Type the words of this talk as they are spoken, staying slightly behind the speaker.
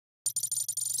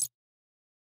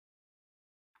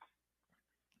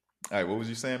All right, what was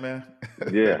you saying, man?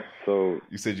 Yeah. So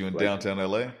You said you in like downtown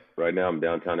LA? right now I'm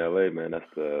downtown LA, man. That's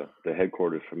the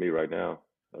headquarters for me right now.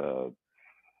 Uh,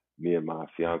 Me and my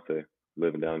fiance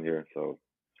living down here, so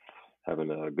having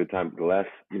a good time. The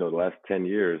last 10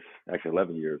 years, actually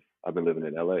 11 years, I've been living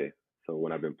in LA. So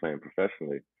when I've been playing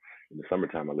professionally in the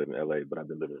summertime, I live in LA, but I've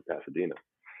been living in Pasadena.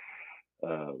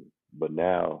 But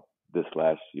now this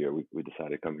last year, we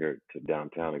decided to come here to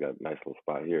downtown. I got a nice little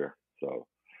spot here, so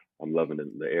I'm loving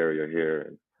the area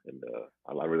here, and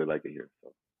I really like it here.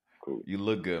 So cool. You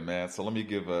look good, man. So let me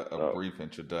give a Oh, brief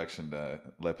introduction to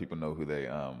let people know who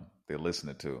they're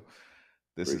listening to.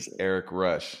 This is appreciate it. Eric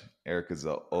Rush. Eric is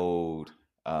a old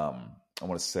I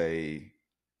want to say,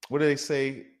 what do they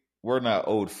say? We're not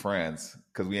old friends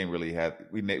because we ain't really had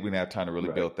we didn't have time to really Right.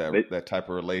 build They, that type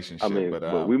of I relationship. mean, But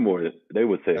but we more. They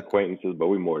would say I, acquaintances, but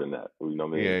we more than that. You know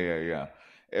what I mean? yeah.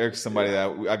 Eric's somebody Yeah.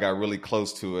 that I got really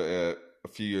close to a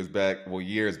few years back, well,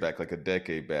 years back, like a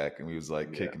decade back, and we was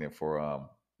like Yeah. kicking it for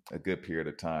a good period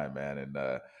of time, man. And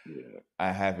Yeah.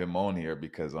 I have him on here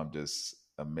because I'm just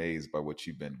amazed by what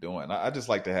you've been doing. I just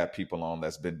like to have people on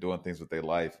that's been doing things with their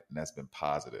life and that's been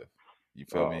positive. You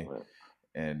feel Oh me? man,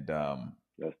 And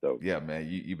that's dope. yeah, man,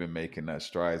 you've been making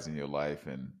strides in your life,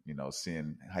 and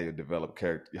seeing how you develop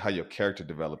character, how your character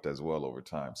developed as well over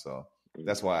time. So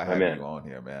that's why I Hey have man, you on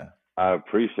here, man. I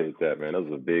appreciate that, man.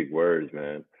 Those are big words,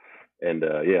 man. And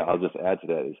yeah, I'll just add to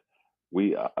that is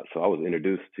we. So I was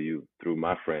introduced to you through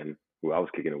my friend who I was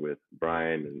kicking it with,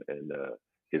 Brian, and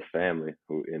his family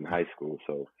who in high school.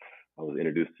 So I was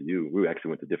introduced to you. We actually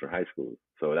went to different high schools,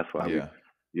 so that's why we. Yeah,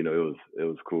 It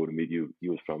was cool to meet you.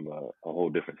 You was from a whole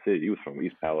different city. You was from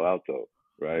East Palo Alto,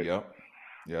 right? yep,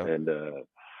 yep, And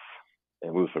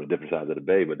and we was from different sides of the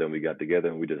bay, but then we got together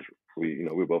and we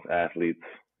were both athletes.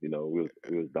 We was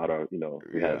about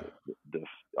we had yeah. the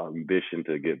our ambition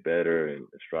to get better and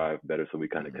strive better, so we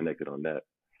kind of Hmm. connected on that,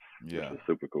 which Yeah, was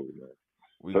super cool, man.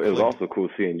 we So it was clicked. also cool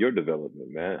seeing your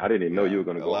development, man. I didn't even know you Yeah, were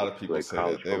gonna a go lot on of to people play say college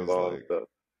that. They was football and like, stuff.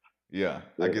 yeah,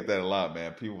 I Yeah, get that a lot,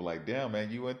 man. People like, damn,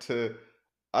 man, you went to.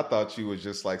 I thought you was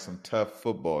just like some tough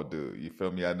football dude. You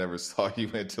feel me? I never saw you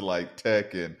into like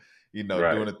tech and doing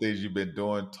right. the things you've been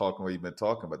doing, talking what you've been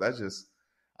talking. But that's just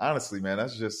honestly, man,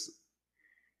 that's just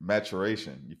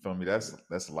maturation. You feel me?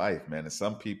 That's life, man. And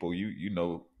some people,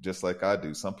 just like I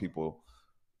do, some people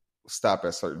stop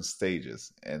at certain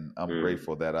stages, and I'm Mm,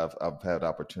 grateful that I've had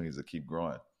opportunities to keep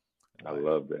growing in I life.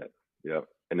 love that. Yep,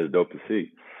 and it's dope to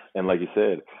see. And like you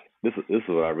said, this is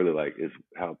what I really like is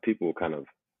how people kind of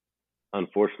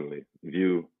unfortunately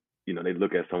view they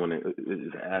look at someone that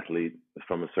is an athlete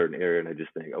from a certain area and they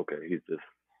just think, okay,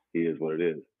 he is what it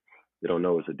is. They don't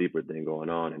know it's a deeper thing going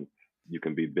on, and you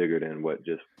can be bigger than what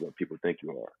people think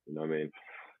you are. You know what I mean?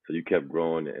 So you kept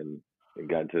growing and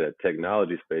got into that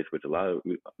technology space, which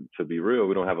to be real,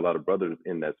 we don't have a lot of brothers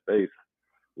in that space,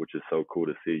 which is so cool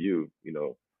to see you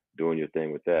doing your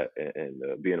thing with that and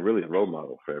being really a role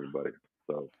model for everybody.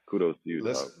 So kudos to you,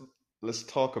 dog. Let's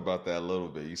talk about that a little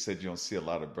bit. You said you don't see a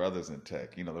lot of brothers in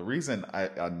tech. The reason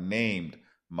I named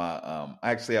my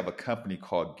I actually have a company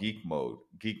called Geek Mode,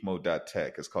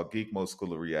 geekmode.tech. It's called Geek Mode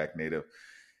School of React Native.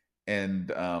 And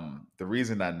the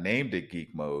reason I named it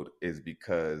Geek Mode is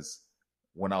because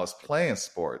when I was playing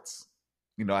sports,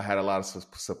 I had a lot of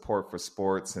support for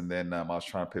sports, and then I was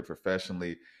trying to play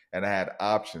professionally, and I had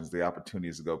the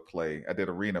opportunities to go play. I did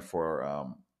arena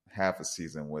for half a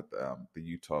season with the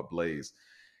Utah Blaze,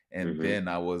 and Hmm. then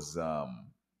I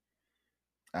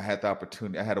had the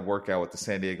opportunity. I had to work out with the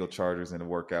San Diego Chargers and to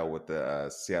work out with the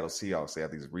Seattle Seahawks. They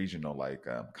have these regional like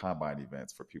combine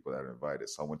events for people that are invited.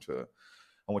 So I went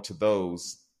to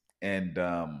those, and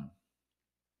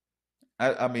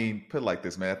I mean, put it like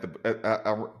this, man.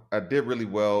 I did really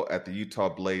well at the Utah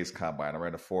Blaze Combine. I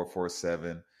ran a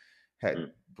 4.47, had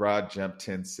Mm. broad jump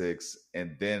 10.6,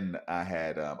 and then I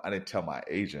didn't tell my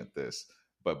agent this,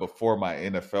 but before my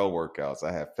NFL workouts,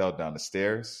 I had fell down the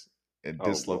stairs and Oh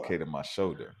boy, dislocated my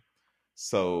shoulder.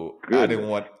 So I didn't goodness.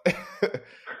 want.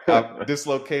 I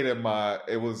dislocated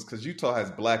it was because Utah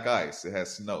has black ice. It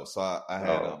has snow. So I had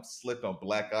Oh. slipped on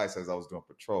black ice as I was doing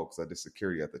patrol because I did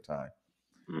security at the time.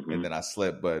 And Hmm. then I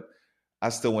slipped, but I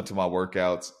still went to my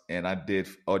workouts and I did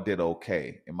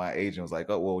okay. And my agent was like,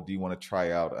 "Oh, well, do you want to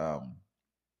try out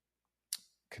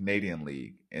Canadian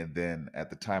League?" And then at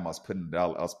the time I was putting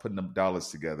them dollars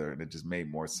together, and it just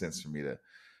made more sense for me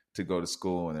to go to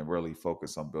school and then really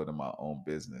focus on building my own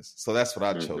business. So that's what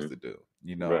I chose Hmm. to do.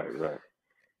 Right, right.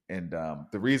 And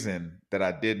the reason that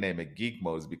I did name it Geek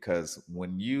Mode is because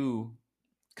when you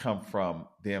come from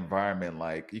the environment,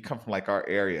 like you come from like our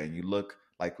area and you look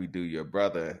like we do your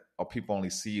brother, or people only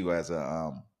see you as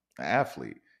an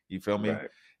athlete. You feel me? Right.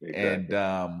 And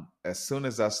Exactly. as soon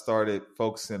as I started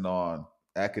focusing on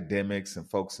academics and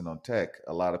focusing on tech,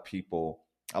 a lot of people,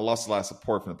 I lost a lot of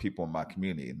support from the people in my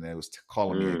community, and they was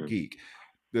calling me a Mm. geek.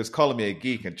 They was calling me a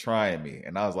geek and trying me,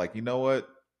 and I was like, you know what?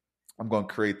 I'm going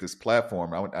to create this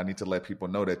platform. I need to let people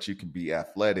know that you can be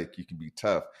athletic, you can be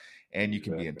tough, and you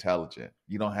can be Exactly. intelligent.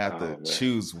 You don't have to Oh man.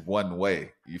 choose one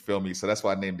way. You feel me? So that's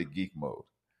why I named it Geek Mode.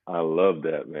 I love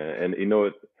that, man. And you know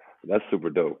what? That's super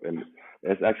dope. And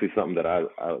it's actually something that I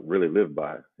really live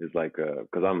by. It's like,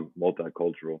 because I'm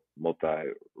multicultural,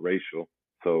 multiracial.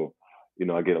 So,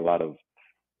 I get a lot of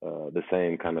the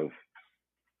same kind of,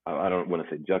 I don't want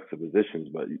to say juxtapositions,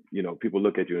 but, people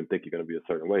look at you and think you're going to be a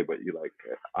certain way, but you're like,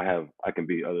 I can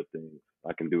be other things.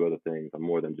 I can do other things. I'm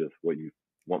more than just what you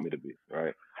want me to be.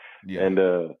 Right. Yeah.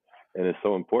 And it's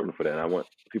so important for that. And I want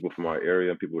people from our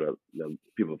area, people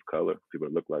of color, people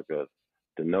that look like us,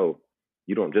 to know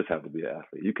you don't just have to be an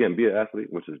athlete. You can be an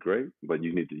athlete, which is great, but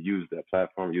you need to use that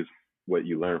platform, use what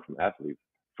you learn from athletes,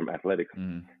 from athletics,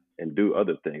 Mm-hmm. and do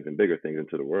other things and bigger things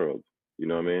into the world. You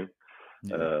know what I mean?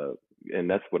 Yeah. Uh, and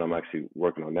that's what I'm actually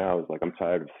working on now. Is like I'm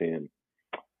tired of seeing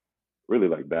really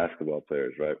like basketball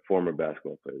players, right? Former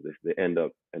basketball players. They end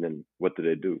up, and then what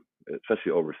do?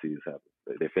 Especially overseas happens.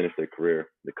 They finish their career,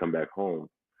 they come back home,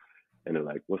 and they're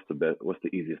like, what's the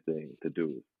easiest thing to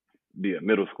do? Be a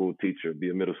middle school teacher,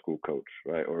 be a middle school coach,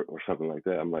 right? Or something like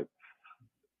that. I'm like,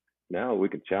 now we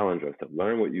can challenge ourselves,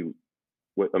 learn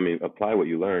apply what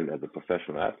you learned as a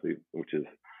professional athlete, which is,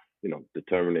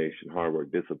 determination, hard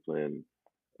work, discipline,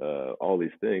 all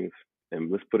these things, and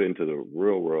let's put it into the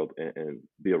real world and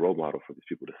be a role model for these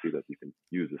people to see that you can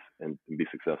use this and be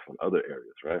successful in other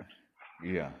areas, right?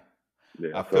 Yeah.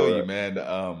 Yeah. I feel So you, man.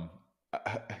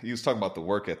 He was talking about the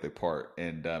work ethic part,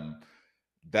 and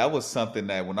that was something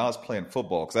that when I was playing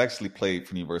football, because I actually played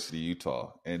for the University of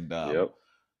Utah, and yep.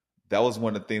 that was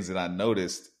one of the things that I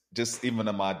noticed just even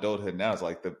in my adulthood now is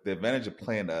like the advantage of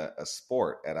playing a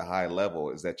sport at a high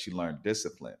level is that you learn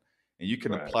discipline and you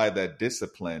can Right. apply that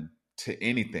discipline to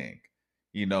anything,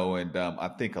 and I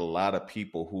think a lot of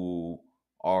people who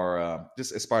are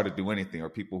just aspire to do anything or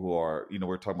people who are,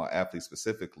 we're talking about athletes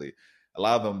specifically, a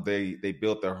lot of them, they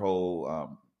built their whole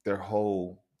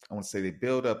I want to say they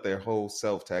build up their whole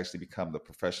self to actually become the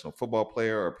professional football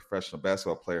player or professional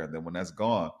basketball player. And then when that's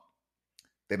gone,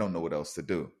 they don't know what else to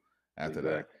do after that.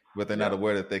 Exactly. But they're not Yeah.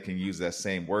 aware that they can use that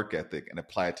same work ethic and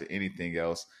apply it to anything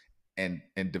else and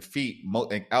defeat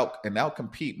and out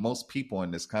compete most people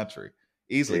in this country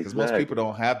easily because most people Exactly.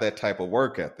 don't have that type of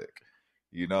work ethic,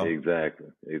 you know? Exactly.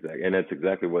 Exactly. And that's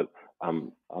exactly what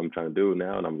I'm trying to do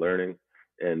now, and I'm learning.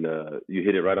 And you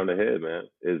hit it right on the head, man.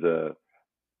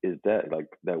 Is that like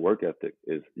that work ethic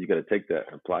is you got to take that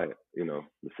and apply it.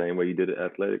 The same way you did it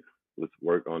athletics. Let's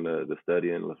work on the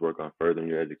studying. Let's work on furthering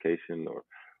your education, or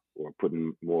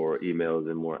putting more emails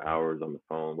and more hours on the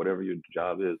phone. Whatever your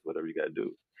job is, whatever you got to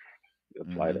do,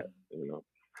 apply Hmm. that.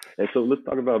 And so let's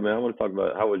talk about, man. I want to talk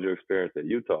about how was your experience at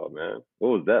Utah, man. What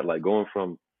was that like going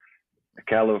from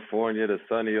California to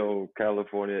sunny old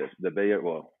California, the Bay Area?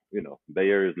 Well, Bay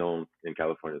Area is known in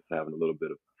California as having a little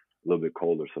bit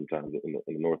colder sometimes in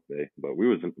the North Bay, but we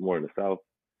was more in the South,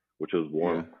 which was Yeah.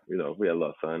 warm. We had a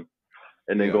lot of sun,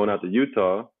 and then Yeah. going out to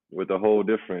Utah with a whole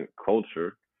different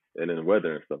culture and then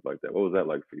weather and stuff like that. What was that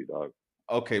like for you, dog?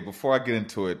 Okay, before I get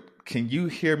into it, can you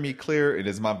hear me clear? And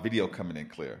is my video coming in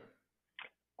clear?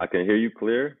 I can hear you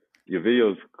clear. Your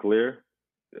video's clear.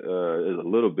 There's a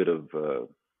little bit of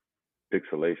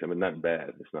pixelation. I mean, not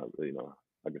bad. It's not,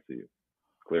 I can see you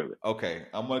clearly. Okay,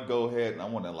 I'm gonna go ahead and I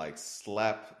want to like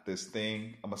slap this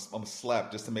thing. I'm gonna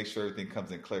slap just to make sure everything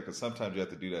comes in clear because sometimes you have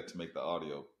to do that to make the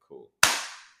audio cool.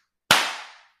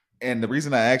 And the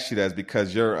reason I asked you that is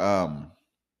because your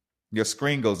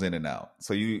screen goes in and out.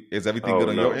 So is everything Oh good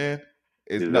on your no, end?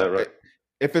 Is is that no right?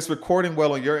 if it's recording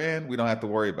well on your end, we don't have to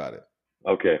worry about it.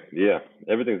 Okay, yeah,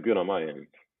 everything's good on my end.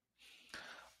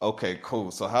 Okay, cool.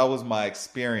 So how was my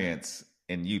experience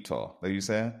in Utah? Are you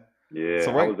saying? So Yeah,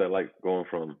 how right. was that like going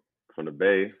from the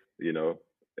Bay,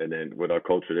 and then with our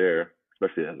culture there,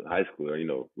 especially as a high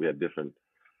schooler, we had different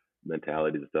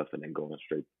mentalities and stuff, and then going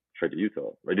straight to Utah.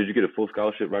 Right? Did you get a full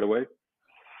scholarship right away?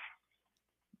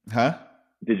 Huh?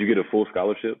 Did you get a full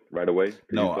scholarship right away to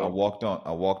No, I Utah? walked on.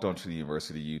 I walked on to the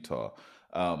University of Utah.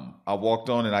 I walked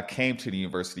on and I came to the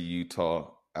University of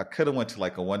Utah. I could have went to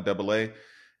like a one double A,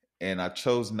 and I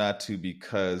chose not to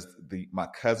because my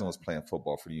cousin was playing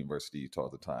football for the University of Utah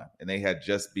at the time, and they had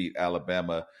just beat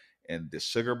Alabama in the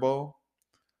Sugar Bowl.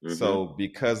 Mm-hmm. So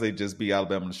because they just beat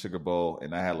Alabama in the Sugar Bowl,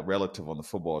 and I had a relative on the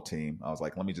football team, I was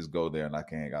like, let me just go there and I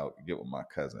can hang out, get with my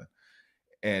cousin.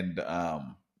 And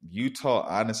Utah,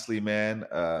 honestly, man,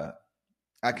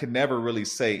 I could never really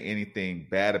say anything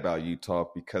bad about Utah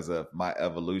because of my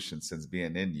evolution since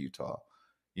being in Utah.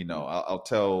 Mm, I'll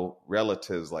tell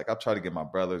relatives, like I'll try to get my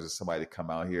brothers or somebody to come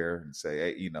out here and say,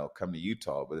 hey, come to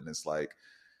Utah. But then it's like,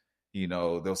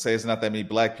 they'll say it's not that many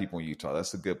black people in Utah.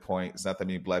 That's a good point. It's not that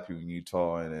many black people in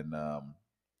Utah, and then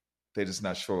they're just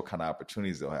not sure what kind of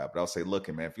opportunities they'll have. But I'll say, look,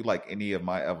 man, if you like any of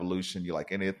my evolution, you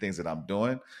like any of the things that I'm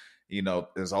doing,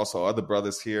 there's also other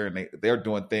brothers here, and they're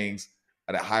doing things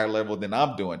at a higher level than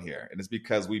I'm doing here. And it's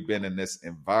because we've been in this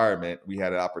environment, we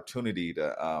had an opportunity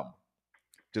to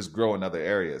just grow in other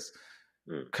areas.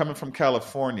 mm. Coming from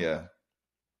California,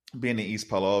 being in East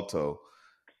Palo Alto,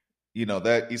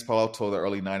 that East Palo Alto, the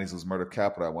early '90s was murder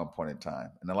capital at one point in time,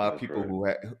 and a lot of That's people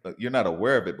right. you're not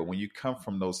aware of it, but when you come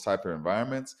from those type of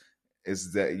environments,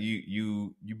 is that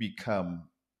you become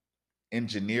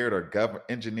engineered or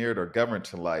governed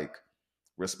to like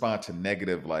respond to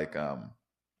negative, like I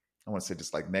want to say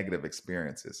just like negative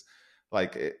experiences.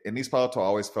 Like in East Palo Alto, I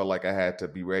always felt like I had to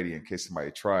be ready in case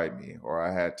somebody tried me, or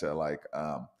I had to like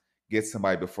get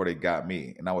somebody before they got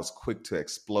me. And I was quick to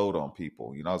explode on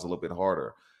people. I was a little bit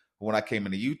harder. But when I came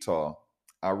into Utah,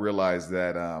 I realized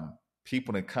that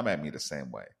people didn't come at me the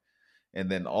same way. And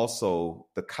then also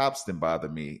the cops didn't bother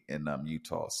me in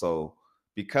Utah. So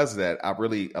because of that,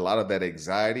 a lot of that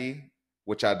anxiety,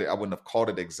 which I wouldn't have called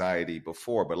it anxiety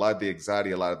before, but a lot of the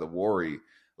anxiety, a lot of the worry,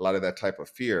 a lot of that type of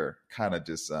fear kind of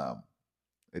just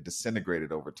it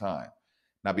disintegrated over time.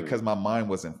 Now, Mm, because my mind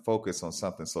wasn't focused on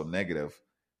something so negative,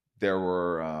 there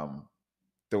were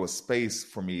there was space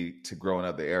for me to grow in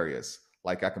other areas.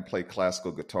 Like I can play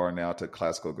classical guitar now. I took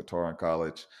classical guitar in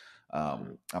college.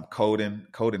 mm, I'm coding.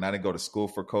 Coding. I didn't go to school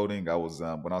for coding. I was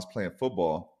when I was playing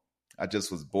football. I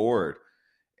just was bored,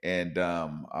 and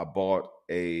I bought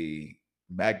a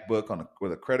MacBook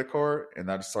with a credit card,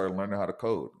 and I just started learning how to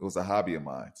code. It was a hobby of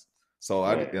mine. So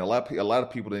man. a lot of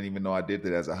people didn't even know I did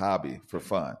it as a hobby for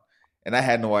fun, and I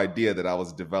had no idea that I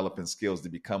was developing skills to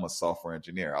become a software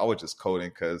engineer. I was just coding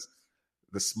because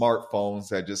the smartphones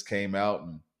that just came out,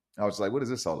 and I was like, "What is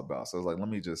this all about?" So I was like, "Let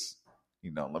me just,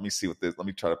 let me see what this. Let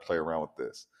me try to play around with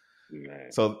this."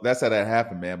 Man. So that's how that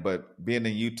happened, man. But being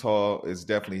in Utah has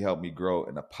definitely helped me grow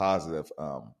in a positive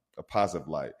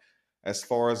light. As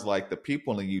far as like the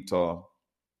people in Utah,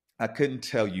 I couldn't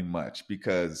tell you much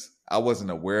because I wasn't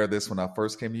aware of this when I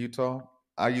first came to Utah.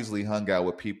 I usually hung out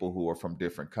with people who are from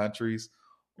different countries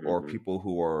or Hmm. people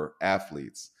who are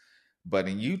athletes. But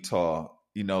in Utah,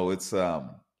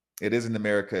 it is in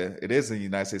America, it is in the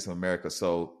United States of America,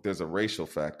 so there's a racial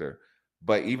factor.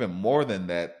 But even more than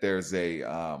that, there's a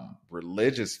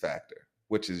religious factor,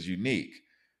 which is unique.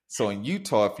 So in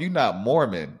Utah, if you're not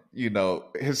Mormon,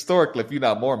 historically, if you're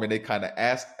not Mormon, they kind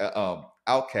of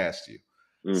outcast you.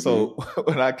 Hmm. So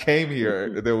when I came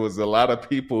here, there was a lot of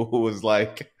people who was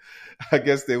like, I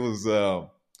guess they was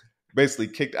basically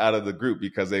kicked out of the group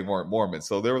because they weren't Mormons.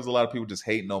 So there was a lot of people just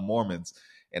hating on Mormons,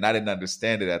 and I didn't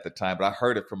understand it at the time, but I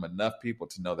heard it from enough people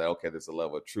to know that okay, there's a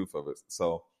level of truth of it.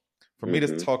 So for me to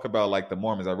Hmm. talk about like the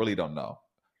Mormons, I really don't know.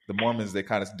 The Mormons, they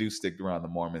kind of do stick around the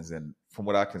Mormons, and from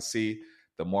what I can see,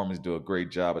 the Mormons do a great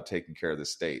job of taking care of the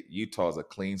state. Utah is a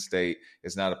clean state.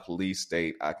 It's not a police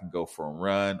state. I can go for a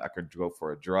run. I can go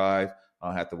for a drive. I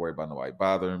don't have to worry about nobody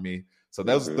bothering me. So Hmm.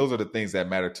 those are the things that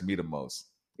matter to me the most.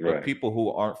 But Right. people who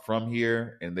aren't from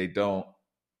here and they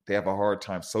have a hard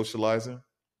time socializing,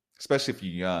 especially if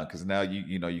you're young, because now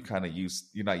you kind of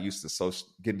you're not used to social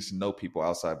getting to know people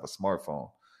outside of a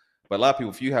smartphone. But a lot of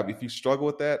people, if you struggle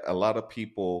with that, a lot of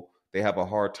people they have a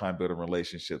hard time building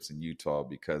relationships in Utah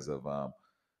because of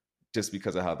just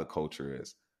because of how the culture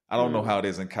is. I don't know Mm. how it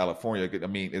is in California. I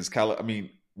mean, I mean,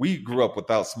 we grew up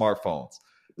without smartphones.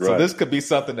 So Right. this could be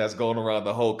something that's going around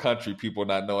the whole country, people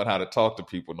not knowing how to talk to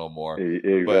people no more. But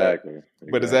Exactly.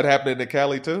 but is that Exactly. happening in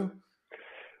Cali too?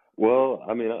 Well,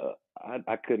 I mean,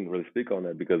 I couldn't really speak on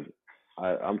that because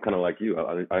I'm kind of like you.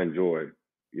 I enjoy,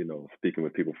 speaking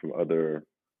with people from other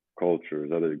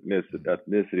cultures, other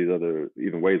ethnicities, other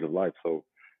even ways of life. So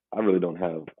I really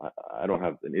I don't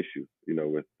have an issue,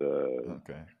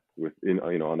 Okay.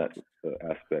 on that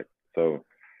aspect. So,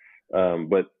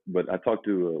 but I talked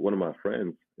to one of my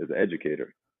friends is an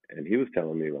educator, and he was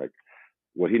telling me like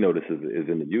what he notices is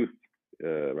in the youth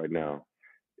right now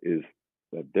is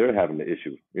that they're having the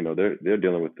issue. They're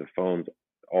dealing with the phones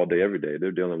all day, every day.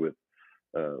 They're dealing with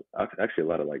actually a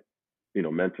lot of like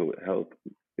mental health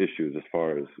issues as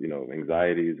far as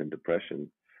anxieties and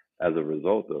depression as a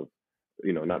result of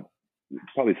not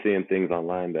probably seeing things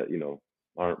online that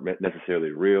aren't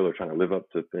necessarily real or trying to live up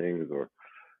to things or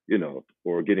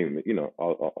getting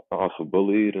also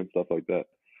bullied and stuff like that.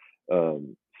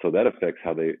 So that affects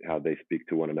how they speak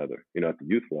to one another at the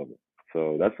youth level.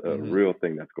 So that's a Hmm. real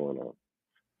thing that's going on.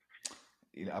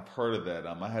 I've heard of that.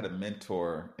 I had a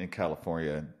mentor in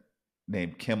California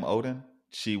named Kim Oden.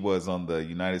 She was on the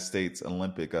United States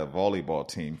Olympic volleyball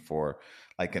team for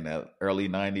like in the early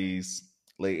 '90s,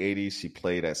 late '80s. She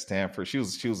played at Stanford. She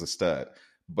was a stud,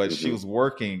 but she Hmm. was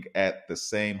working at the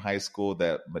same high school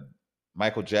that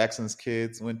Michael Jackson's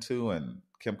kids went to and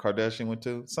Kim Kardashian went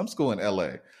to. Some school in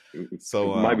LA. It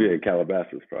So might be in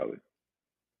Calabasas, probably.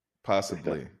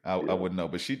 The possibly. I Yeah. wouldn't know.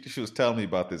 But she was telling me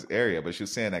about this area, but she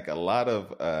was saying like a lot of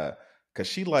because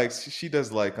she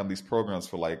does like these programs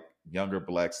for like younger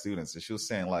black students. And she was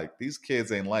saying like these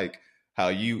kids ain't like how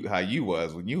you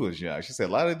was when you was young. She said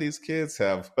a lot of these kids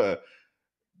have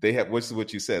they have, which is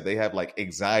what you said, they have like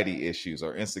anxiety issues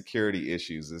or insecurity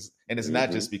issues. And it's not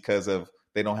Hmm. just because of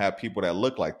they don't have people that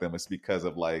look like them. It's because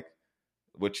of like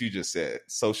what you just said,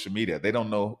 social media. They don't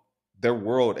know their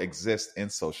world exists in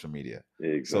social media.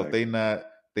 So if Exactly.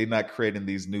 they not creating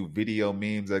these new video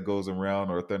memes that goes around,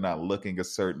 or if they're not looking a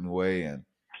certain way, and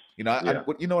Yeah.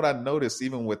 you know what I noticed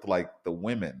even with like the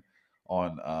women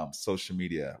on social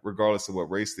media, regardless of what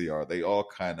race they are, they all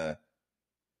kind of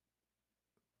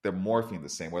they're morphing the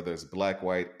same, whether it's black,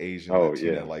 white, Asian, Oh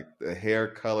Latina, yeah. like the hair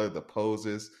color, the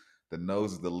poses, the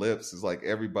nose, the lips. It's like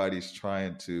everybody's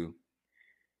trying to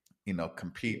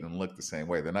compete and look the same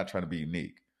way. They're not trying to be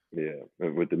unique. Yeah.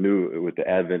 And with the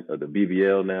advent of the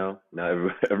BBL now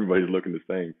everybody's looking the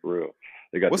same for real.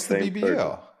 They got the What's the same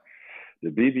surgeon. BBL? The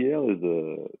BBL is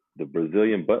the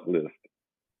Brazilian butt lift.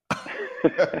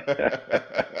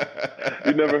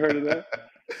 You never heard of that?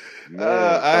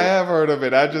 Man, I so have heard of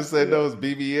it. I just said yeah. no, it's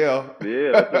BBL.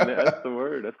 Yeah, that's the that's the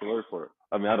word. That's the word for it.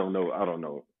 I mean, I don't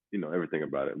know, everything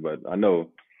about it, but I know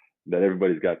that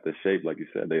everybody's got the shape, like you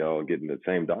said. They all getting the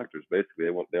same doctors. Basically,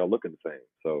 they all looking the same.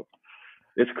 So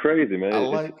it's crazy, man. I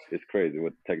like It's crazy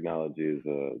what technology is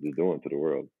doing to the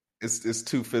world. it's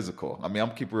too physical. I mean,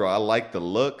 I'm keep real. I like the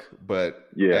look, but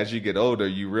Yeah, as you get older,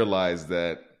 you realize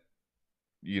that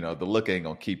the look ain't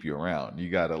gonna keep you around. You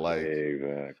gotta like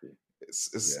exactly.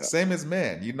 it's Yeah, same as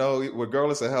men.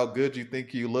 Regardless of how good you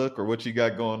think you look or what you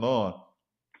got going on,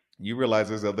 you realize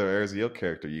there's other areas of your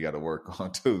character you got to work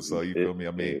on too. So you it, feel me?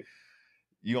 I mean, it,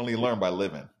 you only learn by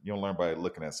living. You don't learn by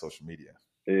looking at social media.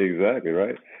 exactly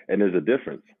right. And there's a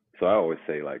difference. So I always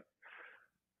say like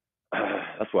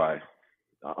that's why.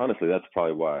 Honestly, that's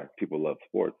probably why people love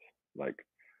sports. Like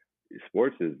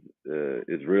sports is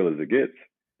as real as it gets.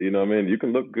 You know what I mean? You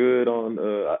can look good on.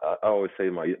 I always say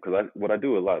because what I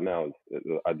do a lot now is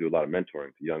I do a lot of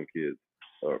mentoring to young kids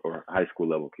or high school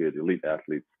level kids, elite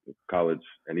athletes, college,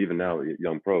 and even now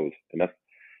young pros. And that's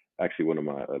actually one of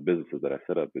my businesses that I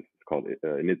set up. It's called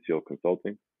Initio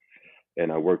Consulting,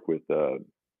 and I work with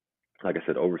like I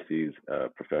said, overseas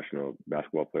professional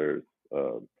basketball players,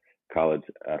 uh, college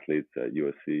athletes at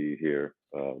USC here,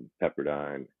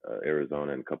 Pepperdine,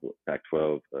 Arizona, and a couple of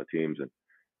Pac-12 teams and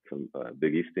some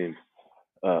Big East teams.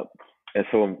 Uh, and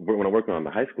so when I'm working on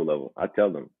the high school level, I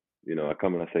tell them, I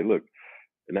come and I say, look,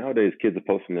 nowadays kids are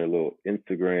posting their little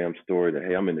Instagram story that,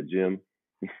 hey, I'm in the gym.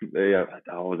 Hey,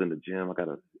 I was in the gym.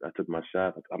 I took my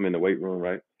shot. I'm in the weight room,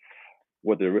 right?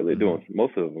 What they're really doing, Hmm.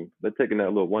 most of them, they're taking that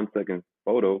little 1 second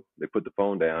photo, they put the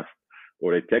phone down,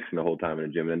 or they texting the whole time in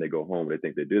the gym, and then they go home, they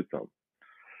think they did something.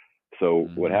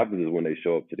 So what Hmm. happens is when they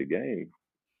show up to the game,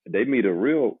 they meet a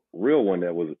real one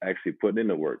that was actually putting in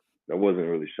the work, that wasn't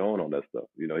really showing all that stuff.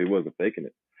 He wasn't faking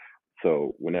it.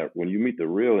 So when you meet the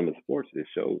real in the sports, it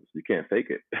shows. You can't fake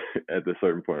it at a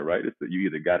certain point, right? It's that you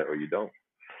either got it or you don't.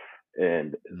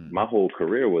 And my Hmm. whole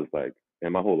career was like,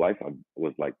 and my whole life I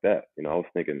was like that. I was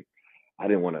thinking I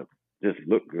didn't want to just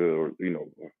look good or,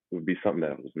 it would be something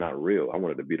that was not real. I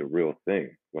wanted to be the real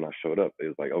thing. When I showed up, it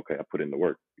was like, okay, I put in the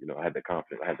work. I had the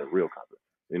confidence. I had the real confidence.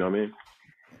 You know what I mean?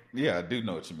 Yeah, I do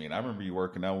know what you mean. I remember you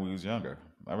working out when we was younger.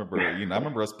 I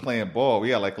remember us playing ball. We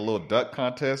had like a little duck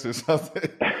contest or something.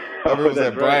 I remember it Oh, was that's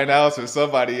at right. Brian house or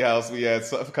somebody's house. We had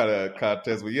some kind of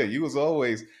contest. But yeah, you was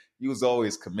always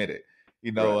committed.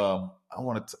 Right. I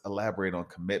wanted to elaborate on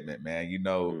commitment, man.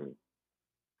 Mm,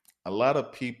 A lot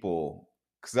of people,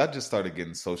 because I just started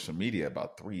getting social media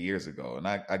about 3 years ago, and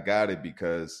I got it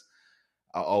because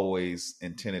I always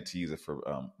intended to use it for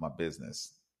my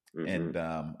business. mm-hmm. And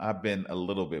I've been a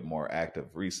little bit more active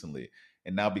recently.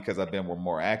 And now because I've been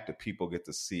more active, people get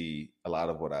to see a lot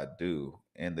of what I do,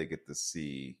 and they get to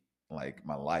see like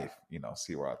my life,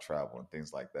 see where I travel and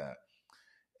things like that.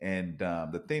 And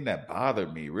the thing that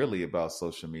bothered me really about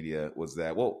social media was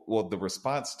that, the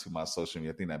response to my social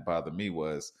media thing that bothered me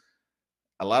was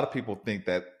a lot of people think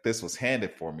that this was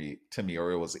handed for me to me,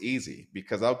 or it was easy,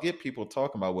 because I'll get people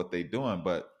talking about what they're doing,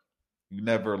 but you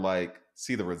never like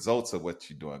see the results of what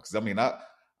you're doing. Because I mean,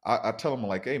 I tell them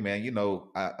like, hey man,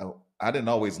 I didn't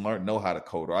always know how to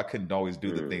code, or I couldn't always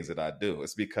do the Mm, things that I do.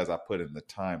 It's because I put in the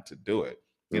time to do it.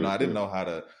 I didn't mm-hmm. know how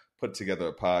to put together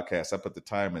a podcast. I put the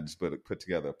time and just put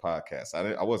together a podcast.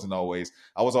 I wasn't always,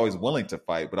 I was always willing to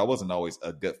fight, but I wasn't always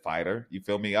a good fighter. You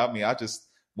feel me? I mean, I just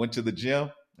went to the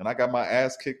gym and I got my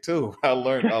ass kicked too. I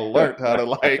learned how to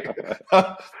like,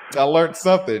 I learned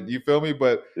something. You feel me?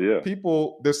 But Yeah,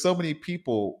 there's so many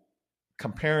people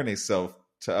comparing themselves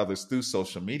to others through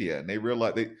social media, and they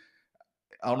realize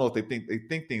I don't know if they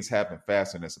think things happen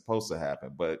faster than it's supposed to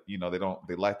happen, but they don't,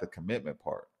 they like the commitment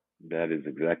part. that is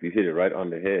exactly, you hit it right on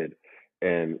the head.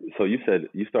 And so you said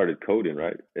you started coding,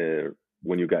 right?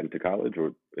 When you got into college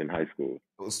or in high school?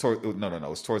 It was no, it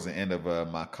was towards the end of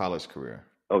my college career.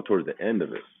 Oh, towards the end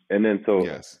of it. And then so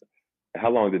Yes.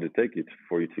 how long did it take you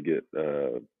for you to get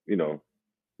you know,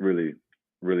 really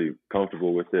really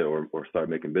comfortable with it or start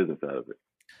making business out of it?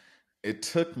 It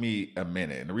took me a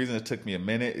minute. And the reason it took me a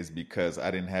minute is because I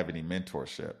didn't have any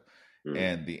mentorship. Mm,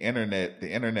 And the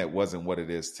internet wasn't what it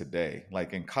is today.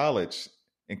 Like in college,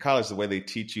 the way they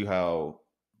teach you how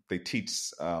they teach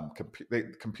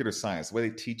computer science, the way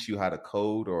they teach you how to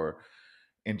code or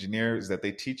engineer is that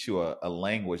they teach you a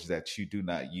language that you do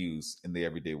not use in the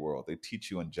everyday world. They teach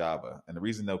you in Java. And the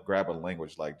reason they'll grab a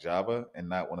language like Java and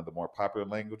not one of the more popular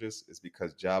languages is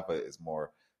because Java is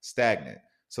more stagnant.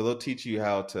 So they'll teach you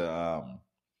how to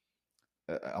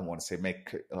I want to say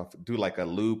make do like a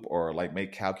loop or like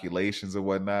make calculations or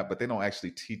whatnot, but they don't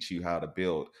actually teach you how to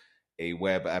build a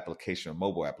web application or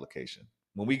mobile application.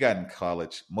 When we got in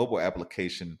college, mobile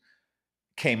application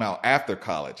came out after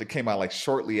college. It came out like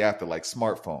shortly after like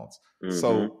smartphones.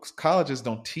 mm-hmm. So colleges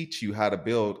don't teach you how to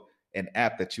build an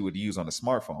app that you would use on a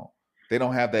smartphone. They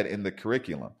don't have that in the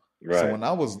curriculum. So Right. when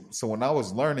I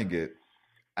was learning it,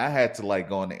 I had to like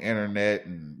go on the internet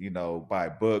and buy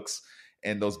books,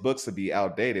 and those books would be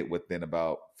outdated within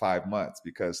about 5 months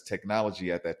because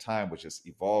technology at that time was just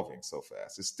evolving so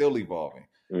fast. It's still evolving.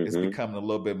 It's Mm-hmm. becoming a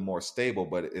little bit more stable,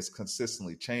 but it's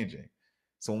consistently changing.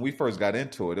 So when we first got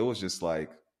into it, it was just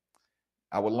like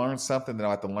I would learn something, then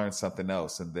I had to learn something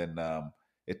else, and then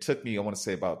it took me, I want to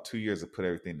say, about 2 years to put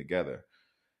everything together.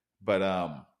 But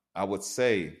I would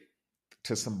say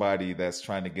to somebody that's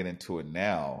trying to get into it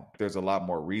now, there's a lot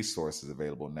more resources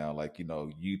available now, like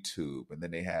YouTube, and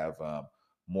then they have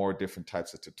more different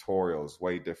types of tutorials,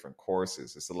 way different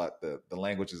courses. It's a lot. The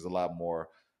language is a lot more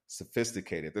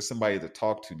sophisticated. There's somebody to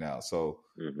talk to now, so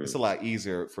Mm-hmm. it's a lot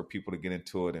easier for people to get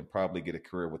into it and probably get a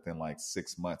career within like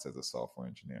 6 months as a software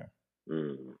engineer.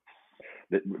 Mm.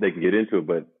 They can get into it,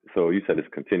 but so you said it's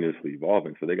continuously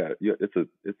evolving. So they got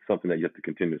it's something that you have to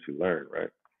continuously learn, right?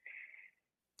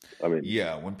 I mean,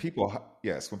 Yeah, when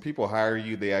people hire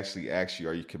you, they actually ask you,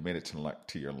 "Are you committed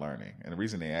to your learning?" And the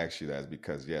reason they ask you that is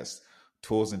because yes,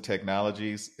 tools and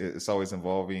technologies it's always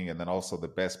evolving, and then also the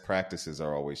best practices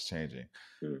are always changing.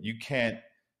 mm, You can't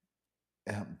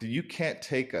you can't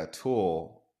take a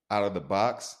tool out of the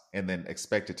box and then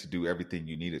expect it to do everything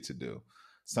you need it to do.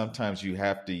 Sometimes you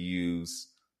have to use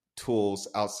tools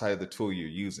outside of the tool you're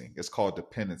using. It's called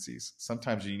dependencies.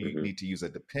 Sometimes you mm-hmm, need to use a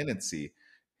dependency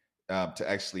to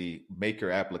actually make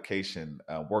your application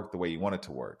work the way you want it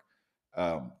to work.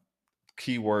 Um,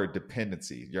 Keyword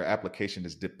dependency. Your application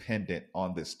is dependent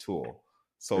on this tool.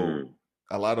 So mm,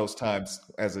 a lot of those times,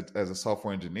 as a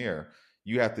software engineer,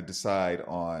 you have to decide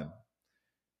on,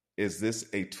 is this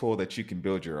a tool that you can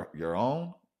build your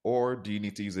own, or do you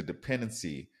need to use a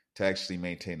dependency to actually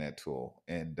maintain that tool?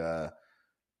 And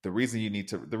the reason you need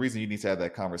to have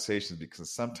that conversation is because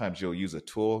sometimes you'll use a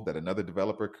tool that another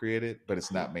developer created, but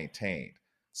it's not maintained.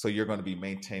 So you're going to be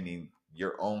maintaining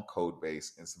your own code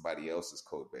base and somebody else's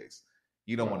code base.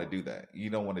 You don't want to wow, do that. You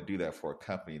don't want to do that for a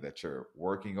company that you're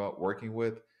working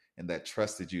with and that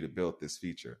trusted you to build this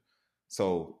feature.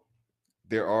 So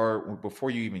before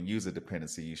you even use a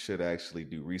dependency, you should actually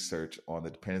do research on the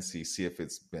dependency, see if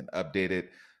it's been updated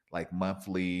like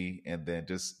monthly, and then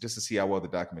just to see how well the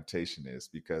documentation is,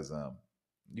 because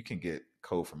you can get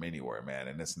code from anywhere, man,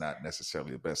 and it's not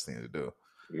necessarily the best thing to do.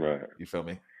 right, You feel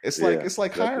me? It's like yeah, it's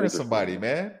like that's hiring interesting, somebody, man.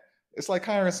 man. It's like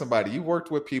hiring somebody. You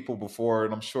worked with people before,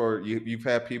 and I'm sure you've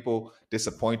had people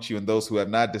disappoint you, and those who have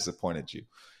not disappointed you.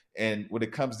 And what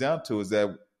it comes down to is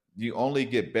that you only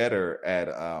get better at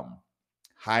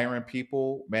hiring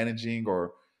people, managing,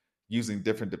 or using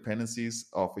different dependencies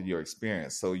off of your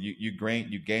experience. So you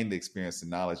gain the experience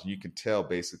and knowledge, and you can tell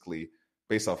basically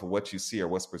based off of what you see or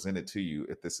what's presented to you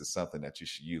if this is something that you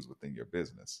should use within your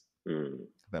business. Mm,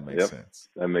 If that makes yep, sense.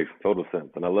 that makes total sense,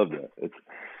 and I love that.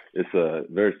 It's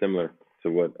very similar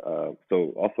to what.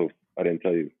 So also, I didn't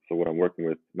tell you. So what I'm working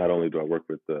with, not only do I work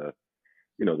with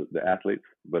the athletes.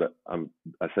 But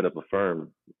I set up a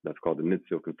firm that's called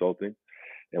Initio Consulting,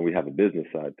 and we have a business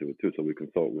side to it too. So we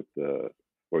consult with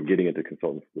or getting into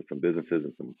consulting with some businesses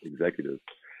and some executives.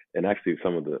 And actually,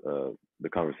 some of the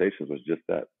conversations was just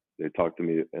that they talked to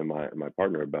me and my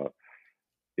partner about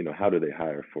how do they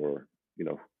hire for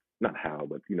not how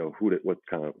but what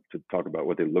kind of to talk about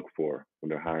what they look for when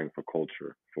they're hiring for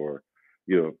culture for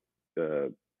you know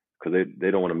because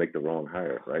they don't want to make the wrong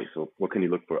hire, right? So what can you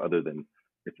look for other than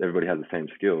if everybody has the same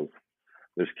skills?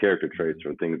 There's character traits Mhm.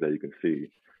 or things that you can see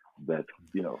that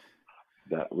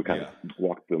that we kind of Yeah,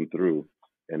 walk them through,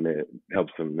 and it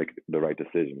helps them make the right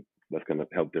decision that's going to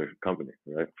help their company,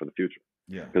 right, for the future.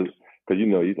 yeah. Because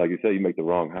like you said, you make the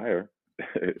wrong hire,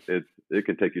 it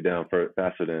can take you down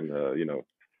faster than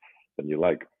than you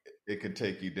like. It can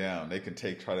take you down. They can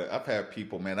try to. I've had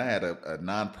people, man. I had a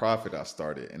nonprofit I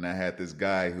started, and I had this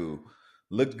guy who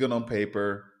looked good on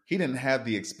paper. He didn't have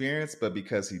the experience, but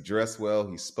because he dressed well,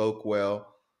 he spoke well,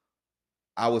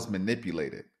 I was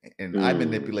manipulated, and I Mm,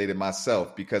 manipulated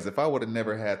myself because if I would have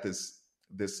never had this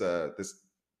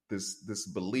this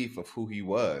belief of who he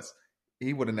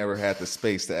would have never had the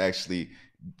space to actually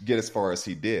get as far as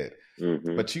he did. hmm.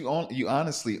 But you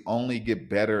honestly only get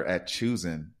better at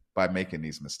choosing by making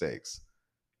these mistakes,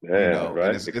 Yeah, and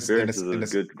right. Experience is a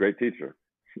it's great teacher.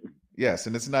 yes,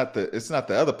 and it's not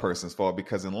the other person's fault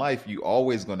because in life you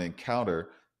always going to encounter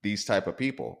these type of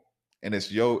people, and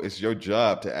it's your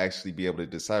job to actually be able to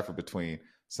decipher between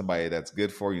somebody that's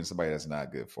good for you and somebody that's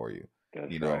not good for you.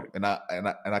 That's right. And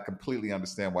I completely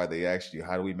understand why they asked you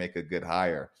how do we make a good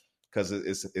hire, because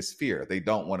it's fear. They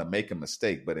don't want to make a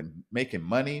mistake, but in making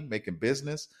money, making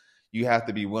business, you have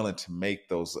to be willing to make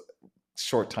those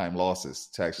short time losses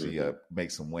to actually Hmm.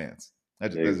 make some wins.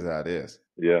 That's Yeah, just how it is.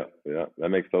 yeah, that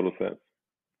makes total sense.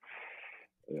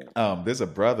 Yeah. There's a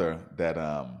brother that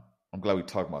I'm glad we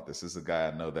talked about this. This is a guy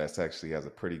I know that's actually has a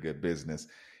pretty good business,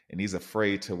 and he's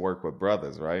afraid to work with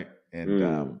brothers, right? And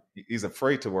Mm, he's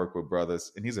afraid to work with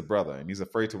brothers, and he's a brother, and he's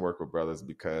afraid to work with brothers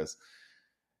because,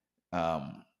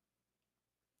 um,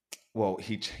 well,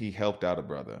 he helped out a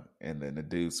brother, and then the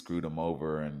dude screwed him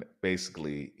over, and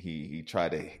basically he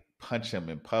tried to punch him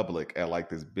in public at like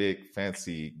this big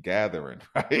fancy gathering,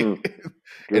 right? mm,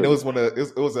 And it goodness. was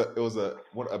it was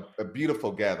a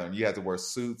beautiful gathering. You had to wear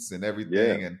suits and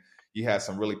Yeah. everything, and you had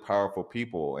some really powerful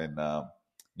people, and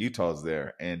Utah's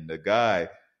there, and the guy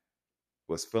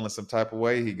was feeling some type of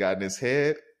way. He got in his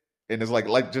head, and it's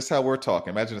like just how we're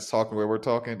talking. Imagine us talking where we're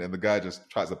talking, and the guy just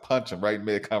tries to punch him right in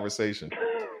mid conversation.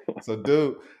 So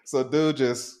dude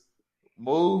just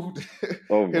moved,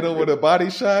 Oh hit my him with a goodness. body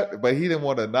shot, but he didn't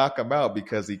want to knock him out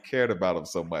because he cared about him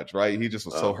so much, right? He just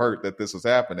was so Uh-huh. hurt that this was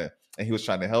happening, and he was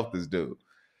trying to help this dude.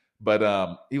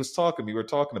 But he was talking, we were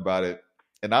talking about it,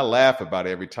 and I laugh about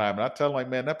it every time. And I tell him, like,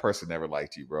 man, that person never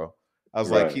liked you, bro. I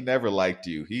was like, Right. he never liked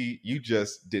you. You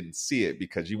just didn't see it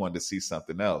because you wanted to see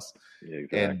something else. Yeah,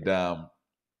 And exactly.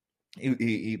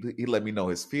 he let me know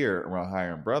his fear around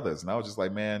hiring brothers, and I was just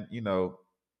like, man,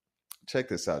 check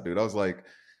this out, dude. I was like,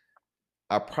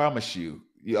 I promise you.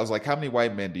 I was like, how many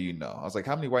white men do you know? I was like,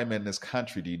 how many white men in this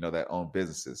country do you know that own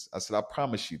businesses? I said, I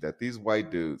promise you that these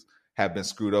white dudes have been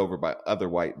screwed over by other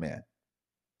white men.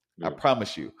 I Mm.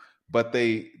 promise you. But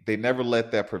they never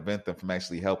let that prevent them from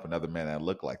actually helping other men that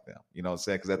look like them. You know what I'm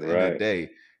saying? Because at the end of the Right. day,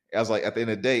 I was like, at the end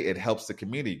of the day, it helps the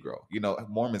community grow.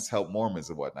 Mormons help Mormons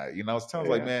and whatnot. I was telling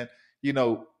like, Yeah. man, you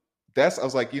know, that's I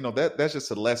was like, that's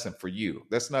just a lesson for you.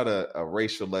 That's not a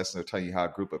racial lesson to tell you how a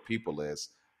group of people is.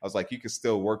 I was like, you can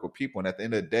still work with people. And at the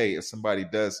end of the day, if somebody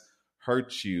does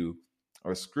hurt you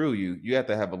or screw you, you have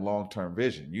to have a long term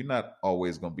vision. You're not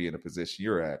always going to be in a position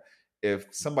you're at. If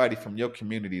somebody from your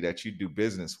community that you do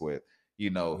business with,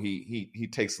 he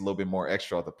takes a little bit more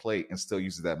extra off the plate and still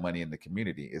uses that money in the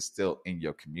community, it's still in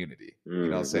your community. You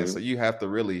know what I'm saying? Hmm. So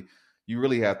you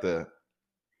really have to,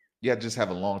 yeah, just have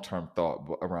a long term thought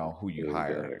around who you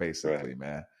hire, Exactly. Right. basically,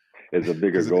 man. It's a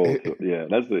bigger Because goal. So yeah,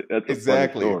 that's a funny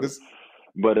exactly story. this,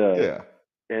 But yeah,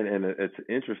 and it's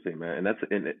interesting, man.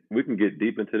 And we can get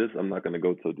deep into this. I'm not going to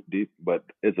go so deep, but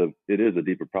it is a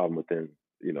deeper problem within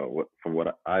from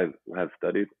what I have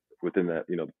studied within that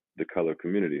the color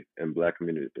community and black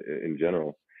community in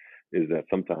general is that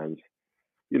sometimes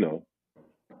you know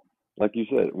like you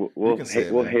said you can say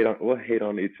it, we'll man. hate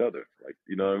on each other, like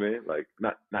you know what I mean, like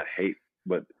not hate,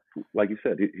 but like you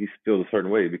said he feels a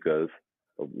certain way because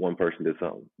of one person did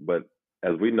something, but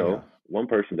as we Yeah. know one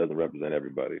person doesn't represent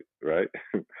everybody, right?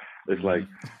 It's like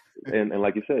Hmm. and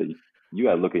like you said you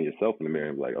gotta look at yourself in the mirror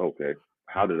and be like, okay,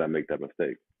 how did I make that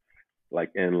mistake?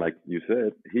 Like and like you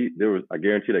said I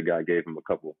guarantee that guy gave him a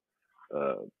couple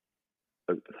uh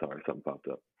sorry, something popped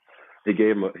up. he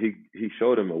gave him he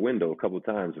showed him a window a couple of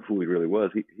times of who he really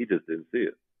was. He just didn't see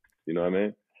it. You know what I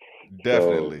mean? So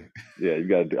Definitely. yeah, you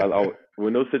got to.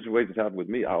 When those situations happen with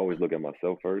me, I always look at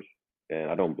myself first,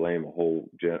 and I don't blame a whole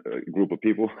group of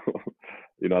people.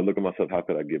 I look at myself. How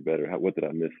could I get better? What did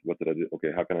I miss? What did I do? Okay,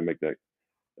 how can I make that?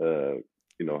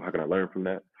 How can I learn from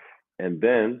that? And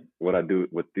then what I do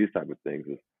with these type of things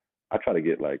is I try to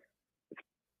get like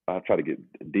I try to get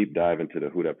deep dive into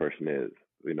who that person is.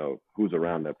 Who's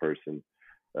around that person,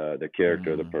 the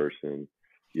character of the Mm. person.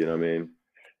 You know what I mean?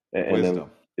 And then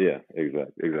Wisdom. yeah,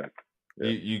 exactly. Yeah,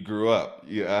 You grew up.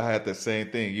 I had the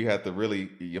same thing. You had to really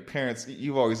your parents.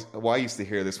 You've always. Well, I used to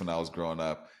hear this when I was growing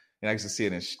up, and I used to see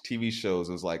it in TV shows.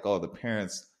 It was like, oh, the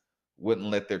parents wouldn't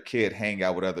let their kid hang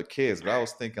out with other kids. But I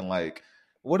was thinking, like,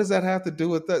 what does that have to do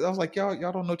with that? I was like, y'all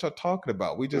don't know what y'all talking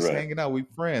about. We just right, hanging out. We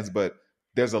friends. But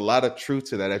there's a lot of truth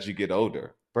to that as you get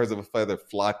older. Birds of a feather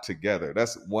flock together.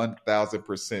 That's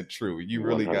 1,000% true. You one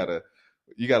really hundred.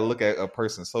 gotta look at a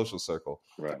person's social circle.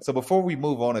 Right. So before we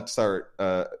move on and start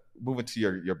moving to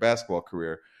your basketball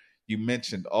career, you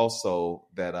mentioned also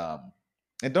that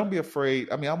and don't be afraid.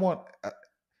 I mean,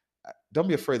 don't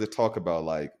be afraid to talk about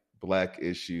like black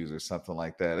issues or something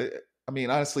like that. I mean,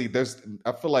 honestly,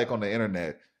 I feel like on the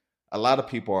internet, a lot of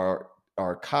people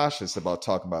are cautious about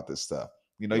talking about this stuff.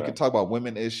 You can Right. talk about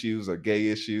women issues or gay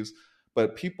issues,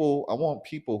 but I want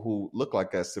people who look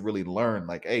like us to really learn.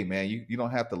 Like, hey, man, you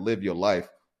don't have to live your life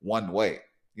one way.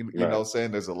 You know, Right. what I'm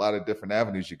saying there's a lot of different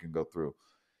avenues you can go through.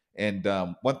 And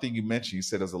one thing you mentioned, you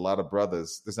said there's a lot of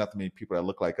brothers. There's not too many people that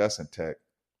look like us in tech.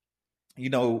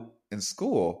 In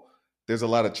school, there's a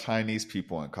lot of Chinese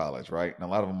people in college, right? And a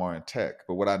lot of them are in tech.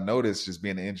 But what I noticed just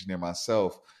being an engineer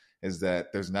myself is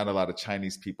that there's not a lot of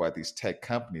Chinese people at these tech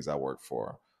companies I work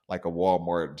for, like a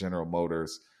Walmart, General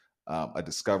Motors, a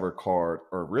Discover Card,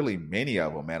 or really many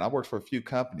of them, man. I worked for a few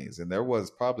companies, and there was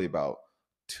probably about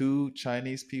two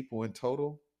Chinese people in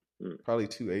total, Mm. probably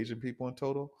two Asian people in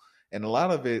total. And a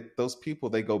lot of it, those people,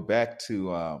 they go back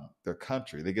to their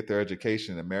country. They get their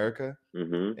education in America,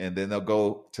 Mhm. and then they'll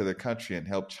go to their country and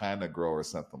help China grow or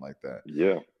something like that.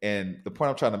 Yeah. And the point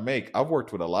I'm trying to make, I've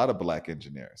worked with a lot of black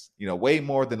engineers, way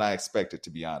more than I expected, to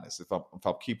be honest, if I'm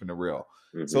keeping it real.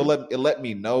 So Mhm. it let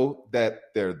me know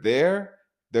that they're there,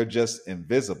 they're just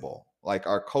invisible. Like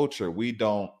our culture, we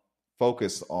don't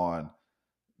focus on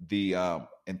the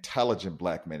intelligent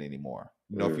black men anymore.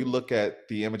 If you Mm. look at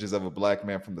the images of a black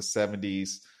man from the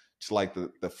 70s to like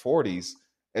the 40s,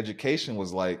 education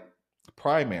was like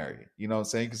primary. You know what I'm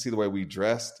saying? You can see the way we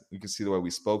dressed, you can see the way we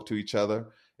spoke to each other.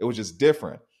 It was just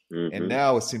different. And Mhm.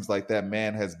 now it seems like that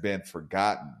man has been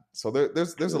forgotten. So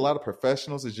there's a True. lot of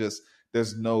professionals. It's just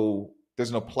there's no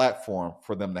platform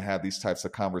for them to have these types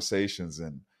of conversations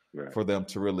and Right. for them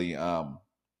to really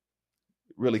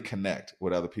connect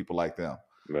with other people like them.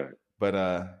 Right. But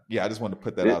yeah, I just wanted to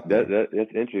put that out That there.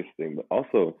 that's interesting, but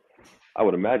also I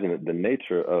would imagine that the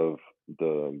nature of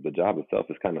the job itself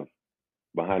is kind of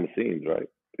behind the scenes, right?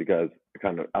 Because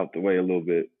kind of out the way a little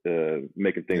bit,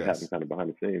 making things happen Yes, kind of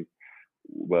behind the scenes.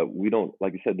 But we don't,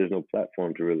 like you said, there's no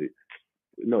platform to really.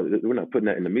 No, we're not putting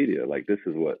that in the media. Like this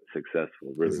is what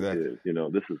successful really exactly,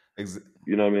 is. This is, Ex-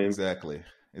 you know what I mean? exactly,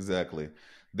 exactly.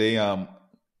 They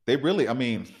they really, I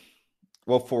mean,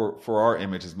 well, for our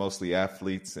image is mostly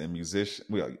athletes and musicians,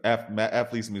 well,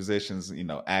 athletes, musicians,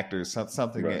 actors,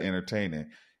 something in Right.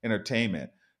 entertainment.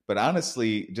 But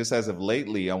honestly, just as of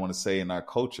lately, I want to say in our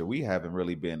culture, we haven't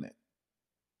really been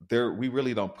there. We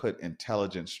really don't put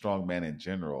intelligent, strong men in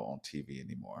general on TV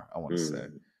anymore. I want to say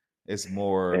Mm. it's And,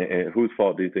 more. and whose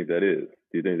fault do you think that is?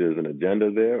 Do you think there's an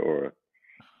agenda there, or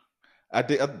I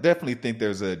definitely think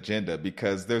there's an agenda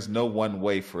because there's no one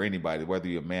way for anybody, whether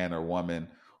you're a man or woman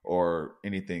or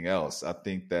anything else. I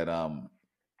think that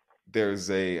there's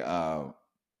a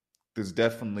there's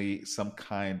definitely some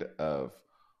kind of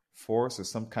force or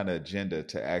some kind of agenda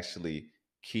to actually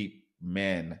keep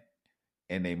men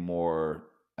in a more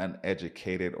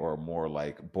uneducated or more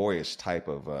like boyish type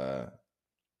of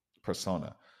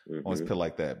persona. I always hmm put it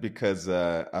like that because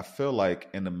I feel like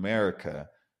in America,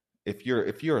 if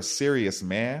you're a serious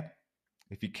man,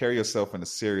 if you carry yourself in a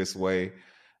serious way,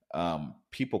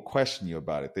 people question you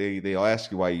about it. They'll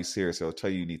ask you why you're serious. They'll tell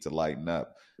you need to lighten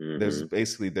up. hmm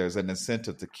There's an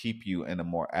incentive to keep you in a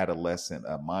more adolescent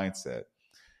mindset.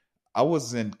 I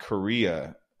was in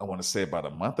Korea, I want to say about a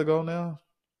month ago now,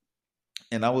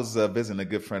 and I was visiting a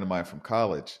good friend of mine from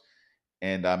college,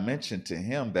 and I mentioned to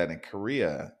him that in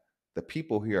Korea, the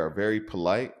people here are very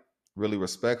polite, really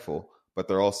respectful, but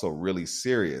they're also really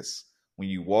serious. When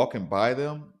you walking by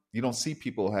them, you don't see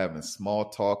people having small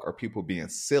talk or people being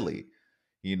silly,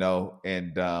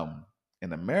 And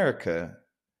in America,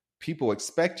 people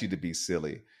expect you to be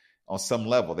silly on some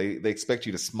level. They expect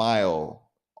you to smile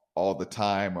all the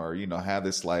time, or have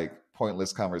this like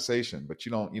pointless conversation. But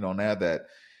you don't have that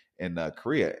in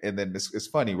Korea. And then it's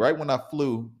funny. Right when I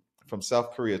flew from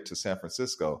South Korea to San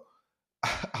Francisco,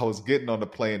 I was getting on the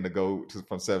plane to go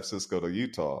from San Francisco to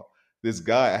Utah. This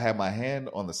guy, I had my hand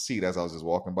on the seat as I was just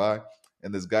walking by,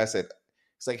 and this guy said,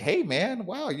 "It's like, hey man,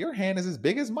 wow, your hand is as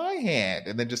big as my hand,"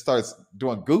 and then just starts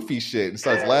doing goofy shit and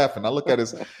starts laughing. I look at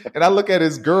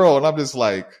his girl, and I'm just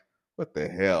like, "What the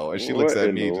hell?" And she looks What at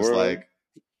in the me just world? like,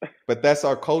 but that's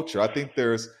our culture. I think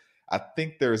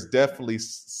there's definitely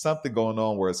something going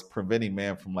on where it's preventing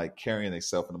man from like carrying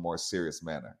himself in a more serious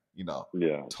manner.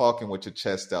 Yeah, Talking with your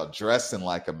chest out, dressing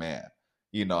like a man.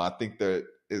 I think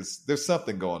there's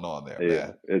something going on there, yeah.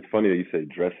 man. It's funny that you say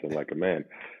dressing like a man.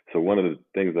 So one of the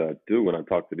things that I do when I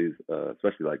talk to these,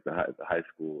 especially like the high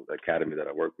school the academy that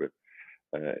I work with,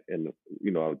 and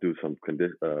I'll do some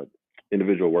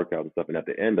individual workouts and stuff. And at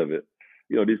the end of it,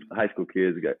 these high school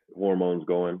kids got hormones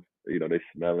going. They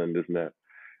smelling this and that.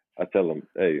 I tell them,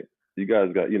 hey, you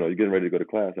guys got, you're getting ready to go to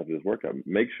class after this workout.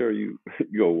 Make sure you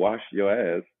you go wash your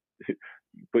ass,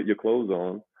 put your clothes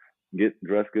on, get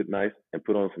dressed good, nice, and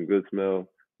put on some good smell,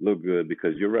 look good,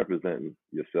 because you're representing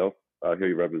yourself out here.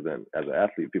 You represent as an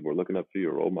athlete. People are looking up to you,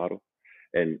 a role model,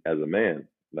 and as a man,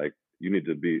 like you need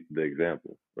to be the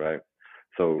example, right?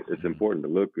 So it's Mhm. important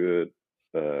to look good,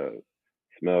 uh,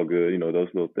 smell good,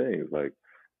 those little things. Like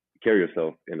carry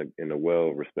yourself in a well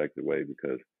respected way,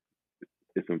 because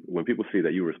it's when people see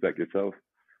that you respect yourself,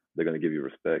 they're gonna give you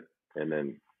respect, and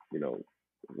then you know,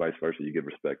 vice versa, you give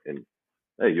respect, and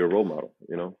hey, you're a role model.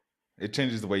 It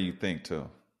changes the way you think too.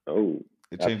 Oh,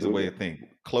 It changes the way absolutely. you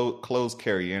think. Clothes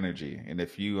carry energy, and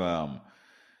if you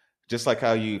just like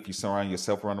how if you surround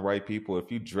yourself around the right people,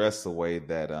 if you dress the way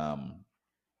that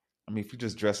if you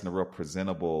just dress in a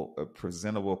presentable,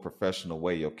 professional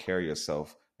way, you'll carry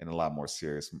yourself in a lot more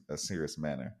serious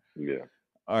manner. Yeah,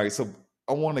 All right, so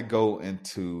I want to go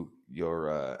into your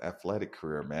athletic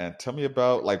career, man. Tell me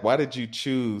about like why did you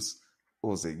choose? What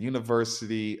was it?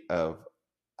 University of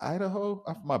Idaho?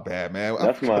 My bad, man.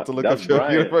 I forgot to look that's up your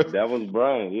Brian. university. That was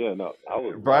Brian. Yeah, no, I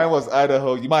was my Brian was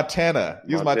Idaho. You Montana.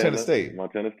 You was Montana Montana, State.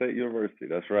 Montana State University.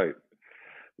 That's right.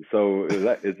 So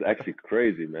it's actually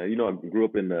crazy, man. I grew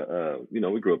up in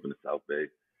we grew up in the South Bay.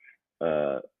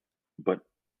 Uh, but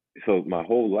so my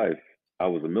whole life, I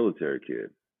was a military kid.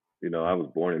 I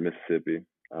was born in Mississippi.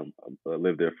 I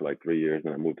lived there for like 3 years,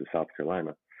 and I moved to South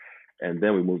Carolina, and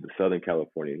then we moved to Southern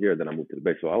California here. Then I moved to the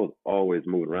Bay. So I was always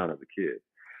moving around as a kid.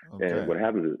 And Okay. what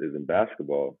happens is in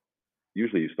basketball,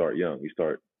 usually you start young. You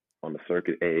start on the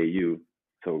circuit AAU,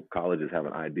 so colleges have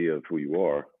an idea of who you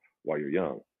are while you're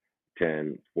young,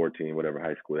 10, 14, whatever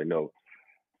high school. They know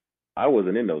I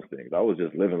wasn't in those things. I was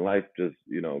just living life, just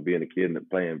being a kid and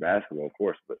playing basketball, of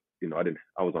course. But I didn't.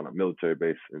 I was on a military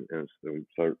base in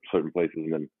certain places,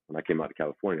 and then when I came out to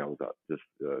California, I was out just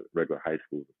regular high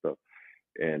schools and stuff,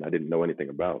 and I didn't know anything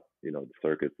about the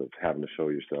circuits of having to show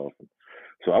yourself.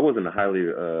 So I wasn't a highly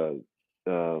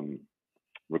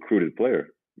recruited player.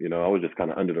 I was just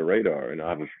kind of under the radar, and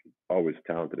I was always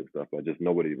talented and stuff, but just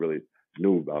nobody really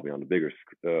knew about me on the bigger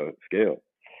scale.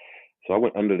 So I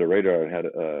went under the radar and had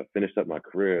finished up my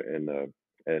career in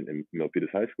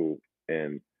Milpitas High School,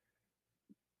 and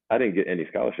I didn't get any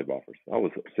scholarship offers. I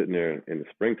was sitting there in the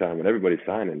springtime when everybody's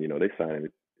signing. They sign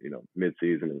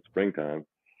mid-season in springtime,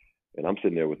 and I'm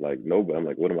sitting there with like nobody. I'm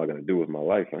like, what am I going to do with my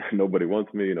life? Nobody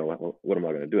wants me. What am I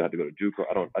going to do? I have to go to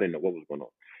JUCO. I didn't know what was going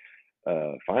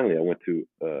on. Finally, I went to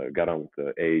got on with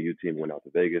the AAU team, went out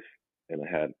to Vegas, and I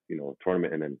had a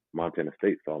tournament, and then Montana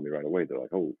State saw me right away. They're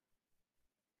like, oh,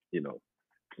 you know,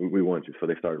 we want you. So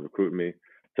they started recruiting me,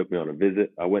 took me on a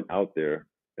visit. I went out there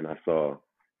and I saw,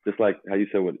 just like how you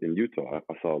said in Utah,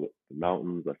 I saw the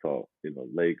mountains, I saw,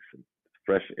 lakes and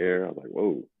fresh air. I was like,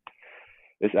 whoa.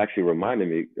 This actually reminded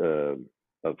me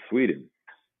of Sweden,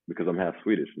 because I'm half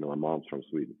Swedish. My mom's from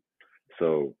Sweden.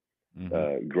 So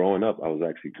Hmm. growing up, I was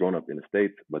actually growing up in the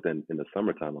States, but then in the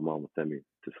summertime, my mom would send me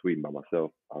to Sweden by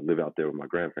myself. I live out there with my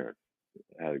grandparents.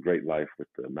 I had a great life with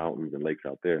the mountains and lakes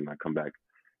out there, and I come back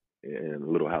in a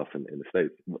little house in the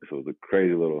States. So it was a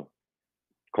crazy little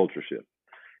culture shift.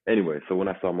 Anyway, so when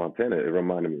I saw Montana, it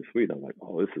reminded me of Sweden. I'm like,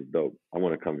 oh, this is dope. I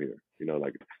want to come here.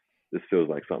 Like this feels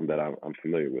like something that I'm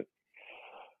familiar with.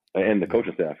 And the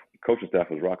Yeah. coaching staff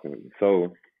was rocking with me.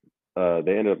 So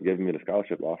they ended up giving me the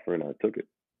scholarship offer, and I took it,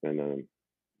 and then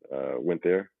went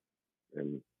there.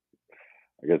 And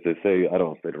I guess they say, I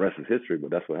don't say the rest is history, but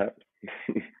that's what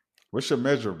happened. What's your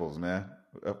measurables, man?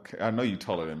 Okay, I know you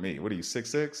taller than me. What are you,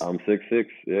 6'6"? I'm 6'6".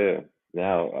 Yeah.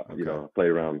 Now, Okay. I play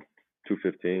around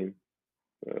 215.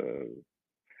 Uh,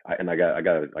 I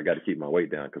got to keep my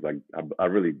weight down because I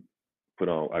really put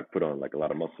on like a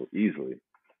lot of muscle easily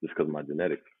just because of my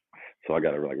genetics. So I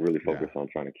got to like really Yeah. focus on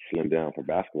trying to slim down for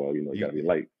basketball. You know, you got to be You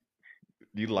light.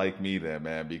 you like me then,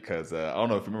 man, because I don't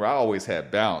know if you remember, I always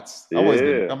had bounce. Yeah,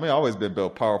 I always been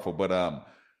built powerful, but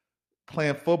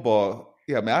playing football,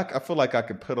 yeah, man, I feel like I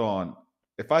can put on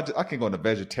I can go on a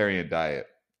vegetarian diet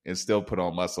and still put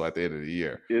on muscle at the end of the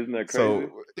year. isn't that crazy?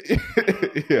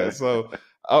 So yeah, so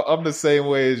I'm the same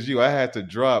way as you. I had to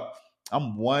drop.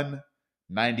 I'm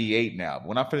 198 now.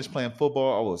 When I finished playing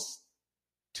football, I was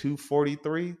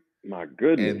 243, My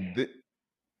goodness, and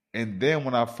and then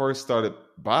when I first started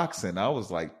boxing, I was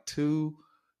like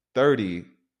 230,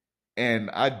 and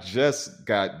I just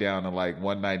got down to like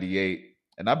 198,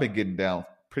 and I've been getting down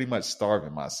pretty much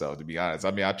starving myself, to be honest.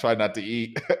 I mean, I try not to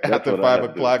eat that's after what I five had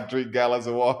to do. o'clock, drink gallons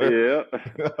of water.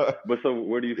 Yeah, but so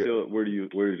where do you Yeah. feel?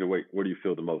 Where's your weight? Where do you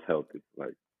feel the most healthy?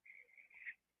 Like,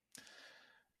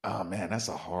 Oh man, that's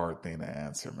a hard thing to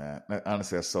answer, man.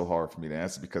 Honestly, that's so hard for me to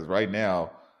answer because right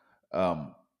now,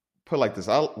 um, put it like this: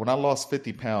 when I lost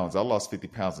 50 pounds, I lost 50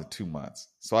 pounds in 2 months.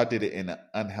 So I did it in an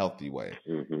unhealthy way,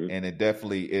 mm-hmm, and it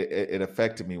definitely it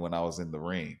affected me when I was in the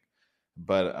ring.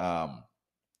 But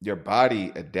your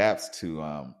body adapts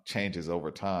to changes over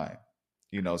time.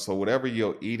 So whatever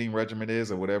your eating regimen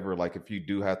is, or whatever, like if you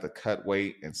do have to cut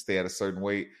weight and stay at a certain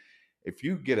weight, if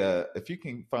you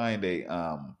can find a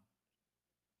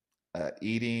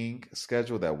eating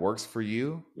schedule that works for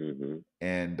you, mm-hmm,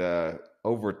 and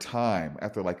over time,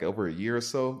 after like over a year or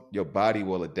so, your body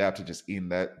will adapt to just eating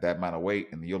that amount of weight,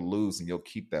 and you'll lose and you'll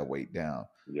keep that weight down.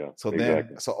 yeah, So then,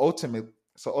 exactly.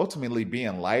 so ultimately,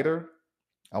 being lighter,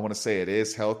 I want to say it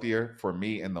is healthier for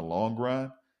me in the long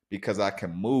run because I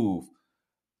can move.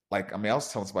 Like, I mean, I was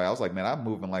telling somebody, I was like, man, I'm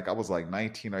moving like I was like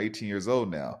 19 or 18 years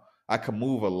old now. I can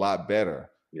move a lot better.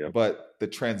 Yep, But the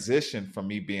transition from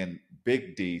me being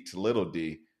big D to little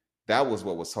D, that was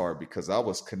what was hard because I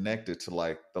was connected to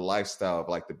like the lifestyle of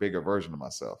like the bigger version of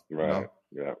myself, you right, know?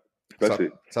 yeah. So, Especially,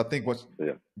 so I think what,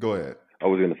 yeah. go ahead. I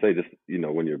was gonna say, just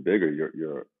when you're bigger,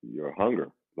 your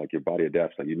hunger, like your body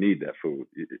adapts, like you need that food.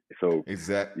 So,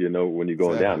 when you're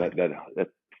going down, Exactly. that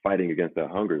fighting against that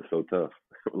hunger is so tough.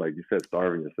 Like you said,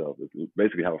 starving yourself is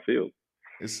basically how it feels.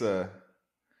 It's a,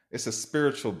 it's a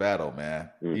spiritual battle,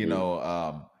 man. Hmm.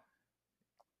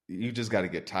 You just got to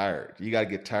get tired. You got to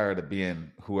get tired of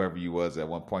being whoever you was at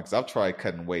one point. Because I've tried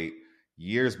cutting weight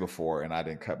years before, and I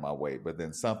didn't cut my weight. But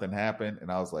then something happened, and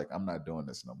I was like, I'm not doing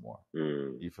this no more.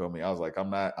 Mm. You feel me? I was like, I'm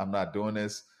not doing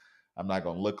this. I'm not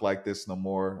gonna look like this no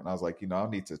more. And I was like, I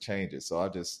need to change it. So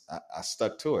I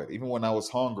stuck to it. Even when I was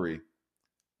hungry,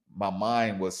 my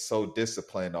mind was so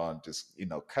disciplined on just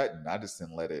cutting. I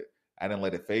didn't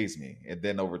let it phase me. And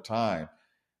then over time,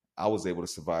 I was able to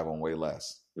survive on way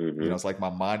less. Hmm. It's like my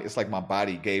mind, it's like my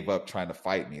body gave up trying to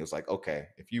fight me. It was like, okay,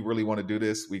 if you really want to do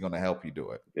this, we're going to help you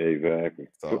do it. Exactly.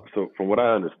 So, So, so from what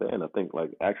I understand, I think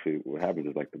like actually what happens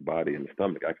is like the body and the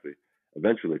stomach actually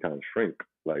eventually kind of shrink.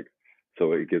 Like,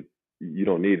 so you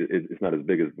don't need it. It's not as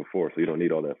big as before, so you don't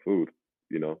need all that food.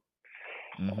 You know.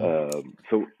 mhm.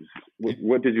 So It,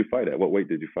 what did you fight at? What weight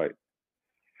did you fight?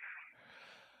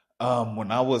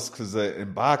 when I was, because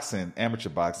in boxing, amateur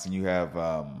boxing, you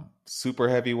have super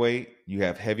heavyweight, you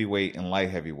have heavyweight and light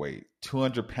heavyweight.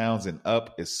 200 pounds and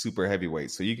up is super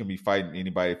heavyweight. So you can be fighting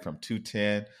anybody from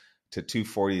 210 to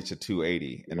 240 to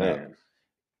 280 and up. Man.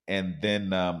 And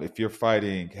then if you're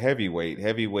fighting heavyweight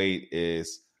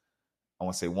is, I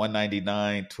want to say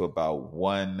 199 to about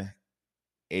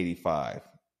 185.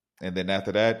 And then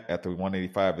after that, after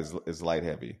 185 is light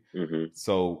heavy. Hmm.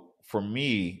 So for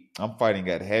me, I'm fighting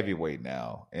at heavyweight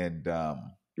now. And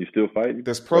You still fighting?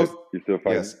 there's Like pros. you still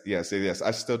fighting? Yes.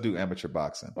 I still do amateur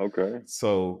boxing. Okay.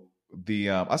 So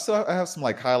I have some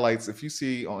like highlights. If you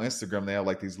see on Instagram, they have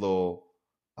like these little,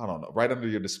 I don't know, right under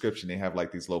your description, they have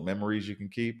like these little memories you can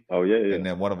keep. Oh yeah, yeah. And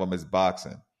then one of them is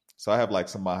boxing. So I have like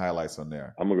some of my highlights on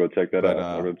there. I'm gonna go check that But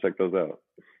out. I'm gonna check those out.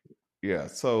 yeah,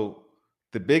 so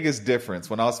the biggest difference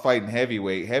when I was fighting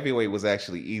heavyweight was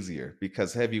actually easier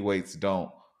because heavyweights don't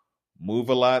move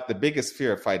a lot. The biggest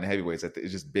fear of fighting heavyweights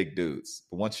is just big dudes.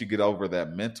 But once you get over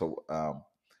that mental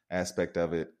aspect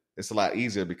of it, it's a lot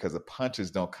easier because the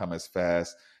punches don't come as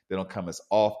fast, they don't come as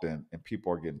often, and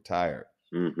people are getting tired.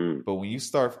 Hmm. But when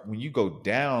you go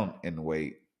down in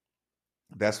weight,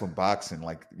 that's when boxing,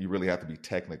 like, you really have to be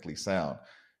technically sound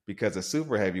because a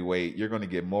super heavyweight, you're going to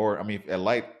get more. I mean,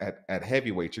 at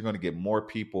heavyweight, you're going to get more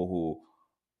people who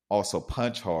also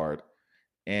punch hard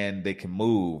and they can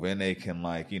move and they can,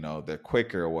 like, they're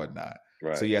quicker or whatnot. So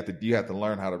Right. you have to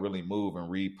learn how to really move and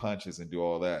read punches and do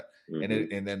all that. And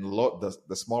Hmm. then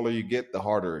the smaller you get, the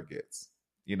harder it gets.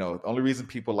 The only reason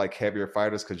people like heavier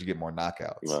fighters because you get more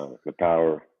knockouts. The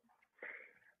power.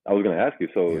 I was gonna ask you.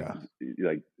 So, Yeah.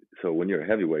 like, so when you're a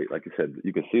heavyweight, like you said,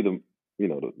 you can see them.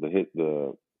 The hit,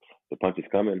 the punches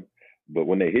coming, but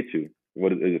when they hit you,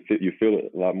 what is it? You feel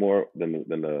it a lot more than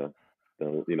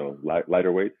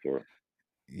lighter weights, or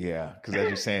Yeah, because as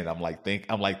you're saying, I'm like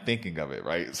thinking of it,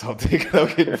 right? So I'm thinking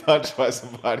of getting punched by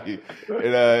somebody.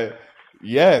 And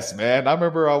yes, man. I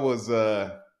remember I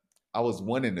was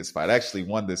winning this fight. I actually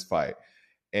won this fight.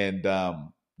 And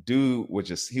dude was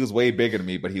just he was way bigger than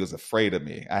me, but he was afraid of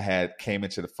me. I had came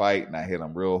into the fight and I hit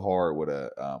him real hard with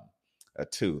a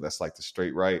two. That's like the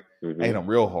straight right. I hit hmm him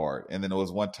real hard. And then there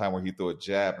was one time where he threw a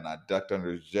jab and I ducked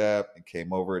under his jab and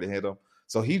came over to hit him.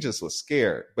 So he just was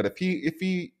scared. But if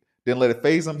he didn't let it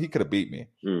phase him, he could have beat me.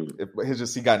 mm. It's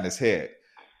just he got in his head.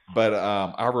 But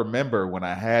I remember when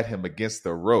I had him against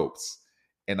the ropes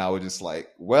and I was just like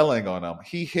welling on him,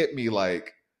 he hit me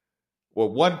like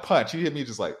one punch. He hit me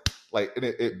just like and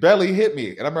it barely hit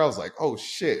me. And I remember I was like, oh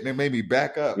shit. And it made me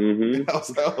back up. hmm I was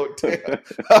like, oh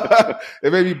damn.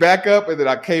 It made me back up and then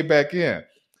I came back in.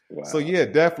 So Wow. yeah,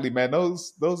 definitely, man.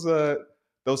 Those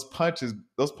punches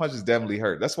definitely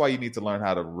hurt. That's why you need to learn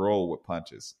how to roll with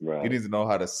punches. You Right. need to know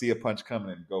how to see a punch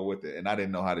coming and go with it. And I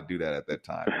didn't know how to do that at that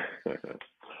time.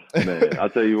 Man, I'll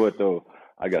tell you what though,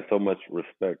 I got so much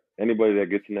respect. Anybody that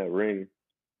gets in that ring,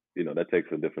 that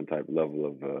takes a different type level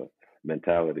of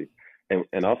mentality.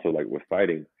 And also like with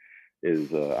fighting is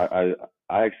I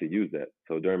actually use that.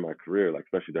 So during my career, like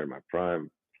especially during my prime,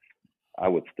 I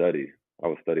would study. I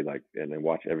would study like and then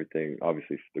watch everything.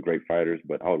 Obviously, the great fighters,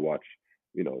 but I would watch,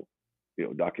 you know,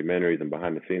 documentaries and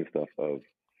behind the scenes stuff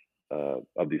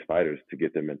of these fighters to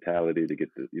get their mentality, to get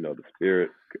the spirit,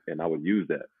 and I would use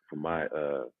that for my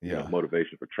Yeah,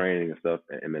 motivation for training and stuff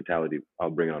and mentality. I'll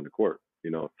bring it on the court,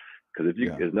 because if you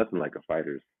yeah, there's nothing like a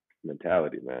fighter's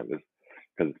mentality, man.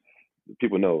 Because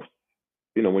people know,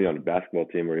 when you're on a basketball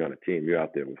team or you're on a team, you're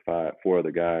out there with four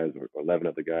other guys or 11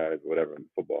 other guys, or whatever, on the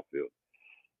football field.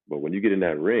 But when you get in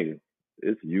that ring,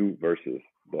 it's you versus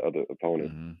the other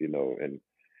opponent, hmm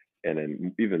and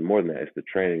then even more than that, it's the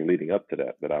training leading up to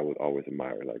that I would always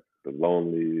admire, like the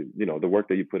lonely, the work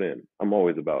that you put in. I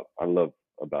love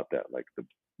about that, like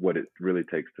what it really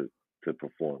takes to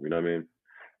perform. You know what I mean?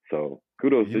 So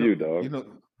kudos you to know, you, dog. you know.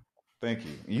 Thank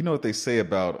you. You know what they say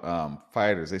about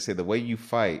fighters? They say the way you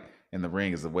fight in the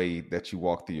ring is the way that you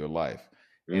walk through your life,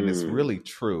 and it's Mm, really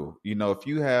true. If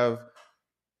you have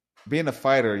being a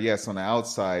fighter, yes, on the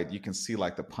outside, you can see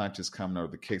like the punches coming or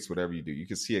the kicks, whatever you do, you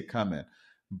can see it coming.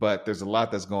 But there's a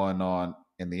lot that's going on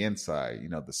in the inside,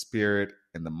 the spirit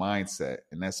and the mindset.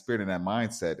 And that spirit and that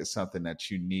mindset is something that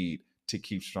you need to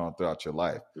keep strong throughout your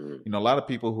life. mm, A lot of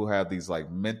people who have these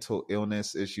like mental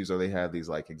illness issues or they have these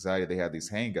like anxiety, they have these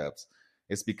hangups.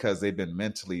 It's because they've been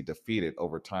mentally defeated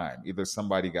over time. Either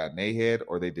somebody got in their head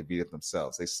or they defeated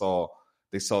themselves. They saw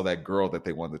that girl that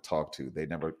they wanted to talk to. They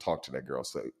never talked to that girl.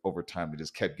 So over time, they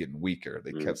just kept getting weaker.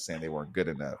 They mm, kept saying they weren't good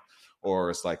enough. Or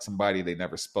it's like somebody they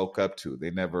never spoke up to.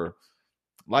 They never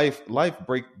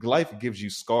life gives you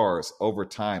scars over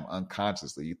time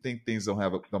unconsciously. You think things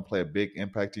don't play a big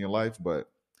impact in your life, but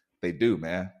they do,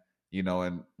 man.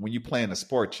 And when you play in a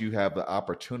sport, you have the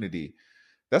opportunity.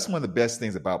 That's one of the best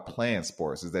things about playing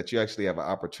sports is that you actually have an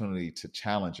opportunity to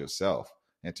challenge yourself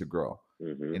and to grow.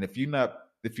 mm-hmm, And if you're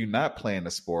not playing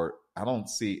the sport, I don't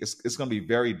see it's going to be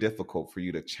very difficult for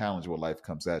you to challenge what life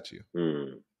comes at you.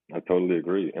 mm. I totally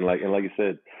agree. And like you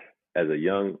said, as a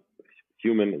young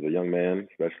human, as a young man,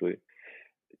 especially,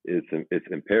 it's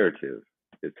imperative.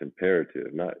 It's imperative.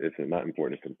 It's not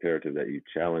important. It's imperative that you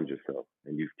challenge yourself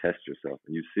and you test yourself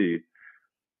and you see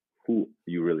who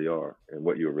you really are and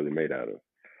what you're really made out of.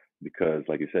 Because,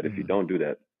 like you said, if you Mm, don't do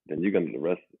that, then you're gonna the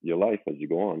rest of your life as you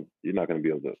go on, you're not gonna be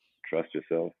able to trust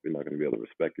yourself. You're not gonna be able to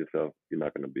respect yourself. You're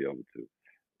not gonna be able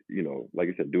to, like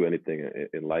you said, do anything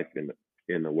in life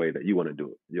in the way that you want to do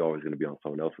it. You're always gonna be on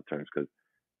someone else's terms because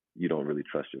you don't really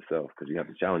trust yourself because you have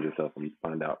to challenge yourself and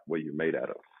find out what you're made out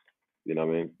of. You know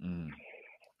what I mean? mm,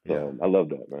 yeah. So I love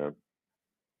that, man.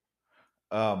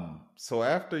 So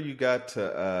after you got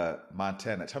to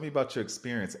Montana, tell me about your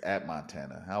experience at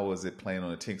Montana. How was it playing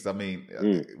on the team? 'Cause I mean,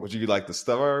 Mm. was you like the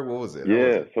star? What was it? How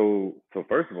was Yeah. it? So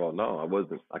first of all, no, I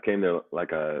wasn't. I came there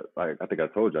like I think I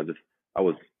told you. I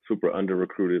was super under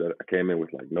recruited. I came in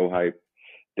with like no hype.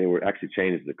 They were actually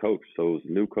changed the coach, so it was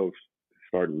a new coach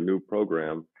starting a new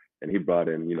program, and he brought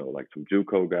in like some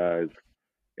JUCO guys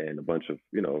and a bunch of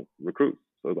recruits.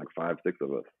 So it was like 5, 6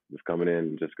 of us just coming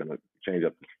in, just gonna change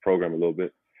up this program a little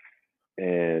bit.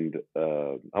 And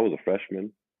I was a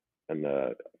freshman, and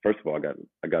first of all,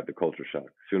 I got the culture shock.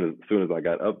 As soon as I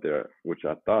got up there, which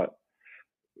I thought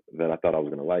that I thought I was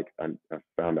gonna like, I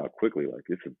found out quickly like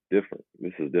this is different.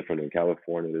 This is different in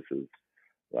California. This is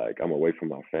like I'm away from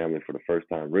my family for the first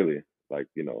time, really, like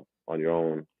on your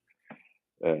own.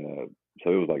 Uh,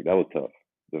 so it was like that was tough.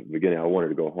 The beginning, I wanted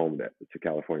to go home to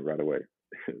California right away.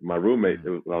 My roommate,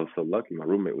 Mm. I was so lucky. My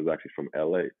roommate was actually from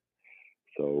LA,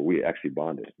 so we actually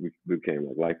bonded. We became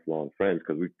like lifelong friends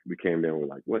because we came there and we're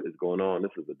like, what is going on?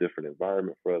 This is a different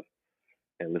environment for us,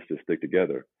 and let's just stick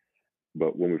together.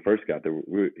 But when we first got there,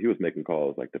 he was making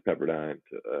calls like to Pepperdine,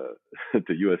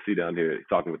 to USC down here,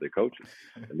 talking with their coaches,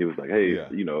 and he was like, "Hey, Yeah,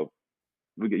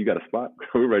 you got a spot?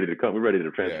 We're ready to come. We're ready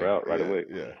to yeah, transfer out right yeah, away."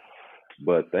 yeah.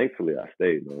 But thankfully, I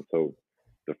stayed, man. So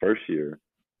the first year,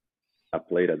 I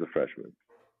played as a freshman.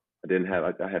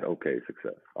 I had okay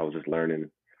success. I was just learning,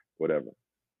 whatever.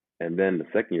 And then the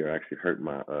second year, I actually hurt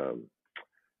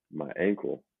my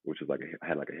ankle, which was like I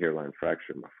had like a hairline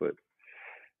fracture in my foot,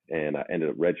 and I ended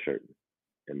up redshirting.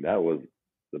 And that was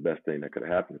the best thing that could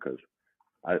have happened because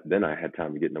I had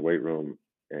time to get in the weight room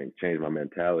and change my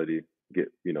mentality, get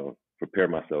prepare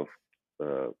myself,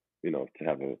 uh, to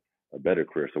have a better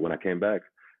career. So when I came back,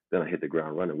 then I hit the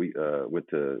ground running. We went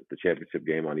to the championship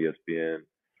game on ESPN.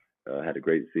 Had a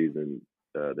great season.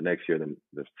 The next year, then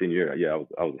the senior year, yeah,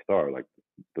 I was a star. Like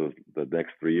the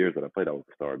next 3 years that I played, I was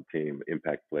a star of the team,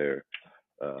 impact player.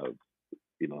 Uh,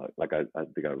 like I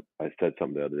think I said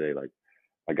something the other day, like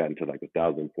I got into like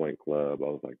 1,000 point club. I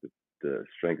was like the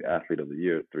strength athlete of the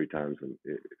year 3 times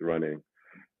in running,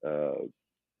 uh,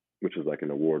 which was like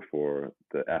an award for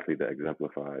the athlete that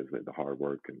exemplifies the hard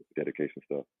work and dedication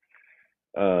stuff.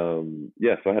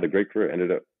 Yeah, so I had a great career.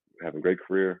 Ended up having a great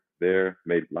career there.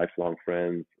 Made lifelong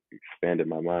friends. Expanded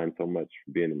my mind so much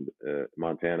being in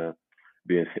Montana,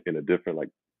 being in a different like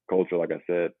culture, like I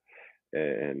said,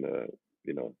 and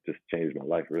just changed my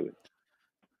life really.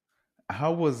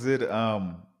 How was it?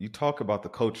 You talk about the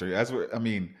culture I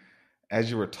mean, as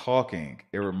you were talking,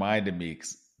 it reminded me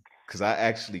because I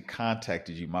actually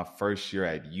contacted you my first year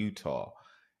at Utah,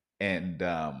 and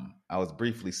I was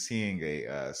briefly seeing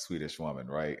a Swedish woman,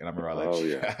 right? And I remember Oh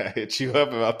yeah. I hit you up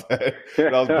about that.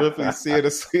 But I was briefly seeing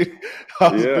I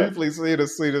was Yeah, briefly seeing a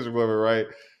Swedish woman, right?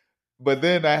 But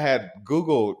then I had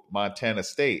Googled Montana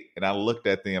State and I looked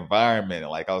at the environment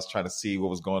and like I was trying to see what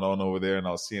was going on over there. And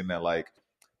I was seeing that like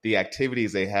the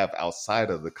activities they have outside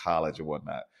of the college and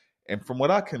whatnot. And from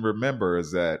what I can remember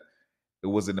is that it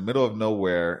was in the middle of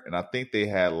nowhere. And I think they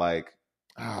had like,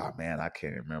 oh man, I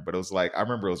can't remember. But it was like, I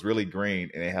remember it was really green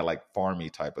and they had like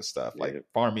farmy type of stuff, like yeah,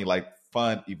 farmy, like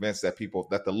fun events that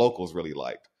the locals really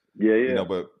liked, yeah, yeah.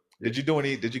 but did you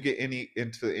get any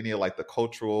into any of like the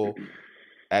cultural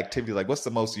activity? Like, what's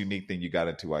the most unique thing you got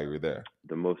into while you were there?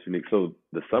 The most unique. So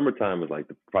the summertime is like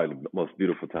probably the most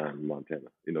beautiful time in Montana.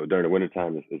 During the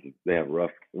wintertime, they have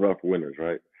rough winters,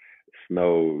 right?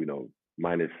 Snow,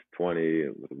 -20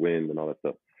 with wind and all that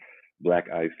stuff. Black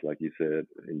ice, like you said,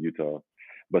 in Utah.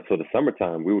 But so the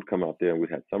summertime, we would come out there and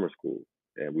we'd have summer school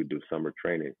and we'd do summer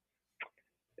training.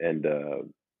 And the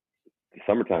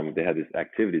summertime, they had these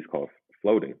activities called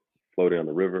floating, floating on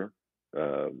the river.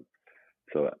 Um,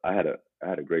 so I had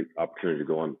a great opportunity to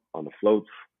go on the floats.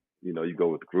 You go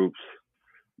with groups.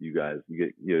 You guys, you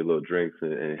get your little drinks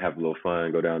and have a little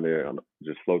fun. Go down there and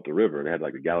just float the river. And they had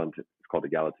like a Gallatin. It's called the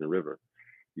Gallatin River.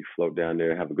 You float down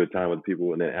there, have a good time with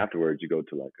people, and then afterwards you go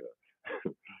to like a.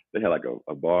 They had like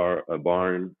a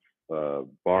barn,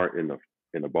 bar in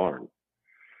a barn.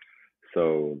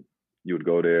 So you would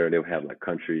go there and they would have like a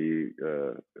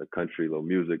country little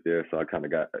music there. So I kind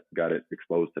of got it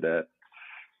exposed to that.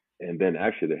 And then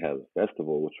actually they had a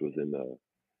festival which was in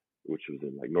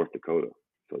like North Dakota.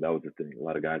 So that was the thing. A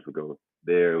lot of guys would go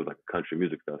there. It was like a country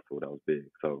music festival that was big.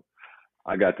 So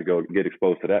I got to go get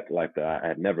exposed to that life that I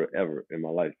had never ever in my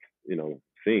life,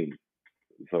 seen.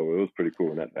 So it was pretty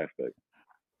cool in that aspect.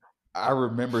 I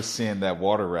remember seeing that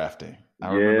water rafting.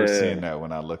 I remember seeing Yeah. that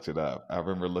when I looked it up. I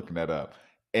remember looking that up.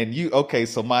 And okay,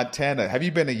 so Montana, have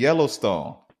you been to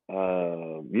Yellowstone?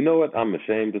 You know what? I'm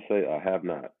ashamed to say I have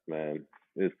not, man.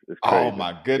 It's Oh crazy.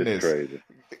 my It's goodness. crazy.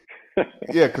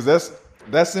 Yeah, because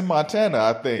that's in Montana,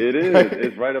 I think. It is.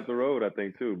 It's right up the road, I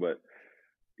think, too. But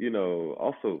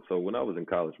also, so when I was in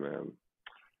college, man,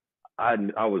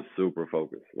 I was super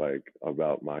focused, like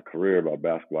about my career, about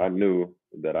basketball. I knew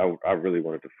that I really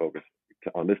wanted to focus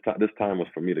on this time. This time was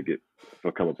for me to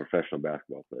become a professional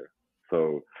basketball player.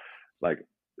 So, like,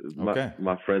 my Okay.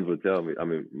 my friends would tell me. I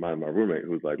mean, my roommate,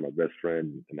 who's like my best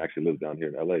friend and actually lives down here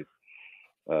in LA.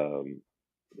 Um,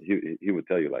 he would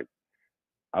tell you like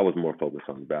I was more focused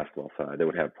on the basketball side. They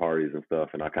would have parties and stuff,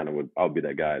 and I would be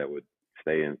that guy that would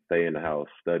stay in the house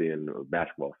studying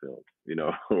basketball films,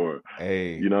 or you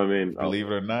Hey, know what I mean? believe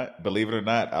it or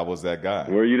not, I was that guy.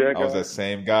 Were you that I was guy? that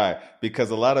same guy because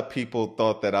a lot of people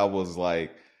thought that I was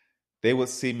like they would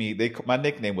see me. My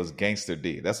nickname was Gangster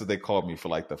D. That's what they called me for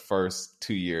like the first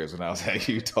 2 years when I was at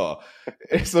Utah.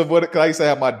 And so what? 'Cause I used to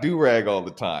have my do rag all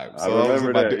the time. I So I was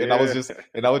in remember my that.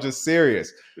 and I was just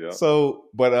serious. Yeah. So,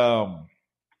 but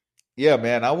yeah,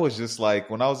 man, I was just like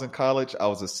when I was in college, I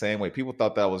was the same way. People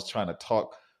thought that I was trying to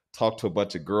talk to a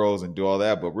bunch of girls and do all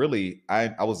that, but really,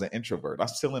 I was an introvert. I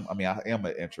am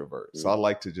an introvert, so Mm, I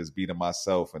like to just be to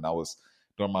myself. And I was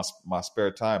during my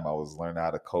spare time, I was learning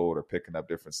how to code or picking up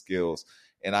different skills.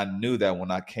 And I knew that when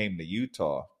I came to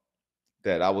Utah,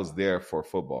 that I was there for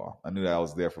football. I knew that I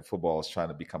was there for football. I was trying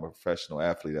to become a professional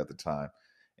athlete at the time,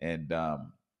 and I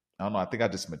don't know. I think I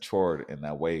just matured in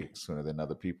that way sooner than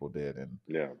other people did, and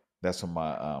yeah, that's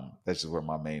just where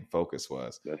my main focus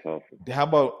was. that's awesome. How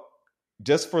about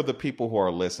just for the people who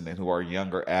are listening who are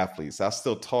younger athletes?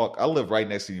 I live right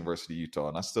next to the University of Utah,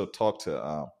 and I still talk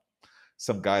to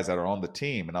some guys that are on the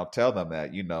team, and I'll tell them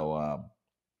that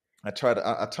I tell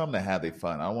them to have their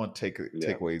fun. I don't want to Yeah,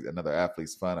 take away another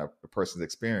athlete's fun or a person's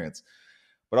experience,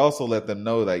 but also let them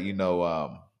know that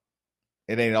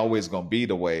it ain't always going to be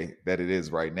the way that it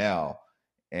is right now,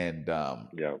 and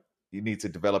yeah, you need to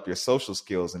develop your social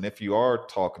skills. And if you are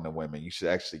talking to women, you should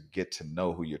actually get to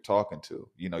know who you're talking to.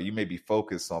 You may be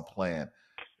focused on playing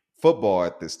football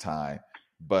at this time,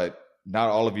 but not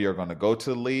all of you are going to go to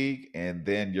the league, and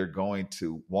then you're going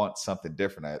to want something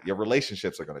different. Your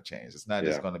relationships are going to change. It's not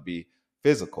just yeah. going to be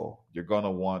physical. You're going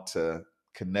to want to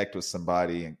connect with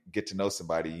somebody and get to know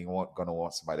somebody. Going to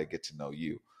want somebody to get to know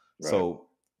you. Right. So,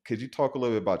 could you talk a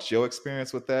little bit about your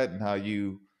experience with that and how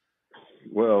you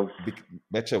Well,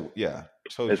 met chose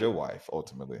it's your wife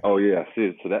ultimately? oh yeah.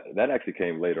 See, so that actually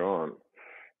came later on,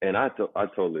 and I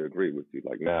totally agree with you.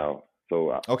 Like now,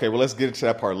 so Okay, well, let's get into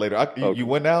that part later. You okay,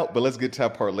 went out, but let's get to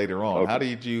that part later on. okay. How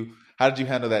did you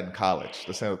handle that in college?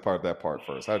 Let's handle that part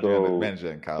first. How did you So manage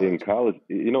that in in college? college,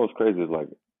 what's crazy is like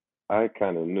I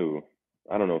kind of knew.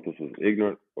 I don't know if this was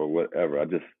ignorant or whatever.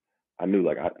 I knew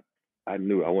like I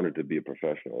knew I wanted to be a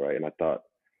professional, right? And I thought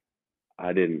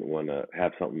I didn't want to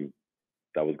have something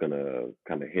that was gonna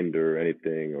kind of hinder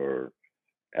anything or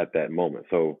at that moment.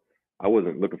 So I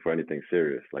wasn't looking for anything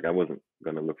serious. Like I wasn't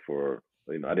gonna look for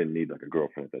I didn't need like a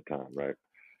girlfriend at that time, right?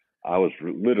 I was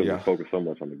literally Yeah. focused so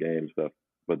much on the game stuff.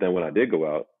 But then when I did go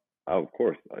out, I of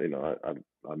course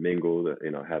I mingled,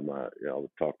 had my I would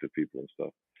talk to people and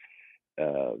stuff.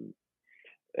 Um,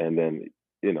 and then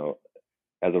you know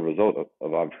as a result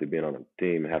of obviously being on a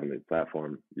team and having a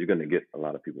platform, you're going to get a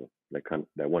lot of people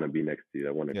that want to be next to you,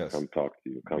 that want to Yes. come talk to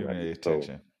you, come Giving at you. it So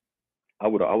attention. I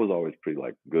was always pretty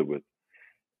like good with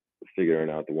figuring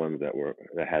out the ones that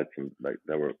had some like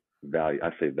that were value. I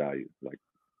say value, like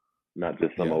not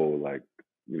just some Yeah. old like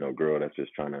girl that's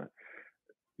just trying to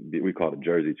we called it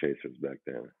jersey chasers back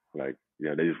then. Like,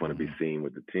 they just want to be Hmm. seen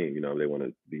with the team. They want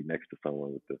to be next to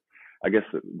someone with I guess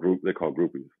the group they call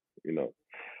groupies. You know,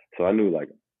 so I knew like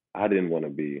I didn't want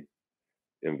to be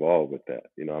involved with that.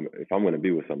 If I'm going to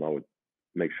be with someone, I would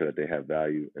make sure that they have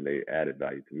value and they added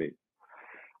value to me.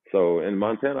 So in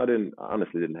Montana, I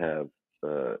honestly didn't have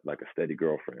like a steady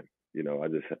girlfriend.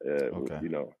 Okay.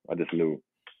 I just knew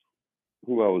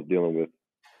who I was dealing with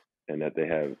and that they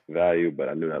have value, but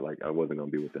I knew that like I wasn't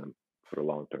going to be with them for the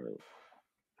long term.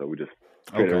 So we just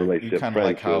created a Okay. You relationship, kind of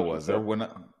like how I friendships and was there stuff. when.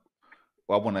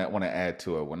 Well, I want to add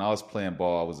to it. When I was playing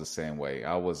ball, I was the same way.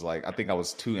 I was like, I think I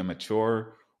was too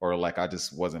immature, or like I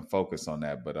just wasn't focused on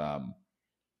that. But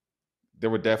there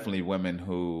were definitely women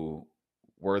who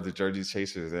were the jersey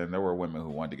chasers, and there were women who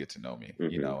wanted to get to know me,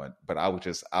 Hmm. but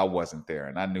I wasn't there,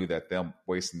 and I knew that them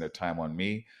wasting their time on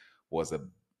me was it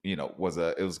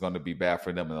was going to be bad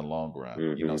for them in the long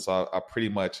run, Hmm. So I pretty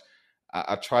much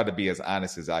I tried to be as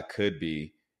honest as I could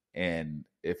be, and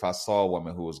if I saw a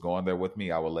woman who was going there with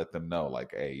me, I would let them know,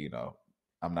 like, hey,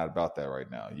 I'm not about that right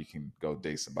now. You can go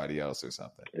date somebody else or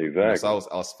something. So Exactly.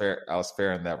 I was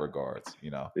fair in that regards.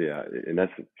 Yeah, and that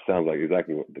sounds like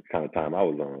exactly what the kind of time I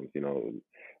was on.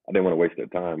 I didn't want to waste their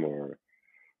time or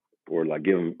like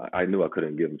give them. I knew I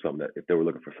couldn't give them something that if they were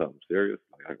looking for something serious,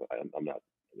 like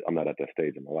I'm not at that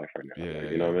stage in my life right now. Yeah, Like yeah,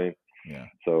 you know yeah, what I mean? yeah,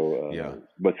 So, yeah.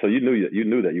 but so you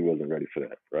knew that you wasn't ready for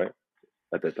that, right?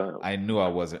 At that time. I knew I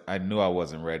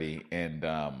wasn't ready, and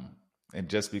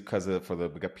just because of for the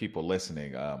people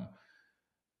listening, I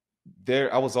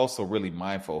was also really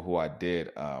mindful who I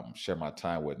did share my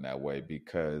time with in that way,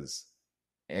 because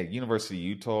at University of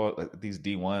Utah, these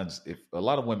D1s, if a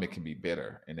lot of women can be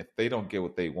bitter, and if they don't get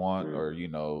what they want, Mm. or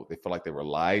they feel like they were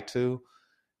lied to,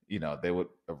 they would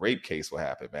a rape case would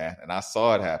happen, man, and I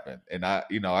saw it happen. And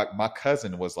my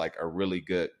cousin was like a really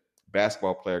good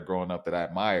basketball player growing up that I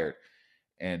admired,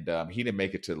 and he didn't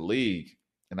make it to the league.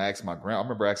 And I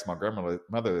remember asking my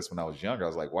grandmother this when I was younger. I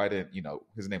was like, why didn't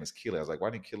his name is Keely? I was like, why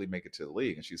didn't Keely make it to the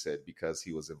league? And she said because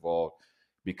he was involved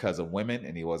because of women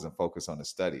and he wasn't focused on the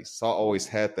studies. So I always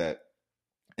had that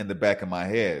in the back of my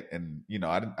head. And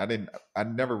I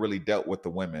never really dealt with the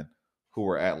women who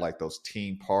were at like those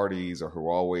team parties or who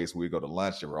were always, we go to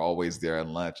lunch, they were always there at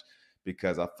lunch,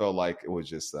 because I felt like it was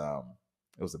just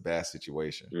it was a bad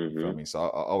situation. You feel Hmm. me? So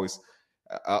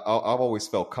I've always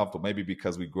felt comfortable, maybe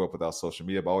because we grew up without social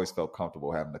media, but I always felt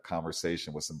comfortable having a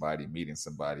conversation with somebody, meeting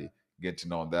somebody, getting to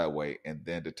know them that way, and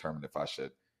then determine if I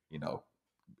should, you know,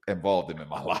 involve them in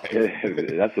my life.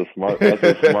 That's a smart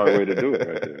way to do it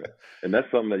right there. And that's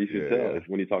something that you should tell. Yeah, Is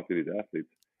when you talk to these athletes,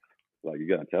 like you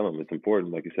gotta tell them it's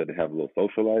important, like you said, to have a little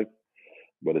social life,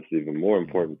 but it's even more mhm.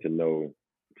 important to know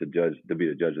to be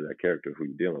the judge of that character who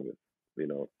you're dealing with.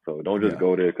 So don't just Yeah,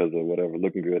 go there because of whatever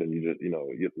looking good, and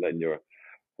you're letting your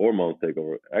hormones take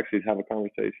over. Actually, have a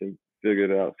conversation, figure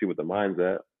it out, see what the mind's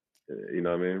at. You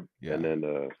know what I mean? And yeah.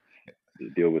 then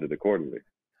just deal with it accordingly.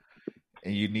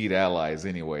 And you need allies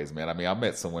anyways, man. I mean, I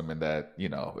met some women that,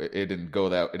 it didn't go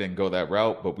that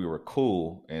route, but we were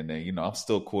cool. And then, I'm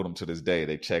still cool with them to this day.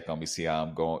 They check on me, see how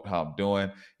I'm going, how I'm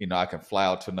doing. I can fly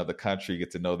out to another country, get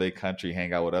to know their country,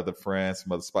 hang out with other friends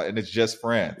from other spots, and it's just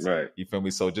friends. Right. You feel me?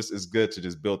 So just it's good to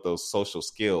just build those social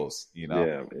skills.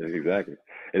 Yeah, exactly.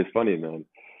 And it's funny, man.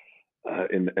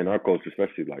 In our culture,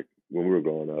 especially like when we were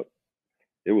growing up,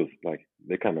 it was like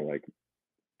they kind of like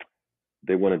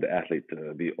they wanted the athlete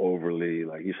to be overly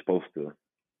like you're supposed to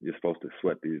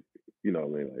sweat these, what I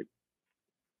mean, like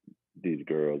these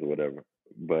girls or whatever.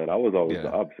 But I was always the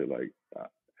Yeah. opposite. Like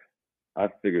I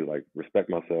figured like respect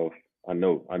myself. I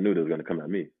knew they was gonna come at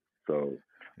me. So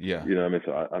Yeah. you know what I mean.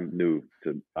 So I knew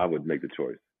I would make the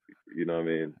choice. You know what I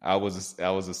mean? I was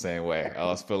the same way. I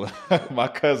was feeling my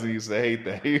cousin used to hate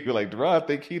that. He'd be like, Deron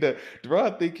think he the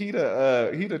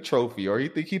trophy or he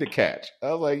think he the catch.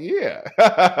 I was like, yeah.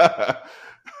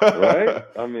 Right?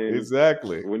 I mean,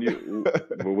 Exactly. when you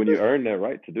earn that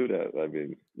right to do that, I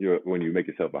mean, when you make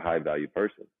yourself a high value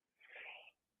person,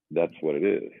 that's what it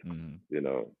is. Mhm. You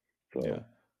know. Yeah. So,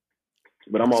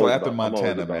 but I'm So always after about I'm always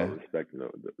Montana, about man. respecting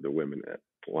the women at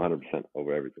 100%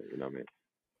 over everything. You know what I mean?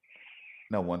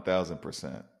 No,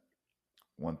 1000%.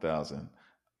 1000.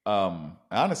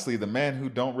 Honestly, the men who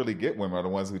don't really get women are the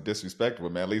ones who disrespect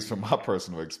women, at least from my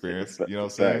personal experience. You know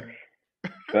what I'm Facts,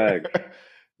 facts. saying?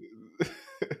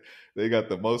 They got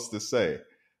the most to say.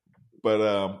 But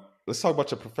let's talk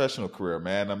about your professional career,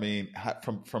 man. I mean,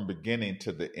 from beginning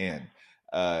to the end.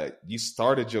 You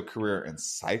started your career in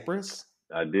Cyprus.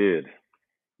 I did.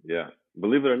 Yeah.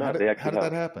 Believe it or How not, did they how actually did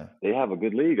have that happen? they have a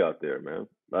good league out there,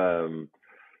 man.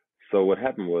 So what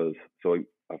happened was, so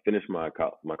I finished my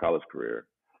college career,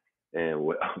 and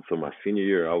so my senior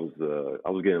year, I was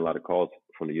getting a lot of calls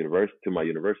from the university to my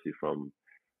university from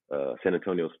San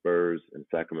Antonio Spurs and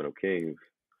Sacramento Kings,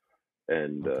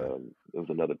 and Okay. there was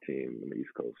another team on the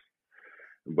East Coast.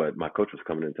 But my coach was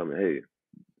coming in and telling me, "Hey,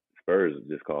 Spurs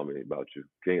just called me about you,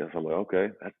 King." So I'm like,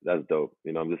 "Okay, that's dope.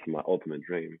 This is my ultimate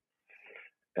dream."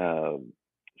 Um,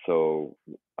 so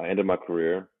I ended my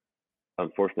career.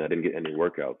 Unfortunately, I didn't get any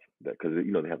workouts because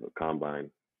they have a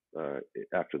combine uh,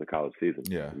 after the college season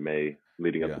Yeah. in May,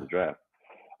 leading up to Yeah. the draft.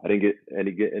 I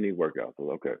didn't get any workouts. I was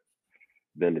like, okay.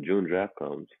 Then the June draft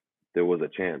comes. There was a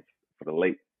chance for the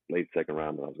late second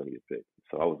round that I was going to get picked.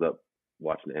 So I was up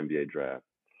watching the NBA draft.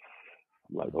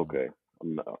 I'm like, Hmm. okay.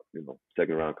 I'm not,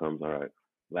 second round comes. All right.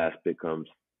 Last pick comes.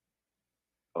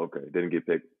 Okay. Didn't get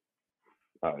picked.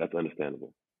 All right. That's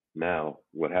understandable. Now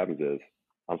what happens is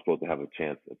I'm supposed to have a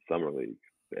chance at summer league,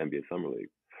 the NBA summer league.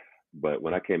 But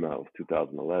when I came out, it was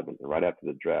 2011, and right after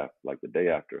the draft, like the day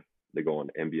after, they go on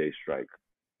NBA strike.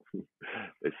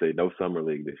 They say no summer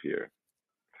league this year,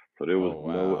 so there was Oh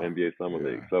no wow. NBA summer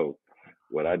league. Yeah. So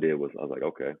what I did was I was like,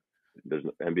 okay, there's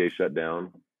no NBA shut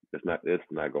down. It's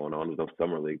not going on. There's no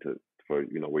summer league for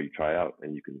where you try out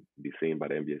and you can be seen by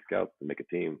the NBA scouts to make a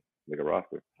team, make a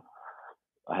roster.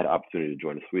 I had an opportunity to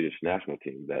join the Swedish national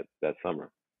team that summer.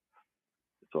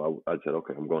 So I said,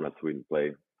 okay, I'm going out to Sweden to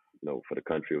play, for the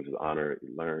country. It was an honor.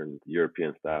 Learn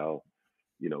European style,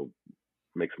 you know,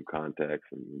 make some contacts,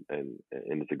 and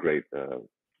it's a great,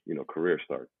 career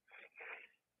start.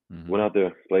 Went Hmm. out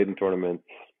there, played in tournaments,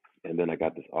 and then I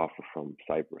got this offer from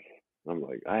Cyprus. I'm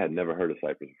like, I had never heard of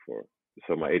Cyprus before.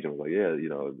 So my agent was like, yeah,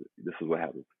 this is what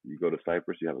happens. You go to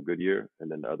Cyprus, you have a good year, and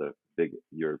then the other big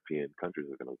European countries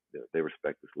are gonna they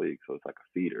respect this league, so it's like a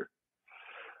feeder.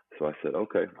 So I said,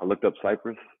 okay. I looked up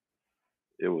Cyprus.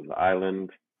 it was an island,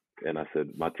 and I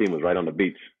said my team was right on the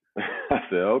beach. I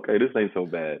said, okay, this ain't so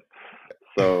bad.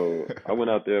 So I went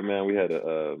out there, man.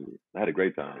 I had a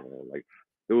great time, man. Like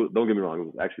it was, don't get me wrong, it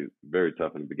was actually very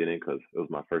tough in the beginning because it was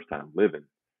my first time living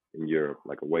in Europe,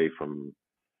 like away from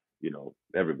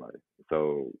everybody.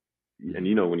 So, and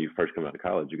Mhm. when you first come out of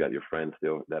college, you got your friends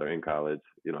still that are in college.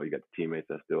 You got the teammates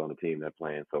that's still on the team that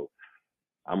playing. So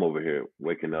I'm over here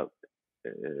waking up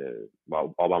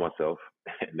all by myself,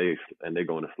 and they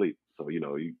going to sleep. So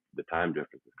the time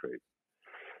difference is crazy.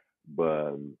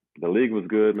 But the league was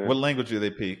good, What man. language do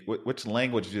they speak? Which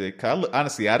language do they? 'Cause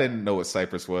honestly, I didn't know what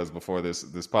Cyprus was before this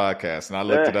podcast, and I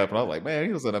looked Eh, it up, and I was like, man,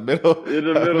 he was in the middle, in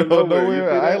the middle of middle of nowhere. You nowhere,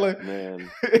 see an that, island.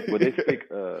 man? Well,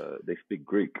 they speak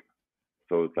Greek,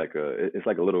 so it's like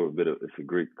a little bit of it's a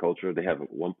Greek culture. They have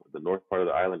the north part of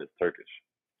the island is Turkish,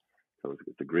 so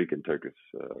it's a Greek and Turkish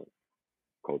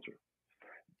culture.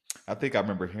 I think I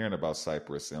remember hearing about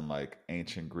Cyprus in like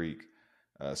ancient Greek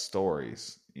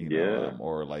stories, Yeah,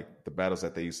 or like the battles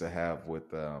that they used to have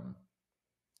with the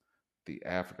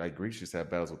Africa. Like Greece used to have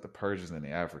battles with the Persians and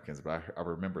the Africans, but I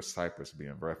remember Cyprus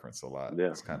being referenced a lot. yeah.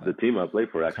 It's kind The of team I play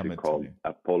for actually coming to called me.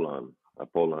 Apollon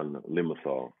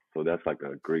Limassol. So that's like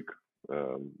a Greek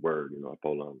word,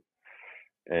 Apollon.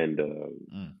 And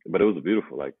Mm, but it was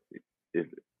beautiful. Like if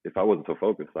if I wasn't so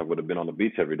focused, I would have been on the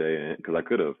beach every day, because I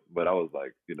could have. But I was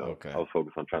like, I okay. was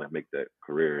focused on trying to make that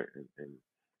career and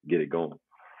get it going.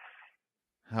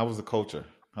 How was the culture?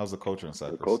 How's the culture in The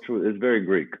Cyprus? culture is very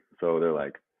Greek, so they're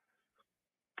like,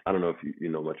 I don't know if you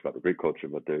know much about the Greek culture,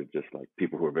 but they're just like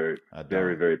people who are very, I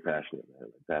very, don't. very passionate, man.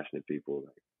 Like, passionate people.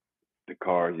 Like the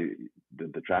cars,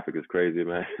 the traffic is crazy,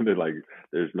 man. They're like,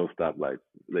 there's no stoplights.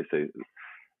 They say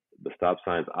the stop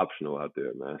sign's optional out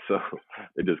there, man. So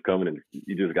they're just coming, and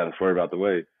you just got to swerve out the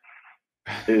way.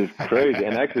 It's crazy,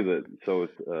 and actually, it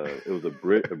was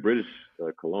a British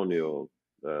colonial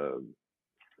uh,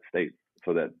 state,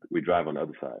 so that we drive on the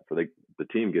other side. So the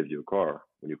team gives you a car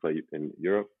when you play in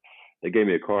Europe. They gave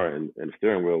me a car, and the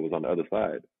steering wheel was on the other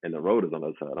side, and the road is on the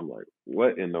other side. I'm like,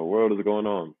 what in the world is going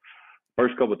on?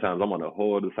 First couple of times, I'm on the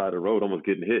whole other side of the road, almost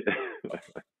getting hit.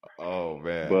 Oh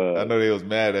man, I But know they was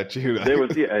mad at you, they like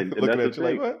was, yeah, and looking that's the at you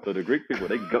like thing. what? So the Greek people,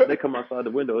 they come outside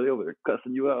the window, they over there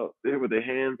cussing you out, they with their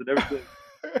hands and everything.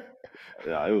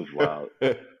 Yeah, it was wild.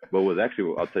 But was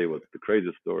actually, I'll tell you what the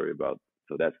craziest story about.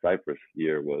 So that Cyprus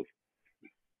year was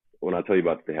when I tell you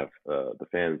about they have the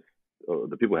fans,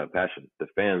 the people have passion. The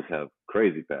fans have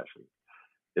crazy passion.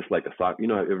 It's like a soccer.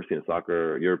 Have you ever seen a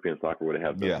soccer, European soccer, where they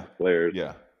have Yeah, the flares?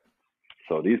 yeah.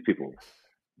 So these people,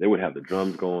 they would have the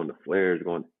drums going, the flares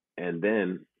going, and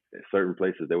then at certain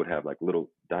places they would have like little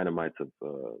dynamites of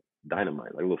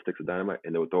dynamite, like little sticks of dynamite,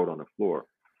 and they would throw it on the floor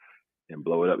and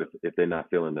blow it up if they're not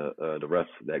feeling the refs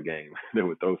of that game. They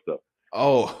would throw stuff.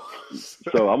 Oh,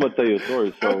 So I'm gonna tell you a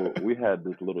story. So we had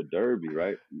this little derby,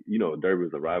 right? Derby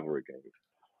was a rivalry game,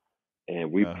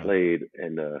 and we uh-huh. played,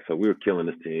 and so we were killing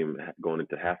this team going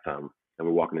into halftime, and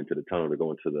we're walking into the tunnel to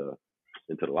go into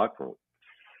the locker room.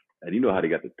 And you know how they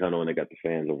got the tunnel and they got the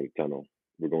fans over the tunnel.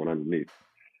 We're going underneath.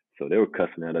 So they were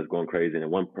cussing at us, going crazy. And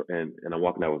I'm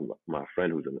walking out with my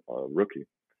friend who's a rookie,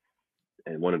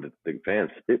 and one of the fans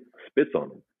spits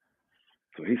on him.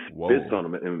 So he spits Whoa. on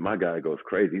him, and my guy goes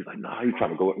crazy. He's like, "Nah, he's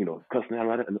trying to go, cussing out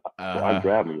right." And so I Uh-huh.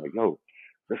 grab him like, "Yo,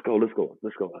 let's go, let's go,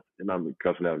 let's go." And I'm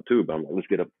cussing at him too, but I'm like, "Let's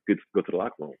get up, go to the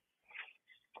locker room."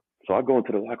 So I go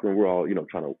into the locker room. We're all,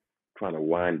 trying to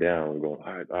wind down, going,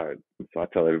 "All right, all right." So I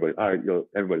tell everybody, "All right, yo,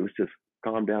 everybody, let's just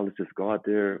calm down. Let's just go out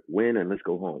there, win, and let's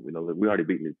go home. We already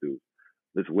beaten these dudes.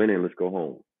 Let's win and let's go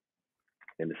home."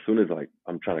 And as soon as like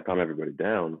I'm trying to calm everybody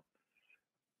down,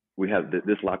 we have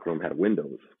this locker room had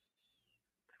windows.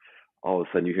 All of a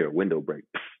sudden, you hear a window break,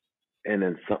 and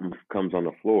then something comes on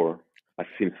the floor. I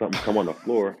seen something come on the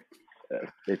floor.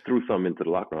 They threw something into the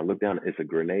locker room. I look down, it's a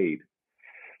grenade.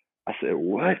 I said,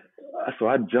 "What?" So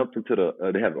I jumped into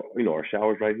they have, our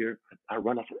showers right here. I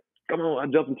run, I said, "Come on."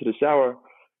 I jumped into the shower.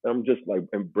 And I'm just like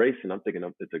embracing. I'm thinking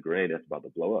it's a grenade that's about to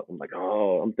blow up. I'm like,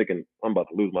 oh, I'm thinking I'm about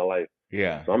to lose my life.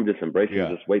 Yeah. So I'm just embracing, Yeah.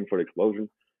 just waiting for the explosion.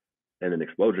 And then the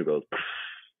explosion goes,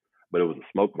 but it was a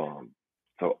smoke bomb.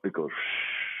 So it goes,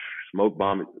 smoke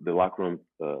bomb. The locker room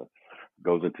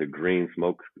goes into green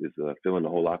smoke, is filling the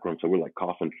whole locker room. So we're like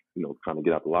coughing, trying to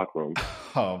get out the locker room.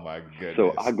 Oh my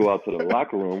So I goodness. go out to the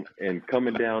locker room, and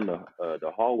coming down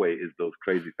the hallway is those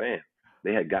crazy fans.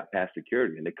 They had got past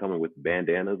security, and they coming with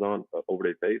bandanas on over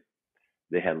their face.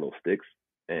 They had little sticks,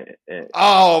 and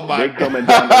Oh my they coming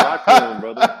down the locker room,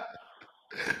 brother. god.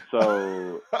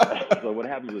 So so what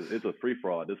happens is it's a free for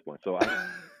all at this point. So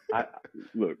I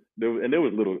look there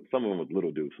was little, some of them was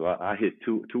little dudes. So I hit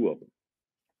two of them.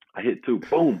 I hit two,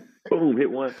 boom, boom, hit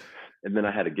one. And then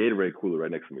I had a Gatorade cooler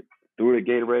right next to me. Threw the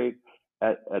Gatorade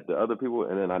at the other people,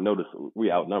 and then I noticed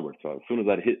we outnumbered. So as soon as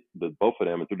I hit both of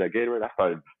them and threw that Gatorade, I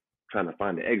started trying to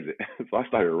find the exit. So I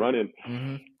started running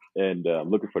Mm-hmm. and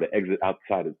looking for the exit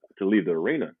outside to leave the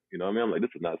arena. You know what I mean? I'm like, this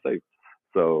is not safe.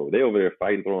 So they over there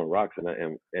fighting, throwing rocks,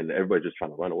 and everybody's just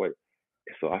trying to run away.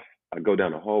 So I go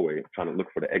down the hallway trying to look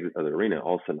for the exit of the arena.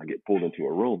 All of a sudden, I get pulled into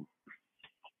a room.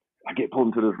 I get pulled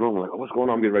into this room. I'm like, oh, what's going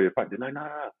on? I'm getting ready to fight. They're like, nah.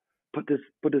 Put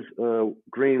this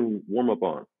green warm up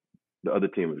on. The other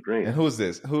team was green. And who's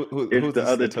this? It's Who's the this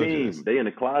other that told you team. this? They in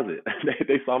the closet.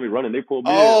 They saw me running. They pulled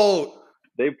me in. Oh,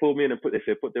 They pulled me in and they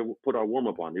said put our warm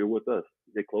up on. You're with us.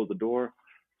 They closed the door.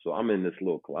 So I'm in this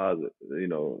little closet,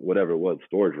 whatever it was,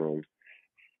 storage room.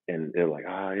 And they're like,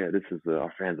 yeah, this is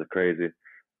our fans are crazy.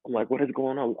 I'm like, what is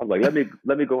going on? I'm like, let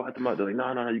me go out the mouth. They're like,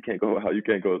 no, you can't go out. You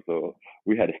can't go. So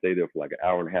we had to stay there for like an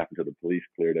hour and a half until the police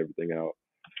cleared everything out.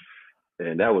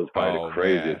 And that was probably the oh man,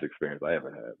 craziest experience I ever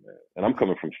had, man. And I'm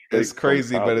coming from it's straight from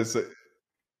crazy, but college.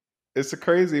 it's a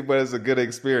crazy, but it's a good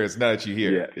experience. Now that you're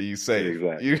Yeah, here, you safe.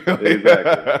 exactly, You know?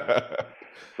 exactly.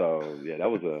 So yeah, that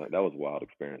was a wild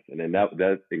experience, and then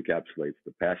that encapsulates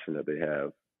the passion that they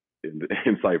have in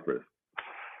Cyprus.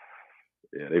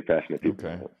 Yeah, they passionate people,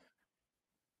 Okay. man.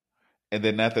 And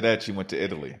then after that, you went to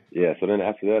Italy, Yeah, so then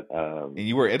after that, and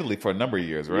you were in Italy for a number of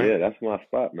years, right? yeah, that's my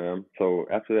spot, man. So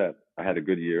after that, I had a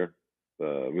good year.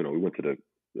 We went to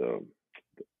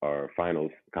our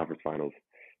finals, conference finals,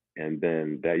 and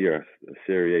then that year,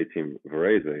 Serie A team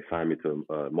Varese signed me to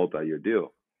a multi-year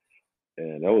deal,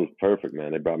 and that was perfect,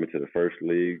 man. They brought me to the first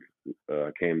league.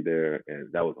 I came there,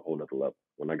 and that was a whole nother level.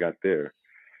 When I got there,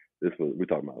 we're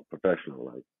talking about professional,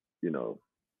 like you know,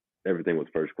 everything was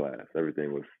first class.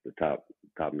 Everything was the top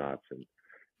notch, and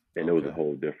it was a Okay.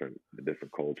 whole different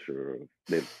culture.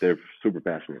 They're super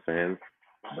passionate fans,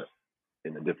 but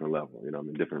in a different level. I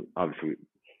mean, different, obviously,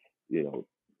 you know,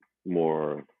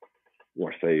 more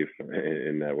more safe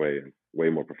in that way, way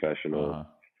more Uh professional. huh.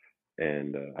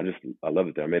 And I loved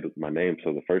it there. I made my name.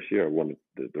 So the first year I won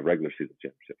the regular season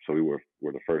championship. So we were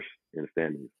the first in the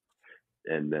standings,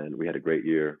 and then we had a great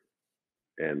year.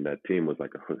 And that team was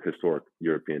like a historic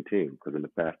European team because in the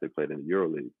past they played in the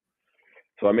EuroLeague.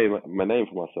 So I made my name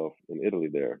for myself in Italy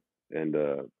there, and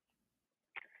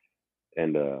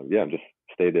yeah, just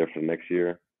stayed there for the next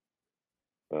year.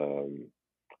 Um,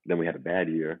 then we had a bad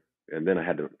year, and then I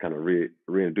had to kind of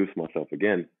reintroduce myself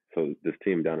again. So this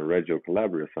team down in Reggio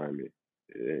Calabria signed me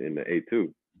in the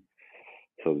A2.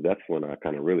 So that's when I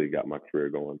kind of really got my career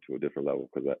going to a different level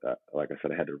because like I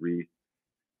said, I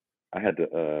had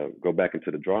to go back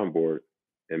into the drawing board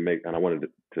and I wanted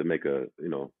to make a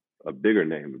bigger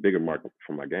name, a bigger mark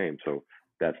for my game. So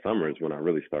that summer is when I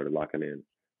really started locking in.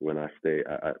 When I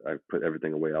put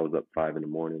everything away. I was up 5 in the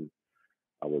morning.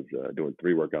 I was doing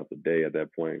 3 workouts a day at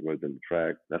that point. Was in the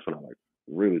track. That's when I like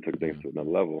really took things to another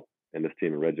level. And this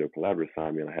team in Reggio Calabria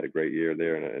signed me, and I had a great year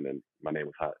there. And then my name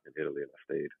was hot in Italy, and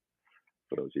I stayed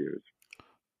for those years.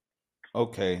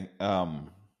 Okay.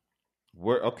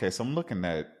 Where? Okay. So I'm looking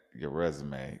at your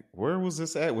resume. Where was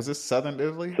this at? Was this Southern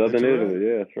Italy that Southern you were at? Ity,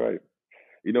 yeah, that's right.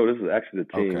 This is actually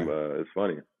the team. Okay. It's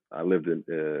funny. I lived in.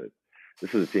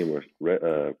 This is a team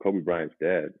where Kobe Bryant's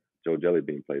dad, Joe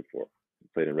Jellybean, played for. He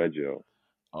played in Reggio.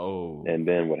 Oh, And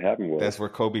then what happened was that's where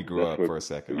Kobe grew that's up where, for a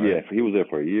second, right? yeah, so he was there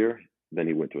for a year. Then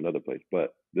he went to another place.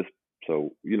 But I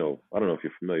don't know if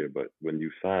you're familiar, but when you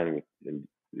sign with in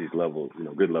these levels,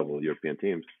 good level European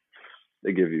teams,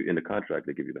 they give you in the contract,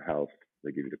 they give you the house,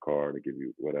 they give you the car, they give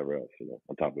you whatever else,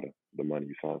 on top of the money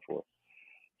you sign for.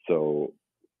 So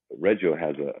Reggio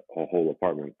has a whole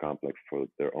apartment complex for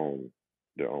their own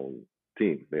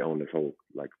team. They own this whole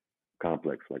like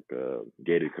complex, like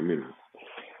gated community.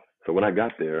 So when I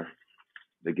got there,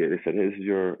 they said, "Hey, this is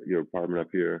your apartment up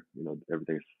here.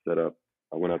 Everything's set up."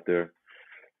 I went up there,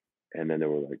 and then they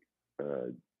were like,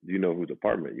 "Do you know whose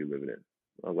apartment you living in?"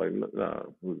 I was like, "Nah,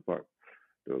 whose apartment?"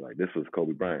 They were like, "This was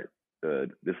Kobe Bryant.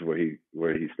 This is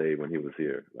where he stayed when he was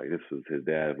here. Like this was his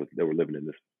dad. They were living in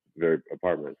this very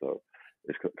apartment. So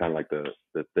it's kind of like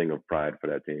the thing of pride for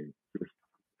that team.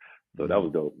 So that Hmm.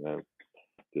 was dope, man.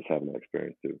 Just having that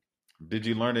experience too. Did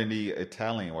you learn any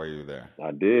Italian while you were there?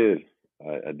 I did.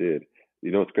 I did.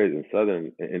 It's crazy.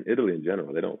 In Italy in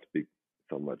general, they don't speak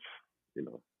so much,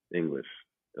 English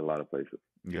in a lot of places.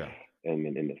 Yeah. And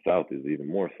in the South is even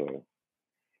more so.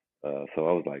 So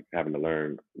I was like having to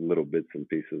learn little bits and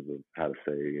pieces of how to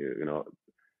say,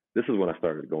 this is when I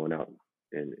started going out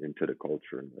into the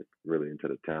culture and like really into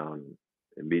the town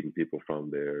and meeting people from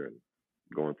there and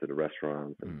going to the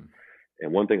restaurants. Mm.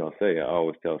 And one thing I'll say, I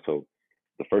always tell, so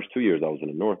the first 2 years I was in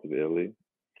the north of Italy,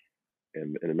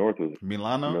 and the north was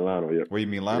Milano? Milano. Yeah, Were you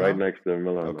right Milano? next to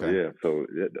Milano. Okay. Yeah, so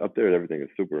up there everything is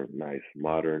super nice,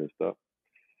 modern and stuff.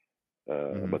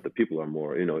 Hmm. But the people are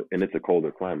more, and it's a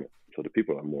colder climate, so the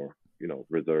people are more,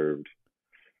 reserved.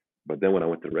 But then when I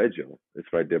went to Reggio, it's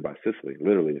right there by Sicily.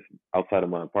 Literally, it's outside of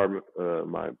my apartment.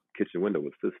 My kitchen window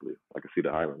was Sicily. I could see the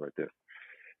island right there.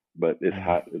 But it's Hmm.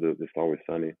 hot. It's always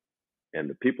sunny, and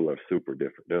the people are super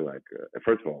different. They're like,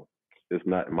 first of all, it's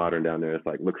not modern down there. It's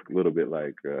like looks a little bit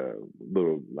like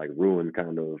little like ruined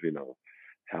kind of,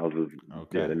 houses. Yeah,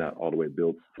 Okay. they're not all the way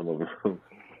built. Some of them.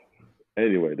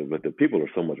 Anyway, but the people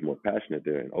are so much more passionate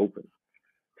there and open.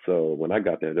 So when I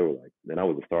got there, they were like, and I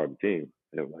was the star of the team.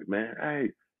 They were like, man, hey,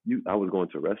 you. I was going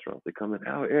to a restaurant. They come in,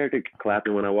 oh, Eric, they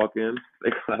clapping when I walk in.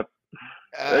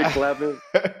 They clapping,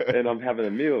 and I'm having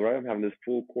a meal, right? I'm having this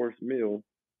full course meal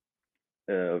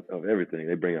of everything.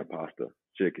 They bring out pasta,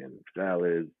 chicken,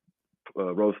 salads,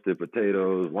 roasted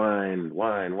potatoes, wine,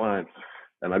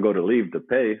 and I go to leave to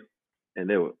pay, and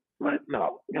they were, what?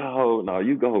 No, no, no,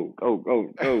 you go.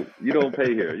 You don't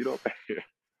pay here. You don't pay here.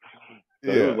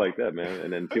 So it was Yeah. like that, man.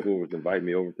 And then people was inviting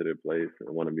me over to their place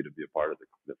and wanted me to be a part of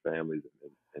the families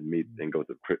and meet and go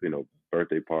to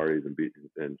birthday parties and be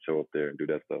and show up there and do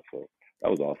that stuff. So that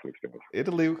was an awesome experience.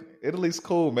 Italy's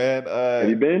cool, man. Have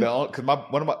you been? Because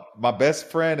one of my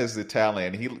best friend is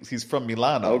Italian. He's from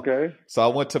Milano, Okay. so I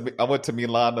went to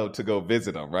Milano to go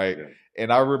visit him, right? Yeah.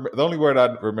 And the only word I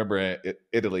remember in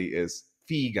Italy is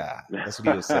figa. That's what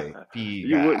he would say,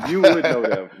 figa. You would know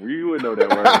that. You would know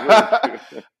that word.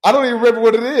 I don't even remember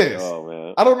what it is. Oh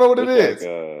man, I don't know what it it's is.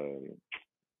 like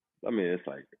I mean, it's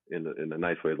like in a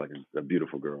nice way, it's like a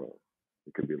beautiful girl.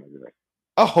 It could be like that.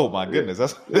 Oh my Yeah, goodness,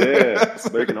 that's yeah.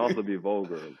 But it can also be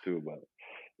vulgar too. But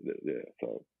yeah,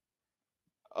 so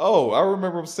Oh, I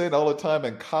remember him saying all the time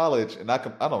in college, and I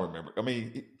don't remember. I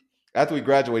mean, after we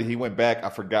graduated, he went back. I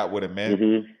forgot what it meant,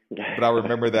 hmm but I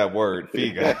remember that word, yeah,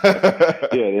 figa.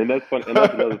 and that's fun, and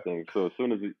that's another thing. So as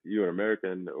soon as you're an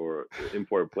American or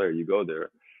imported player, you go there,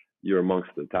 you're amongst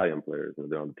the Italian players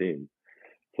and they're on the team.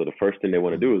 So the first thing they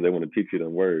want to do is they want to teach you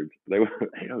them words. They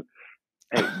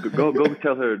hey, go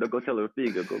tell her,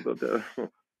 figa, go tell her.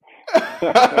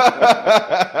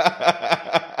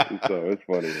 So it's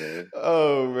funny, man.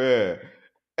 Oh man.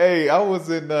 Hey, I was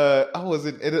in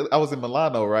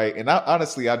Milano, right? And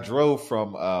I drove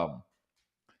from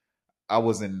I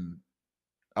was in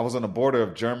I was on the border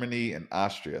of Germany and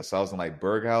Austria. So I was in like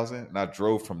Berghausen, and I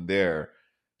drove from there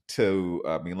to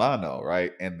Milano,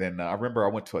 right? And then I remember I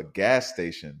went to a gas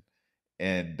station,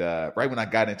 and right when I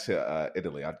got into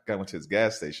Italy, went to this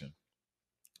gas station,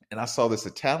 and I saw this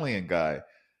Italian guy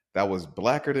that was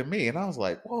blacker than me, and I was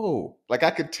like, "Whoa!" Like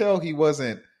I could tell he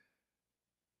wasn't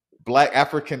black,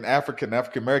 African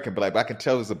American black, but I can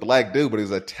tell he was a black dude, but he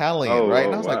was Italian, right?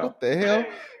 And I Oh was like, wow. "What the hell?"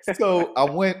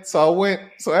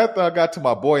 So after I got to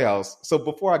my boy house, so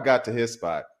before I got to his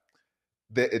spot,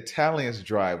 the Italians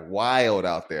drive wild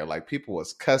out there. Like people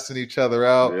was cussing each other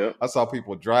out. Yep. I saw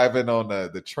people driving on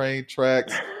the train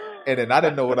tracks, and then I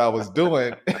didn't know what I was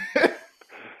doing.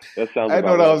 That sounds I didn't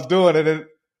know about what I right. was doing, and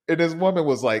this woman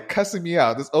was like cussing me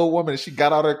out. This old woman, and she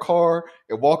got out of her car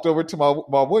and walked over to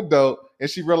my window, and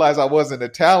she realized I wasn't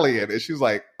Italian, and she was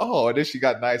like, "Oh," and then she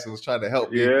got nice and was trying to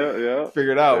help me Yeah,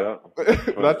 figure it out. yeah.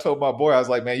 But I told my boy, I was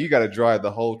like, "Man, you got to drive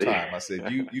the whole time." I said,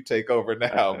 "You take over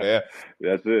now, man."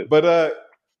 That's it. But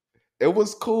it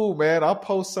was cool, man. I'll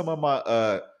post some of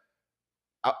my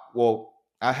well,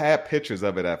 I had pictures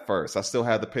of it at first. I still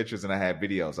have the pictures and I had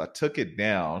videos. I took it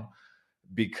down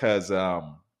because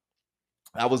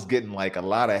I was getting like a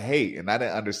lot of hate, and I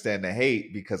didn't understand the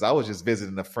hate because I was just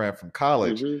visiting a friend from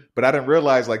college. hmm But I didn't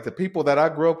realize like the people that I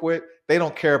grew up with, they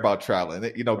don't care about traveling.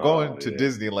 You know, Oh going to yeah.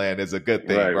 Disneyland is a good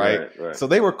thing, Right, right? right. So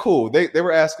they were cool. They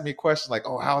were asking me questions like,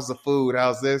 "Oh, how's the food?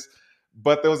 How's this?"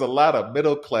 But there was a lot of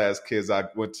middle class kids I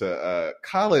went to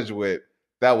college with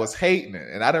that was hating it,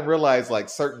 and I didn't realize like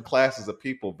certain classes of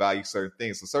people value certain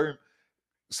things.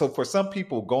 So for some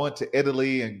people, going to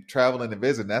Italy and traveling and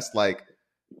visiting, that's like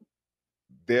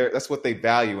that's what they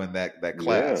value in that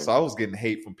class. Yeah, So I was getting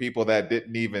hate from people that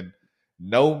didn't even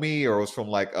know me or was from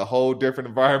like a whole different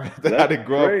environment that I that's didn't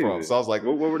grow up from. crazy. So I was like,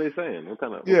 What were they saying? What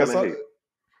yeah, kind of so hate?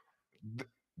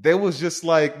 they was just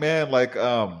like, man, like,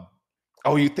 oh,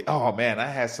 oh man, I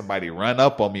had somebody run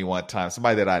up on me one time,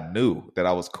 somebody that I knew that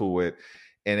I was cool with.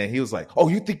 And then he was like, "Oh,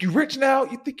 you think you rich now?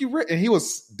 You think you rich?" And he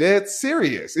was dead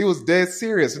serious. He was dead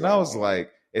serious. And I was Wow,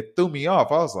 like, it threw me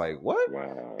off. I was like, what?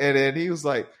 wow. And then he was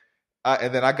like,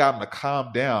 and then I got him to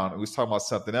calm down. We was talking about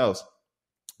something else.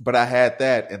 But I had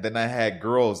that. And then I had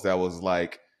girls that was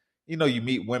like, you know, you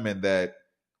meet women that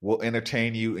will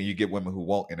entertain you, and you get women who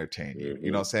won't entertain you.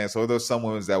 You know what Hmm. I'm saying? So there's some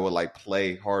women that would like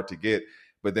play hard to get,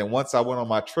 but then once I went on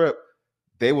my trip,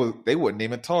 they wouldn't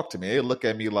even talk to me. They would look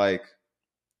at me like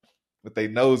with their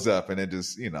nose up, and then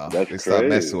just That's they stopped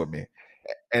messing crazy. with me.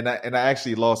 And I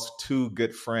actually lost two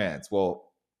good friends.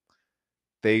 Well,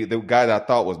 the guy that I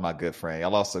thought was my good friend, I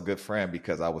lost a good friend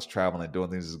because I was traveling and doing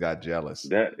things, just got jealous.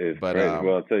 That is But crazy.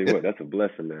 Well, I'll tell you what, it that's a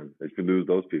blessing, man. If you lose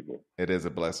those people. it is a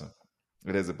blessing.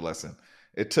 It is a blessing.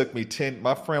 It took me 10,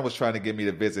 my friend was trying to get me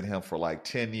to visit him for like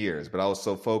 10 years, but I was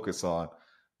so focused on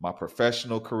my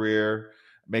professional career,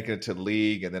 making it to the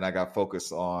league, and then I got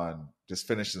focused on just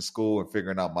finishing school and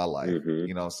figuring out my life. Hmm.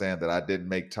 You know what I'm saying? That I didn't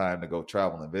make time to go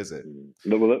travel and visit.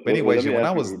 No, But let anyways, yeah, me when ask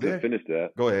I you was to there, finish that.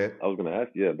 go ahead. I was going to ask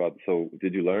you about. So,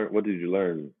 did you learn? What did you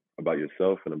learn about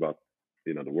yourself and about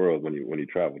the world when you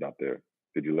traveled out there?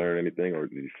 Did you learn anything, or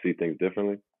did you see things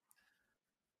differently?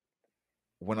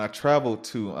 When I traveled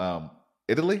to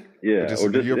Italy, or Yeah, just or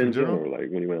in just Europe in in general, general, like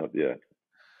when you went out. Yeah.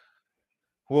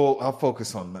 well, I'll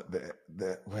focus on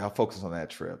I'll focus on that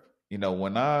trip.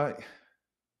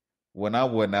 When I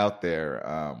went out there,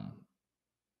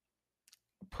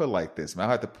 put it like this, man,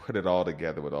 I had to put it all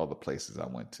together with all the places I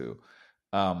went to.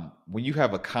 When you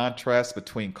have a contrast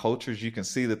between cultures, you can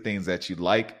see the things that you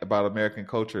like about American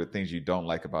culture, the things you don't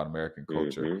like about American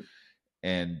culture. Hmm.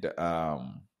 And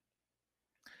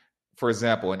for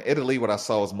example, in Italy, what I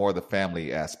saw was more the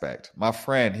family aspect. My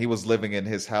friend, he was living in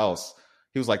his house.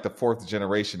 He was like the fourth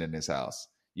generation in his house.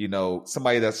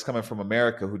 Somebody that's coming from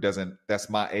America that's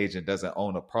my age and doesn't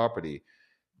own a property,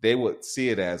 they would see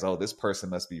it as, oh, this person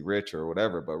must be rich or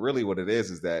whatever. But really, what it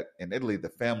is that in Italy, the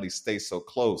families stay so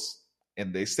close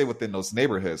and they stay within those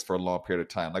neighborhoods for a long period of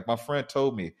time. Like my friend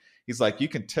told me, he's like, you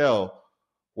can tell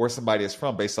where somebody is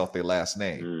from based off their last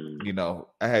name. Mm.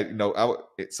 I had,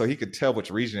 so he could tell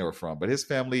which region they were from. But his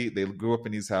family, they grew up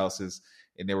in these houses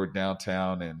and they were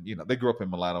downtown, and they grew up in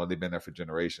Milano and they've been there for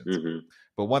generations. Hmm.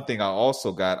 But one thing I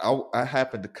also got, I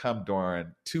happened to come during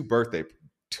two birthdays.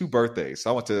 So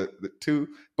I went to the two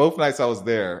both nights I was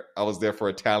there. I was there for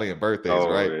Italian birthdays, Oh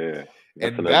right? yeah, that's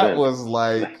And an that event. was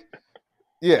like,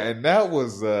 yeah, and that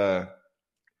was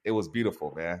it was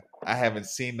beautiful, man. I haven't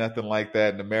seen nothing like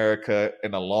that in America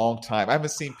in a long time. I haven't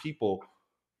seen people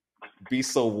be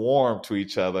so warm to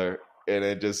each other and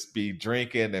then just be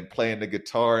drinking and playing the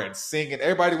guitar and singing.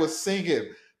 Everybody was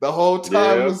singing the whole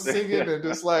time, Yep. was singing and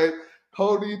just like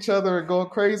holding each other and going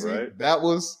crazy. Right. That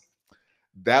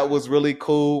was really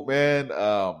cool, man.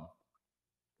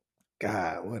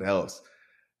 God, what else?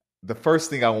 The first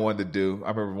thing I wanted to do,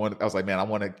 I was like, man, I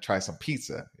want to try some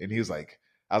pizza. And he was like,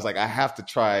 I was like, I have to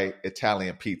try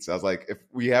Italian pizza. I was like, if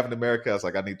we have in America, I was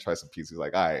like, I need to try some pizza. He's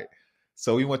like, all right.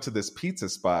 So we went to this pizza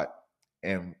spot.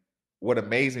 And what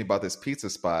amazed me about this pizza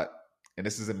spot, and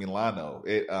this is in Milano,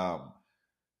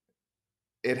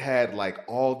 it had like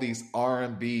all these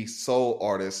R&B soul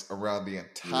artists around the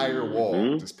entire wall.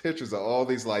 Hmm. Just pictures of all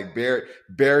these like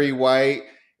Barry White.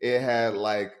 It had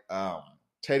like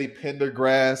Teddy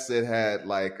Pendergrass. It had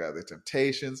like the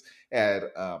Temptations. It had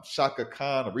Shaka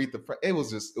Khan, Aretha. It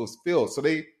was filled. So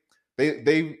they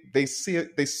see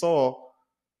it.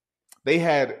 They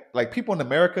had like people in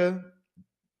America,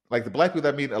 like the black people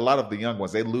that meet a lot of the young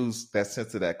ones, they lose that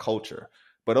sense of that culture.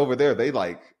 But over there, they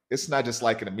like, it's not just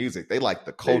liking the music, they like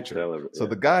the They culture. celebrate. So Yeah.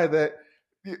 the guy that,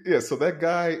 yeah, so that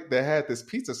guy that had this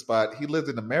pizza spot, he lived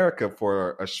in America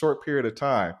for a short period of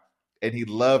time, and he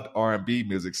loved R&B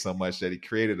music so much that he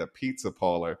created a pizza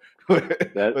parlor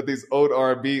That with these old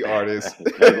R&B artists.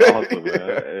 that's awesome, man.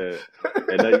 Yeah.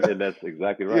 And that's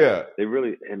exactly right. Yeah. They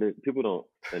really people don't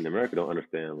in America don't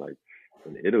understand, like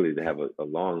in Italy they have a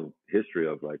long history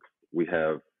of, like, we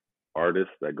have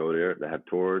artists that go there that have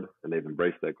toured and they've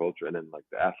embraced that culture, and then like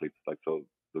the athletes, like, so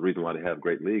the reason why they have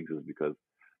great leagues is because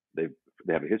they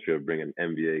they have a history of bringing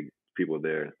NBA people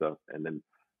there and stuff, and then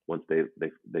once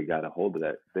they got a hold of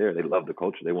that there, they loved the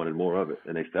culture, they wanted more of it,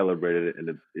 and they celebrated it, and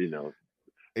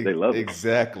they loved it.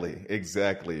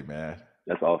 Exactly, man.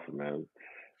 That's awesome, man.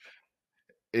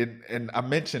 And I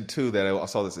mentioned too that I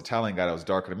saw this Italian guy that was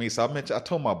darker than me. So I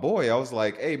told my boy, I was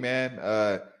like, "Hey, man,"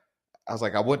 I was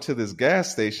like, I went to this gas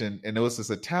station and there was this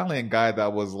Italian guy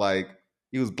that was like,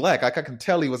 he was black. I can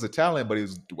tell he was Italian, but he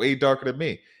was way darker than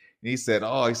me. And he said,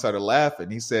 "Oh," he started laughing.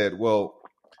 He said, "Well,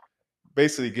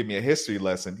 basically, give me a history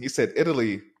lesson." He said,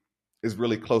 "Italy is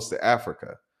really close to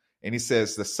Africa," and he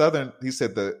says he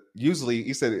said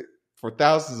for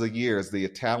thousands of years the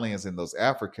Italians and those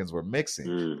Africans were mixing,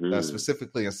 Hmm.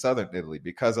 specifically in southern Italy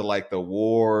because of like the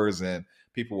wars and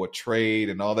people would trade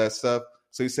and all that stuff.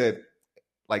 So he said,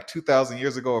 like 2,000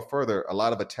 years ago or further, a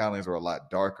lot of Italians were a lot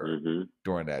darker Mm-hmm.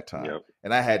 during that time. Yep.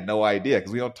 And I had no idea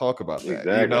because we don't talk about that, you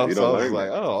Exactly. know? You So I don't was just learn like,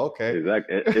 that. oh, okay.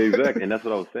 Exactly. And that's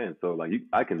what I was saying. So like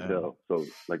I can Uh, tell. So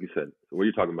like you said, what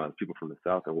you're talking about is people from the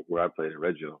south, and where I played in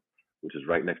Reggio, which is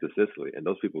right next to Sicily, and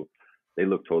those people, they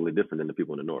look totally different than the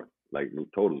people in the north. Like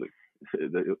totally.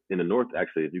 In the north,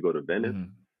 actually, if you go to Venice, mhm.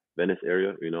 Venice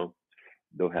area,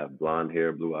 they'll have blonde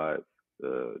hair, blue eyes,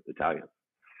 Italian.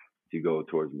 If you go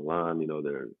towards Milan,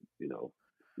 they're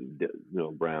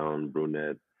brown,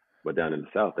 brunette. But down in the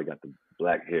south, they got the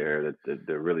black hair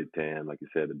they're really tan, like you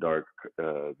said, the dark.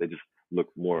 They just look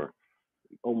more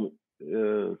almost.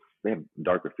 They have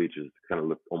darker features, kind of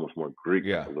look almost more Greek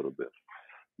Yeah. a little bit.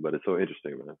 But it's so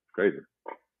interesting, man. It's crazy.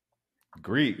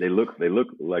 Greek. They look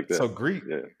like So that. Greek,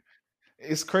 Yeah.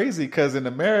 it's crazy because in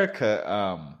America,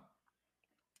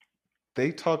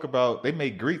 they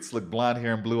make Greeks look blonde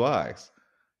hair and blue eyes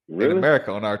in Really?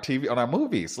 America on our TV, on our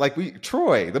movies. Like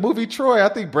the movie Troy, I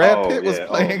think Brad Oh Pitt was yeah. Oh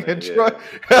playing in man. Troy. Yeah.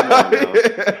 Come on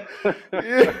now.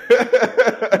 Yeah.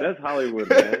 That's Hollywood,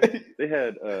 man. They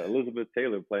had Elizabeth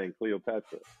Taylor playing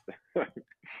Cleopatra.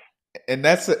 And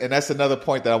that's another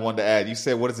point that I wanted to add. You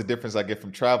said, what is the difference I get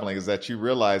from traveling? Is that you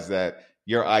realize that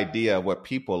your idea of what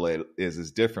people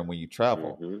is different when you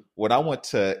travel. Hmm. When I went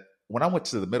to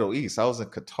the Middle East, I was in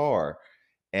Qatar,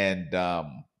 and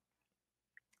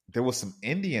there was some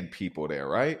Indian people there,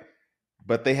 right?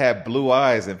 But they had blue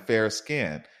eyes and fair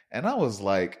skin. And I was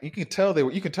like, you can tell they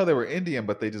were Indian,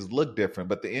 but they just look different.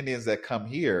 But the Indians that come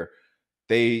here,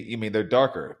 they're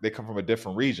darker. They come from a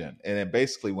different region. And then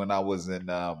basically when I was in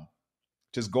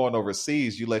just going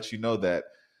overseas, you know that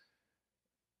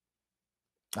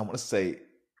I want to say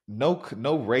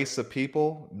no race of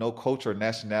people, no culture or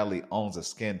nationality owns a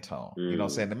skin tone. You know what I'm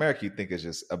saying? Mm. In America, you think it's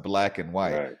just a black and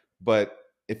white. Right. But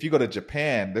if you go to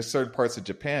Japan, there's certain parts of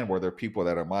Japan where there are people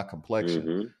that are my complexion,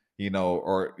 Hmm.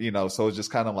 so it's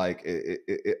just kind of like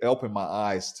it opened my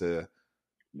eyes to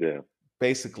Yeah.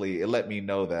 basically it let me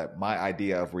know that my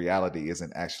idea of reality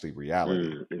isn't actually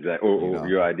reality, Exactly. you Or know?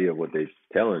 your idea of what they're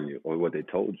telling you or what they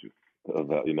told you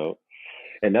about.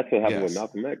 And that's what happened with Yes.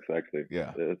 Malcolm X, actually.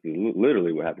 Yeah. It's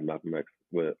literally what happened to Malcolm X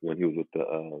when he was with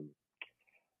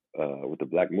the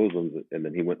black Muslims, and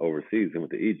then he went overseas and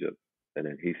went to Egypt, and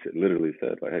then he literally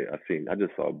said, like, "Hey, I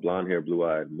just saw a blonde hair, blue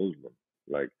eyed Muslim.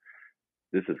 Like,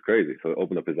 this is crazy." So it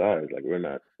opened up his eyes. Like,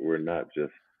 we're not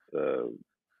just uh,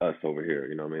 us over here.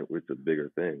 You know what I mean? It's a bigger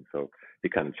thing. So he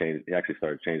kind of changed. He actually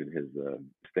started changing his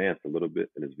stance a little bit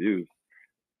and his views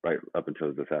right up until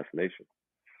his assassination.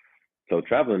 So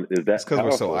traveling is It's that because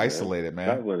we're so powerful, man. isolated, man.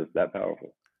 Traveling is that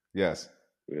powerful, Yes.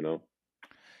 you know.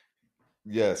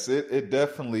 Yes, it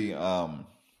definitely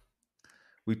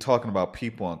we talking about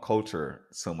people and culture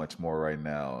so much more right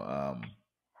now.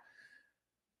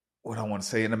 What I want to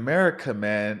say in America,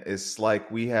 man, it's like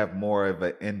we have more of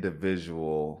an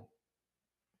individual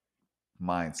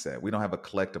mindset. We don't have a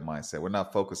collective mindset. We're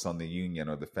not focused on the union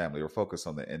or the family. We're focused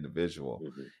on the individual.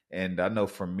 Hmm. And I know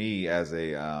for me, as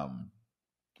a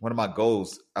one of my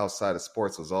goals outside of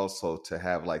sports was also to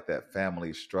have like that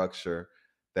family structure,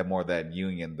 that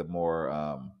union, the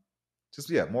more just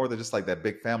yeah, more than just like that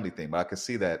big family thing. But I can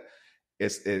see that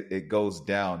it goes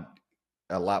down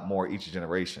a lot more each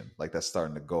generation. Like that's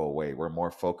starting to go away. We're more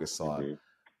focused on Hmm.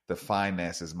 the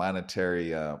finances,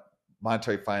 monetary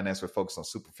finance. We're focused on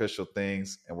superficial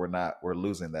things, and we're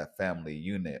losing that family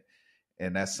unit.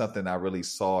 And that's something I really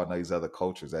saw in these other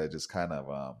cultures that it just kind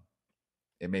of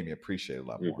it made me appreciate it a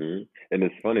lot more. And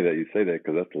it's funny that you say that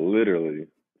because that's literally.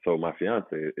 So my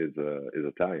fiance is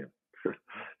Italian.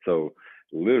 So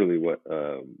literally, what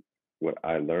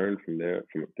I learned from there,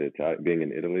 from the Italian, being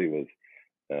in Italy,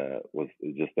 was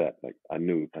just that. Like I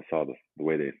saw the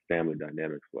way their family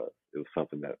dynamics was. It was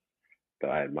something that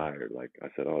I admired. Like I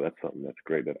said, oh, that's something that's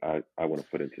great that I want to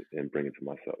put into and bring into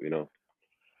myself. You know.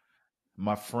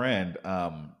 My friend,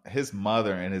 his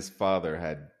mother and his father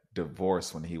had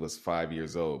divorced when he was 5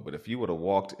 years old. But if you would have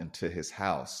walked into his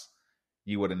house,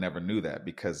 you would have never knew that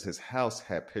because his house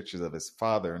had pictures of his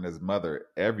father and his mother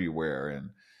everywhere.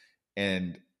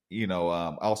 And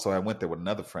also I went there with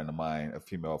another friend of mine, a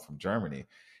female from Germany,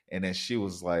 and then she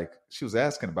was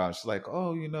asking about it. She's like,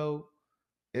 oh,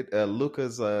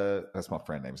 Luca's that's my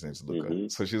friend name. His name's Luca. Hmm.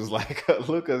 So she was like,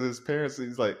 Luca's his parents.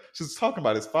 He's like, she was talking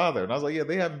about his father, and I was like, yeah,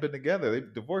 they haven't been together. They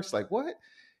divorced. Like what?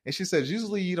 And she says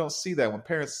usually you don't see that when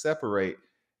parents separate.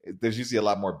 There's usually a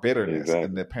lot more bitterness, and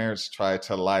Exactly. the parents try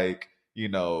to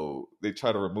they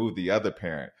try to remove the other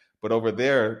parent. But over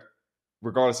there,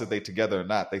 regardless if they together or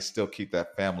not, they still keep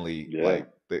that family Yeah. like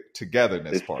the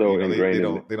togetherness It's part. so They ingrained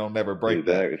in don't never break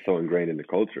that. exactly. It's so ingrained in the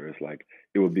culture. It's like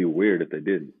it would be weird if they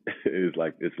didn't. It's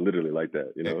like it's literally like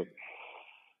that, you E- know.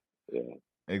 Yeah,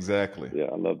 Exactly. yeah,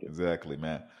 I loved it. Exactly,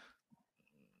 man.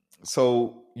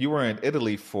 So you were in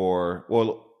Italy for,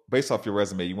 well, based off your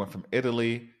resume, you went from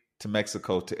Italy to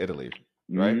Mexico to Italy,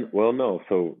 right? Well, no.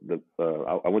 So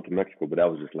I went to Mexico, but that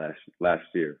was just last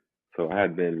year. So I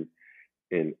had been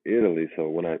in Italy. So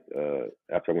when I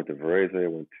after I went to Varese,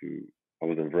 I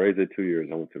was in Varese 2 years.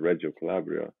 I went to Reggio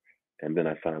Calabria, and then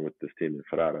I signed with this team in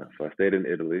Ferrara. So I stayed in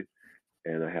Italy,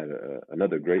 and I had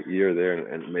another great year there,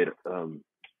 and made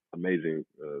amazing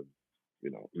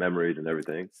memories and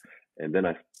everything. And then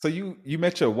So you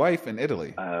met your wife in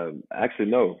Italy. actually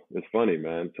no, it's funny,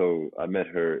 man. So out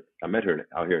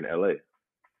here in LA,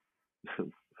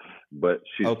 but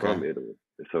she's Okay. from Italy.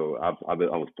 So I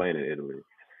was playing in Italy.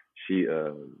 She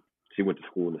she went to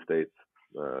school in the States,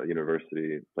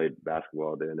 university, played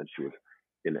basketball there, and then she was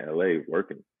in LA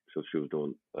working. So she was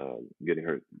doing getting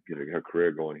her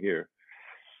career going here.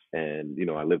 And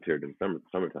I lived here in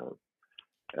summertime.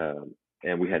 Um,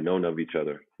 and we had known of each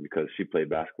other because she played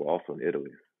basketball also in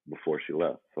Italy before she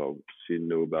left. So she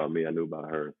knew about me, I knew about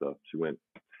her and stuff. She went,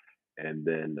 and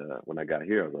then when I got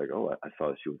here, I was like, oh, I saw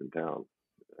that she was in town.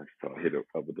 I hit her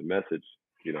up with the message.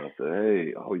 I said,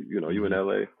 hey, oh, you in Hmm.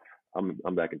 LA?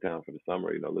 I'm back in town for the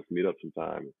summer. Let's meet up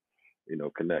sometime.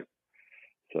 Connect.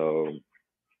 So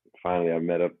finally, I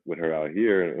met up with her out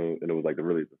here, and it was like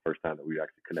really the first time that we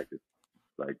actually connected.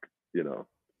 Like, you know,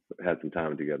 had some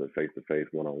time together, face to face,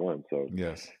 one on one. So,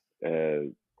 Yes. uh,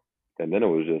 and then it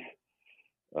was just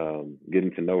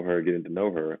getting to know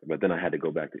her. But then I had to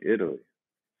go back to Italy.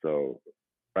 So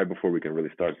right before we can really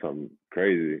start something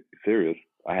crazy, serious,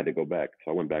 I had to go back.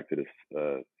 So I went back to this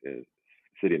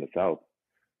city in the south,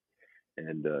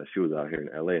 and she was out here in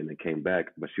LA, and then came back,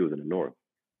 but she was in the north.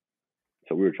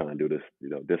 So we were trying to do this,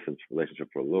 distance relationship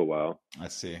for a little while, I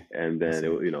see. and I then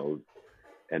see.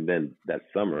 and then that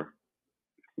summer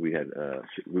we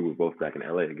were both back in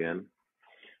LA again,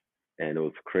 and it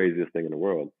was the craziest thing in the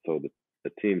world. So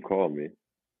the team called me,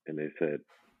 and they said,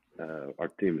 "Our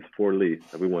team is for Lee.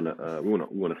 We want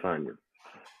to sign you."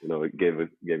 It gave me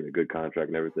a good contract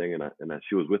and everything, and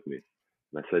she was with me,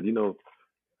 and I said,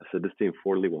 this team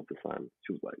for Lee wants to sign me.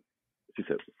 She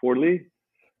said, for Lee,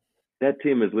 that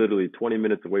team is literally 20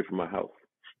 minutes away from my house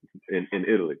in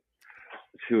Italy.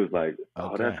 She was like,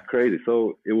 oh, that's Okay. crazy.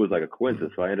 So it was like a Mhm.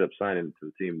 coincidence. So I ended up signing to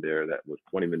the team there that was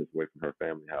 20 minutes away from her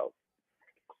family house.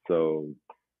 So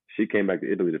she came back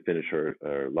to Italy to finish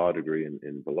her law degree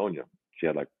in Bologna. She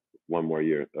had like one more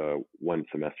year, one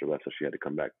semester left, so she had to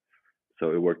come back.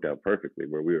 So it worked out perfectly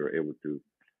where we were able to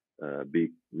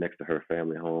be next to her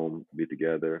family home, be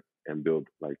together, and build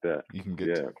like that. You can get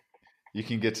Yeah, you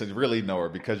can get to really know her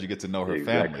because you get to know her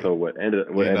exactly. family. So what You ended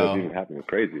up know. even happening was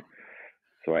crazy.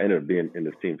 So I ended up being in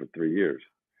this team for 3 years,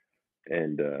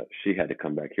 and she had to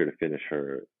come back here to finish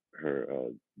her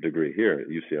degree here at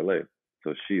UCLA.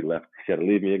 So she left. She had to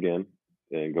leave me again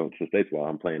and go to the States while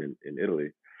I'm playing in Italy,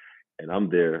 and I'm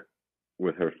there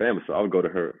with her family. So I would go to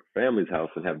her family's house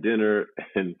and have dinner,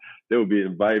 and they would be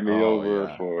inviting me Oh over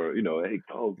yeah. for hey,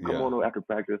 oh, come Yeah. on over after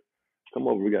practice, come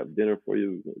over, we got dinner for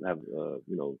you, have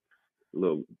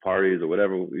little parties or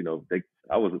whatever.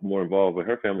 I was more involved with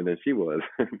her family than she was.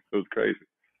 It was crazy.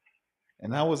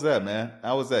 And how was that, man?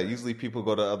 How was that? Usually people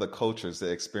go to other cultures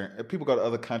to experience, people go to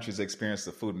other countries to experience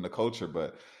the food and the culture,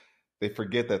 but they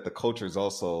forget that the culture is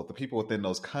also, the people within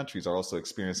those countries are also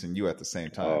experiencing you at the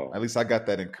same time. Oh, At least I got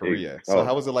that in it, Korea. So oh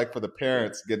how was it like for the yeah.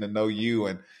 parents getting to know you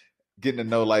and getting to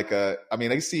know like I mean,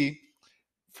 they see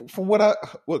from what I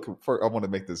look for, I want to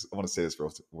make this, I want to say this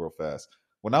real fast.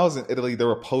 When I was in Italy, there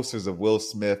were posters of Will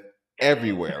Smith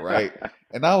everywhere, right?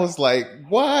 And I was like,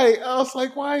 why? I was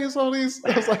like, why is all these?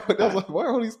 I was like, why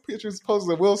are all these pictures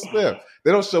posters of Will Smith?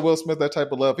 They don't show Will Smith that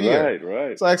type of love here. Right,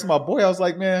 right. So I asked my boy, I was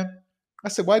like, man, I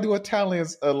said, why do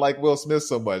Italians like Will Smith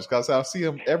so much? Because I see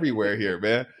him everywhere here,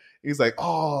 man. He's like,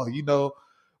 oh,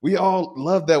 we all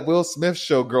loved that Will Smith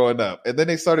show growing up. And then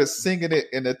they started singing it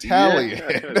in Yes, Italian.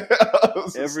 I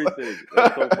was just everything.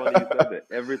 That's so funny you said that.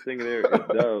 Everything there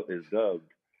is dubbed.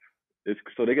 It's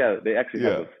so they actually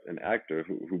have yeah. an actor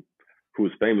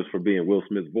who's famous for being Will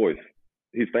Smith's voice.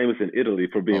 He's famous in Italy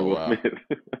for being Oh, Will wow. Smith.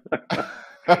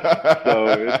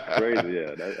 So it's crazy.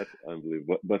 Yeah, that's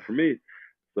unbelievable. But for me,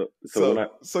 so when I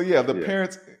so yeah, the yeah.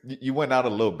 parents, you went out a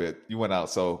little bit. You went out.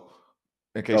 So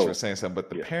in case you were Oh saying something, but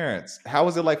the yeah. parents, how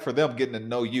was it like for them getting to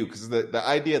know you? Because the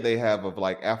idea they have of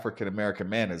like African American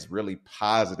man is really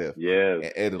positive Yes.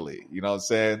 in Italy. You know what I'm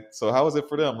saying? So how was it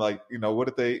for them? Like, what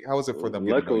did they? How was it for them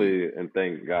getting to know you? Luckily, and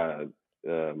thank God,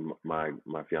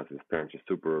 my fiance's parents are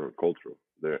super cultural.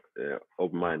 They're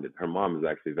open minded. Her mom is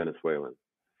actually Venezuelan.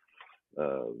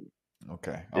 Um,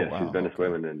 Okay. Oh Yeah, she's wow.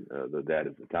 Okay. Venezuelan and the dad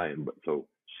is Italian. But so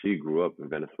she grew up in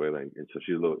Venezuela, and so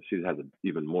she has an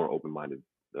even more open-minded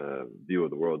view of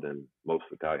the world than most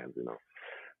Italians, you know.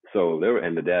 So they were,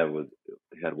 and the dad was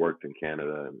had worked in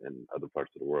Canada and other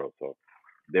parts of the world, so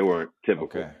they weren't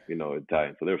typical, Okay. you know,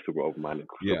 Italian. So they were super open-minded,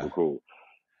 super Yeah. cool.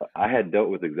 I had dealt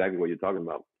with exactly what you're talking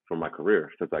about for my career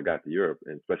since I got to Europe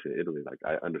and especially Italy. Like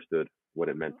I understood what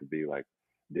it meant to be like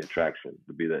the attraction,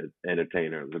 to be the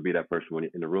entertainer, to be that person when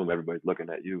you're in the room, everybody's looking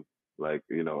at you, like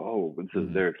you know, oh, this is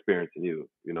Hmm. their experience in you.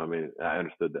 You know what I mean? I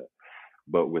understood that,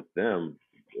 but with them,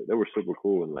 they were super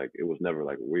cool and like it was never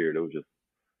like weird.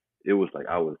 It was like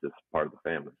I was just part of the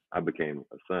family. I became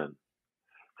a son,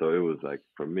 so it was like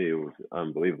for me it was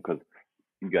unbelievable because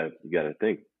you got to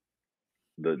think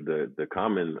the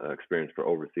common experience for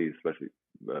overseas, especially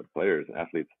players,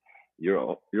 athletes, you're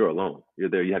alone. You're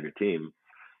there. You have your team,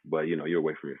 but you know you're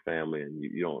away from your family, and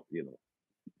you don't. You know,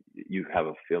 you have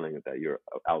a feeling that you're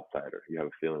an outsider. You have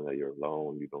a feeling that you're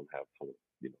alone. You don't have someone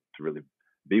to really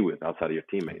be with outside of your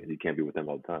teammates. You can't be with them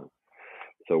all the time.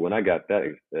 So when I got that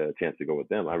chance to go with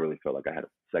them, I really felt like I had a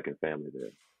second family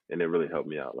there, and it really helped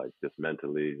me out, like just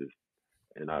mentally, just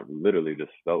and I literally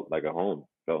just felt like a home.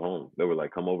 Felt home. They were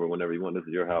like, "Come over whenever you want. This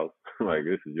is your house. Like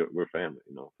this is we're family."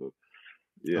 You know. So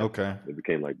yeah, Okay. it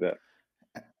became like that.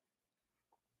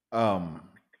 Um,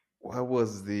 what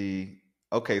was the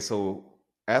okay, so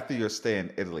after your stay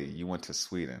in Italy, you went to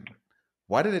Sweden.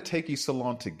 Why did it take you so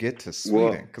long to get to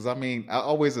Sweden? Well, Because I mean, I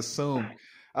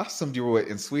assumed you were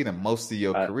in Sweden most of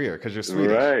your I career because you're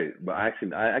Swedish. right, but I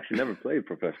actually never played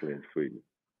professionally in Sweden.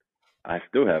 I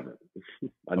still haven't.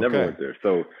 I never Okay. went there.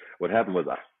 So what happened was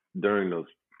during those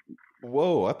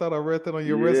Whoa, I thought I read that on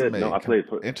your yeah no resume. I played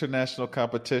for International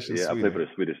competition, yeah I played for Sweden.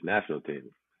 the Swedish national team.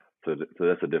 So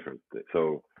that's a different thing.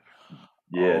 So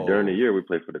yeah, during the Oh, year we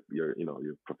played for your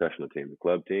professional team, the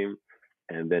club team,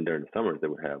 and then during the summers they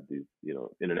would have these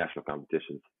international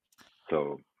competitions.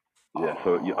 So yeah,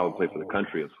 so I would play for the oh,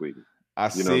 country of Sweden. I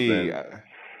You know what I'm see. saying?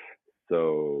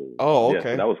 So Oh, yeah,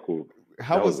 so okay. that was cool.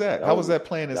 How was that? How was that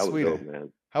playing in That was dope, Sweden?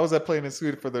 man. How was that playing in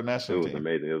Sweden for their It national was team?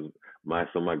 amazing. It was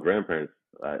my grandparents.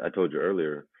 I told you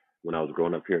earlier when I was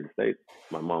growing up here in the states,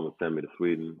 my mom would send me to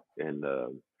Sweden, and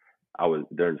I was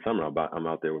during the summer. I'm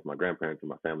out there with my grandparents and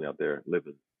my family out there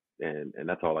living, and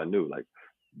that's all I knew. Like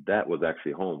that was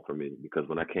actually home for me because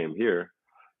when I came here,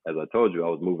 as I told you, I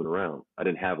was moving around. I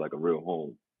didn't have like a real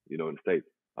home, in the states.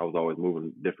 I was always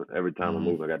moving different. Every time I Hmm.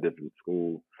 moved, I got different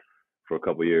school for a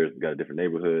couple of years, got a different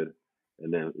neighborhood,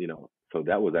 and then so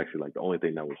that was actually like the only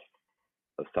thing that was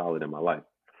a solid in my life.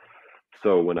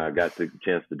 So when I got the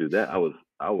chance to do that, I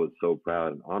was so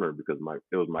proud and honored because my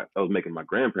it was my I was making my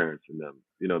grandparents and them,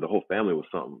 the whole family was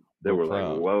something. They Real were like, proud.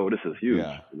 "Whoa, this is huge!"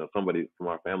 Yeah. Somebody from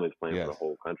our family is playing for the Yes.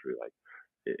 whole country, like,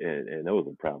 and that was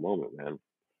a proud moment, man.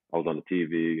 I was on the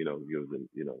TV, you was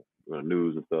in, on the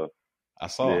news and stuff. I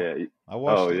saw. Yeah. I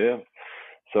Oh watched it. yeah.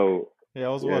 So Yeah, I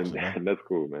was yeah, watching, man. and that's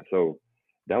cool, man. So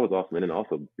that was awesome, and then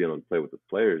also being able to play with the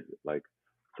players, like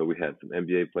so we had some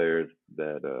NBA players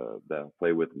that I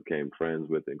played with and became friends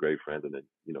with and great friends, and then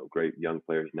great young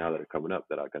players now that are coming up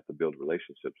that I got to build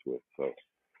relationships with. So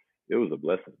it was a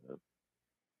blessing, man.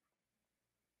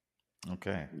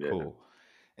 Okay, Yeah, cool.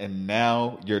 And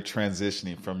now you're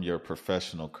transitioning from your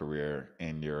professional career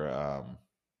and your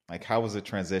like how was the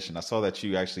transition? I saw that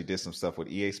you actually did some stuff with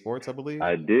EA Sports, I believe.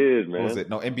 I did, What was man. it?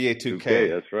 No, NBA 2K,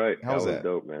 2K. that's right. How That was was that?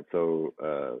 dope, man. So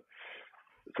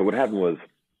what happened was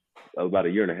about a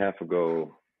year and a half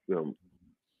ago. You know,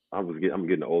 I'm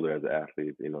getting older as an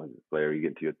athlete. As a player, you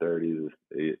get to your 30s,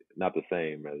 it's not the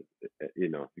same as you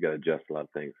got to adjust a lot of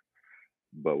things.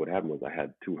 But what happened was I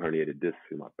had two herniated discs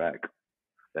in my back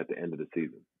at the end of the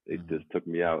season. They Hmm. just took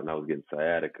me out, and I was getting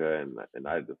sciatica, and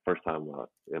I the first time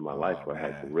in my life Oh where I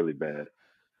had some man. really bad,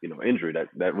 injury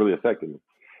that really affected me.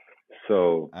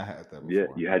 So I had that yeah,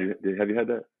 before. have you had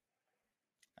that?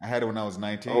 I had it when I was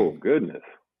Oh 19. goodness.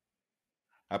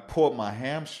 I pulled my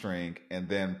hamstring and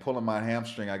then pulling my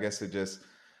hamstring, I guess it just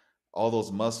all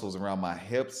those muscles around my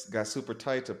hips got super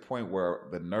tight to a point where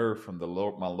the nerve from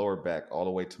my lower back all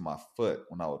the way to my foot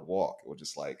when I would walk, it would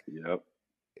just like Yep.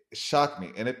 it shocked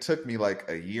me. And it took me like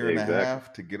a year and a Exactly.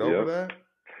 half to get over Yep. that.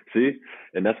 See,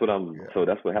 and that's what I'm. Yeah. So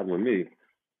that's what happened with me.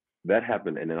 That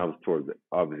happened, and then I was towards it.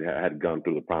 Obviously, I had gone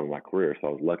through the prime of my career, so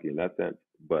I was lucky in that sense.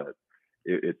 But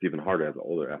it's even harder as an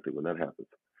older athlete when that happens.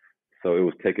 So it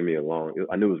was taking me a long.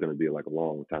 I knew it was going to be like a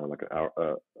long time, like an hour,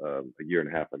 a year and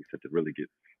a half, like I said, to really get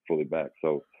fully back.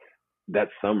 So that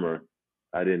summer,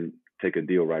 I didn't take a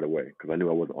deal right away because I knew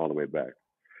I wasn't all the way back.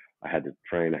 I had to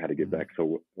train. I had to get Hmm. back.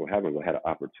 So what happened was I had an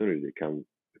opportunity to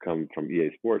come from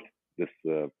EA Sports this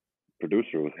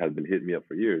producer has been hitting me up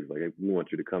for years, like, hey, we want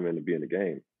you to come in and be in the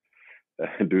game.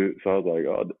 Dude, so I was like,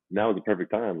 oh, now is the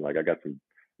perfect time. Like, I got some,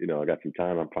 I got some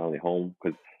time. I'm finally home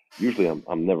because usually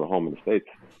I'm never home in the States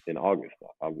in August.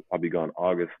 I'll be gone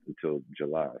August until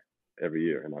July every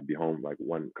year, and I'll be home like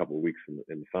one couple of weeks in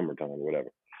the summertime or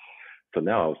whatever. So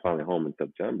now I was finally home in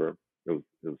September. It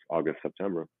was August,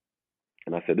 September,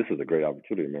 and I said, this is a great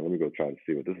opportunity, man. Let me go try to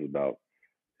see what this is about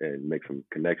and make some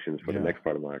connections for the Yeah. next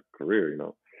part of my career.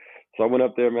 So I went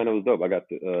up there, man. It was dope. I got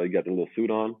you got the little suit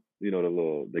on, the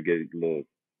little,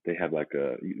 they have like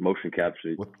a motion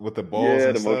capture. With the balls Yeah,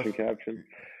 and the motion stuff. caption.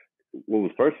 What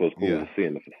was first was cool Yeah. was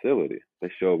seeing the facility.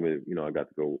 They showed me, I got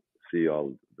to go see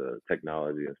all the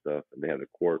technology and stuff, and they had a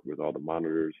court with all the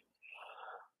monitors.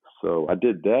 So I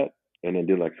did that, and then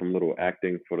did like some little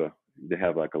acting for the. They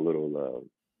have like a little,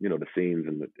 the scenes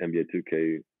in the NBA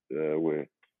 2K where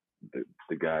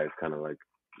the guys kind of like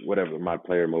whatever my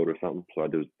player mode or something. So I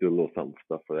just did a little something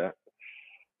stuff for that,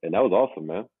 and that was awesome,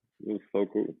 man. It was so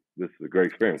cool. This is a great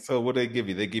experience. So what they give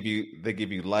you? They give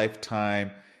you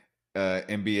lifetime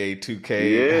NBA 2K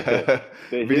Yeah,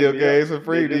 they hit video me up. games for They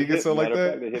free. Do you just get hit. something like Matter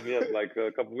of that? fact, they hit me up like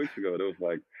a couple weeks ago. It was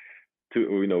like,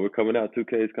 we're coming out.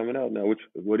 2K is coming out now.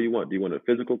 What do you want? Do you want a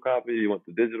physical copy? Do you want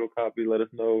the digital copy? Let us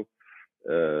know.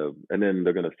 And then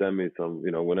they're gonna send me some,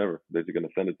 whenever they're gonna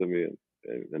send it to me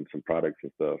and some products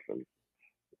and stuff and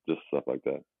just stuff like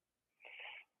that.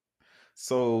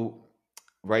 So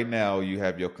right now you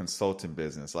have your consulting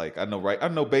business. Like I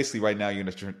know basically right now you're in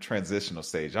a transitional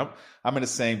stage. I'm in the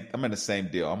same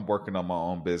deal. I'm working on my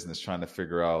own business, trying to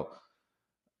figure out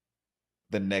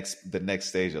the next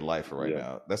stage of life right Yeah,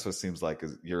 now. That's what it seems like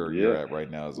is you're yeah. at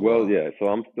right now as Well, well. yeah. So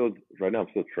I'm still right now. I'm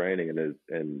still training,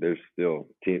 and there's still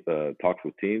talks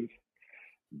with teams,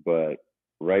 but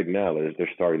right now they're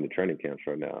starting the training camps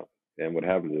right now. And what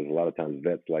happens is a lot of times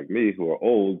vets like me who are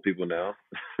old people now,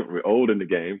 we're old in the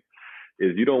game,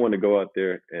 is you don't want to go out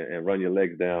there and run your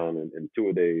legs down in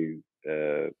 2 days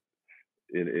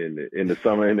in the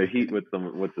summer in the heat with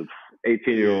the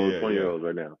 18-year Yeah, olds, yeah, 20-year yeah. olds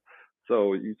right now.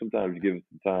 So you sometimes you give it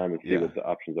some time and see Yeah. what the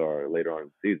options are later on in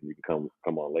the season. You can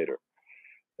come on later.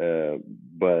 Uh,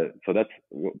 but so that's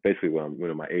basically what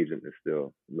when my agent is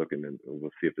still looking, and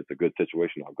we'll see if it's a good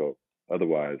situation. I'll go.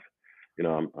 Otherwise,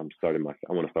 I'm starting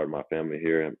I want to start my family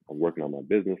here, and I'm working on my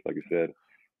business, like you said.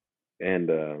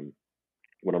 And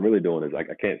what I'm really doing is I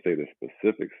can't say the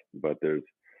specifics, but there's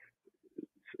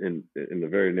in the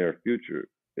very near future.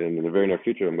 In the very near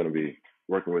future, I'm going to be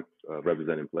working with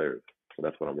representing players. So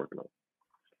that's what I'm working on.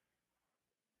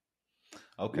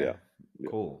 Okay. Yeah, yeah,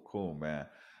 Cool, man.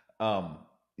 Um,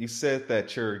 you said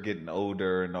that you're getting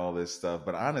older and all this stuff,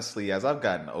 but honestly, as I've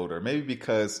gotten older, maybe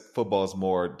because football is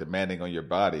more demanding on your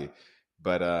body,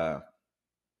 but I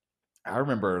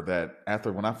remember that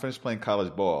after when I finished playing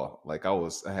college ball, like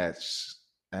I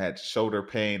had shoulder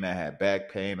pain, I had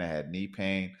back pain, I had knee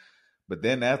pain, but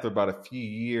then after about a few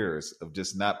years of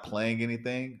just not playing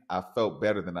anything, I felt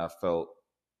better than I felt,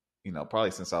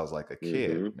 probably since I was like a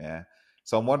kid, hmm. man.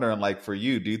 So I'm wondering, like, for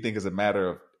you, do you think it's a matter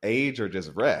of age or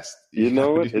just rest? You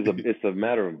know Do what? you think? It's a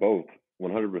matter of both,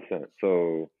 100%.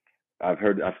 So I've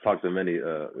talked to many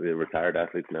retired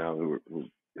athletes now who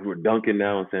are dunking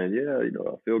now and saying, yeah,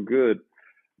 I feel good.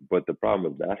 But the problem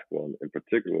with basketball, and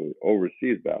particularly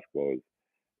overseas basketball, is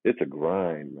it's a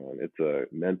grind, man. It's a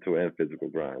mental and physical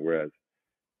grind. Whereas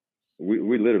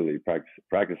we literally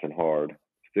practicing hard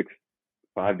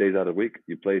 5 days out of the week.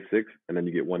 You play six, and then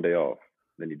you get one day off.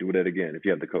 Then you do that again. If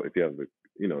you have if you have the,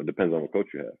 it depends on what coach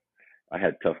you have. I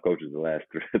had tough coaches the last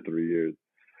 3 years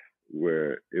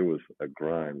where it was a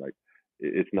grind. Like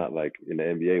it's not like in the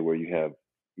NBA where you have,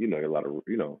 a lot of,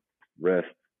 rest.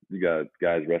 You got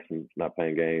guys resting, not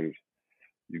playing games.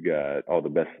 You got all the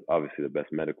best, obviously the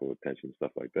best medical attention,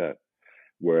 stuff like that.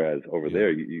 Whereas over Yeah.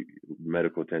 there,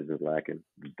 medical attention is lacking.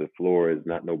 The floor is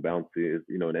not no bouncy. In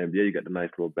the NBA, you got the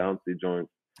nice little bouncy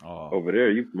joints. Oh, Over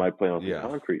there, you might play on some yeah.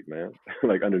 concrete, man,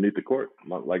 like underneath the court.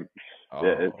 Like,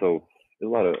 yeah. And so Oh, there's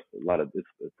a lot of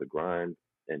it's a grind,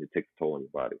 and it takes a toll on your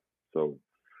body. So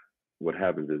what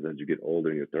happens is as you get older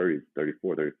in your 30s,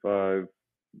 34, 35,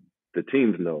 the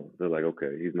teams know. They're like,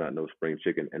 okay, he's not no spring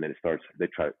chicken, and then they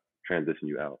try to transition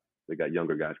you out. They got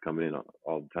younger guys coming in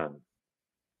all the time.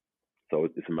 So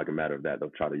it's like a matter of that. They'll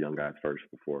try the young guys first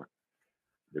before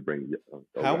they bring the old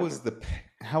how guys was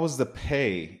in. the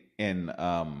pay in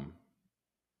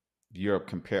Europe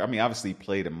compare? I mean, obviously you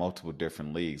played in multiple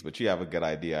different leagues, but you have a good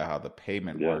idea how the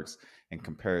payment Yeah, works in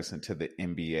comparison to the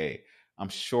NBA. I'm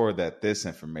sure that this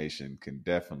information can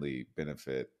definitely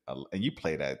benefit. And you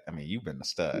played at, I mean, you've been a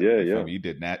stud. yeah, You feel yeah, me? You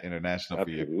did that international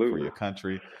for absolutely. your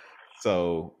country.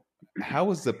 So, how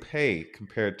was the pay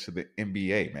compared to the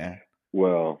NBA, man?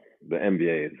 Well, the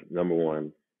NBA is number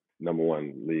one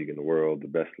league in the world, the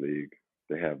best league.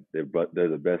 They're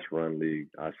the best run league,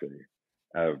 I say,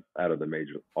 out of the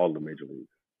major all the major leagues.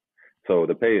 So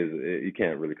the pay is you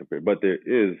can't really compare, but there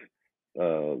is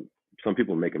uh, some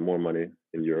people making more money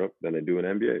in Europe than they do in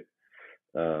NBA.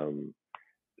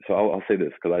 So I'll say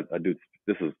this because I do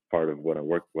this is part of what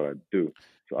I do.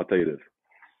 So I'll tell you this.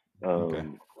 Okay.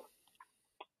 Um,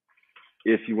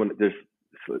 if you want, there's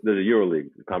a Euro League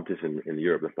competition in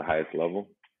Europe that's the highest level,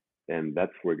 and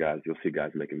that's where you'll see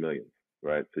guys making millions,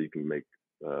 right? So you can make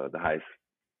the highest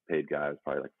paid guys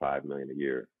probably like 5 million a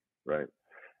year, right?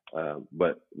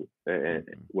 But and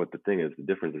Okay. what the thing is, the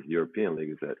difference is European League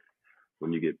is that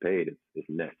when you get paid, it's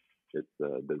net. It's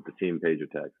the team pays your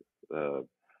taxes.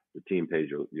 The team pays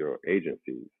your agent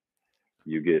fees.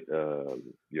 You get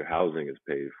your housing is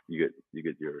paid. You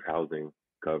get your housing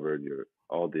covered. Your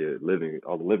all the living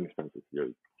expenses, your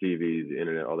TVs, the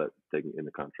internet, all that taken in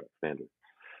the contract standard.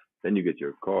 Then you get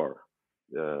your car.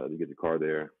 You get your car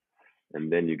there, and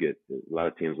then you get a lot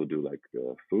of teams will do like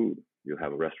food. You'll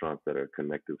have restaurants that are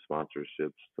connected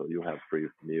sponsorships, so you'll have free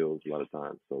meals a lot of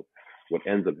times. So what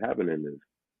ends up happening is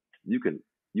you can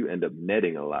you end up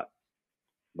netting a lot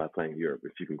by playing Europe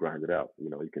if you can grind it out. You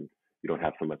don't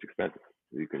have so much expenses.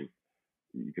 You can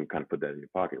kind of put that in your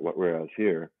pocket. Whereas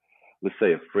here, let's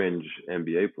say a fringe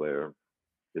NBA player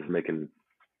is making,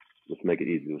 let's make it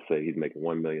easy. Let's say he's making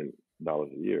 $1 million a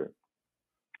year.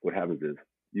 What happens is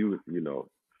you know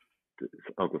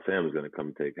Uncle Sam is going to come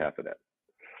and take half of that.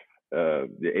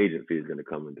 The agent fee is going to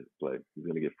come into play. He's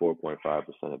going to get 4.5%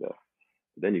 of that.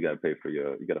 Then you got to pay for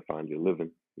you got to find your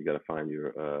living. You got to find your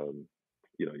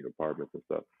apartments and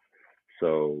stuff.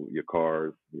 So your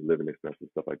cars, your living expenses,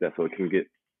 stuff like that. So it can get,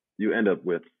 you end up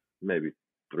with maybe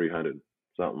 300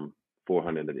 something,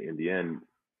 400 in the end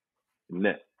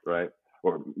net, right?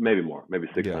 Or maybe more, maybe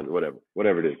Yeah. 600,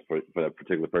 whatever it is for that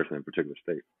particular person in a particular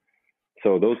state.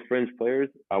 So those fringe players,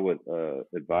 I would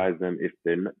advise them if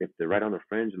they're right on the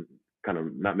fringe and kind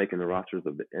of not making the rosters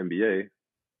of the NBA,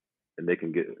 and they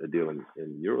can get a deal in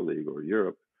EuroLeague or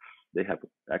Europe, they have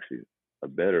actually a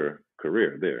better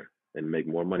career there and make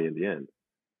more money in the end.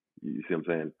 You see what I'm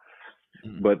saying?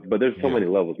 Mm. But there's so Yeah. many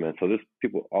levels, man. So there's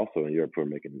people also in Europe who are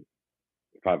making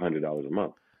 $500 a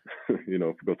month. If you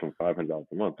go from $500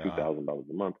 a month, Uh, $2,000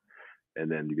 a month,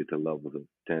 and then you get to levels of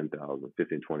 10,000,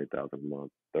 15, 20,000 a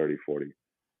month, 30, 40,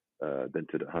 then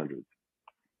to the hundreds.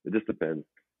 It just depends.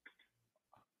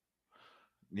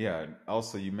 yeah. And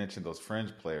also, you mentioned those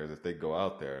fringe players. If they go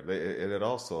out there, it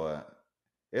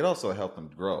also helped them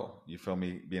grow. You feel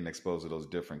me? Being exposed to those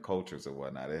different cultures or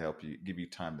whatnot, it help you give you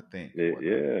time to think or whatnot.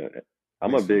 Yeah, At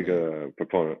I'm a least for big me.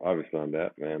 proponent, obviously, on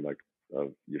that, man. Like,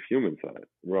 of your human side.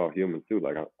 We're all humans too.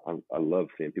 Like, I love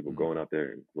seeing people Mhm. going out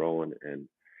there and growing and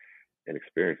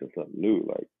experiencing something new.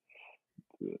 Like,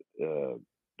 uh,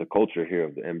 the culture here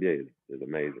of the NBA is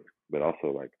amazing. But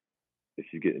also, like,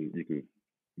 if you can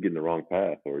get in the wrong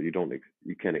path, or you don't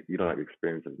have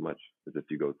experience as much as if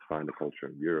you go find the culture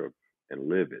in Europe and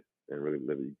live it and really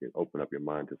live it. You can open up your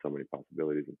mind to so many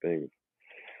possibilities and things.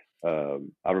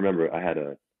 I remember I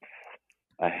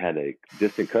had a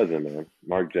distant cousin, man,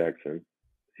 Mark Jackson.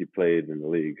 He played in the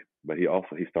league, but he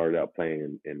started out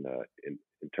playing in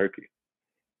Turkey,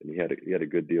 and he had a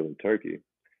good deal in Turkey.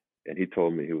 And he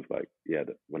told me, he was like, yeah,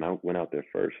 when I went out there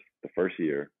the first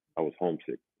year, I was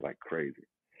homesick like crazy.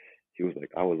 He was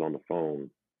like, I was on the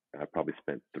phone. I probably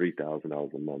spent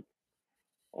 $3,000 a month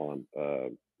on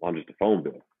on just a phone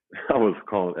bill. I was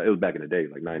calling. It was back in the day,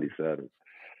 like '97.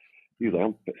 He was like,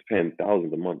 I'm paying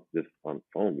thousands a month just on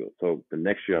phone bill. So the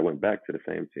next year I went back to the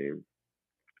same team.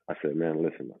 I said, man,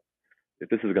 listen, if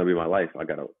this is gonna be my life, I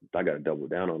gotta double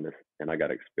down on this, and I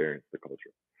gotta experience the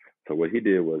culture. So what he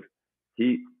did was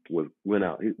he went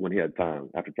out when he had time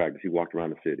after practice. He walked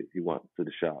around the city. He went to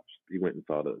the shops. He went and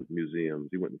saw the museums.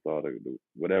 He went and saw the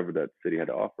whatever that city had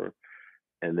to offer.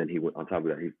 And then he went on top of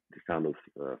that. He found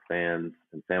those fans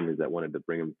and families that wanted to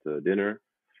bring him to dinner.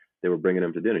 They were bringing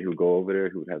him to dinner. He would go over there.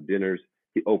 He would have dinners.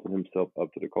 He opened himself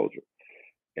up to the culture,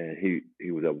 and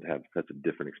he was able to have such a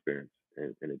different experience,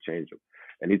 and it changed him.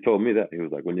 And he told me that he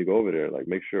was like, when you go over there, like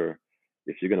make sure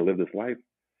if you're gonna live this life,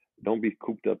 don't be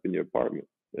cooped up in your apartment,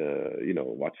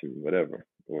 watching whatever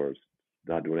or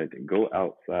not doing anything. Go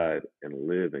outside and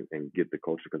live and get the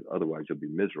culture, because otherwise you'll be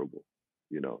miserable.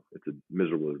 It's a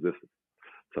miserable existence.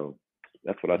 So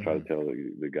that's what I try to Mhm. tell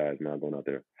the guys now going out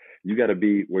there. You got to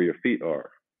be where your feet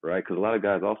are, right? Because a lot of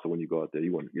guys also, when you go out there,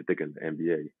 you're thinking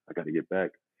NBA. I got to get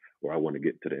back, or I want to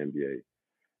get to the NBA,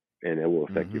 and it will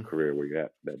affect your Mhm. career where you're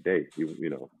at that day.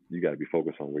 You got to be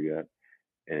focused on where you're at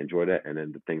and enjoy that, and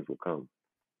then the things will come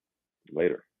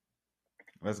later.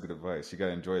 That's good advice. You got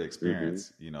to enjoy the Hmm.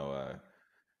 experience.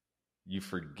 You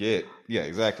forget. Yeah,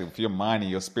 exactly. If your mind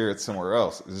and your spirit's somewhere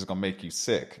else, it's just gonna make you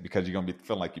sick because you're gonna be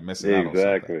feeling like you're missing out on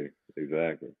something. Exactly,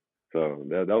 exactly. So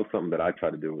that was something that I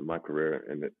tried to do with my career,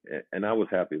 and I was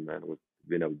happy, man, with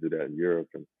being able to do that in Europe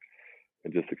and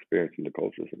just experiencing the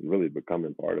cultures and really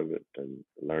becoming part of it and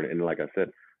learning. And like I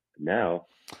said, now,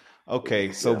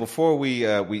 Okay, so yeah. before we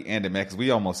end it, man, because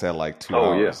we almost had like two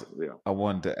Oh yeah, hours. yeah. I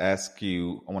wanted to ask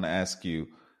you. I want to ask you,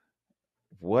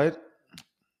 what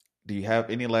do you have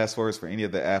any last words for any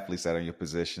of the athletes that are in your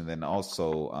position, and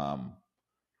also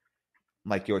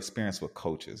like your experience with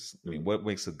coaches? I mean, Mm. what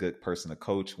makes a good person a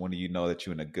coach? When do you know that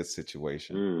you're in a good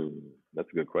situation?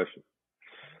 That's a good question.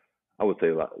 I would say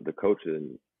a lot, the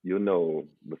coaching, you'll know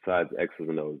besides X's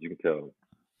and O's, you can tell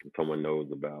if someone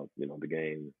knows about the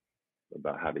game,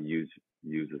 about how to use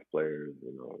his players,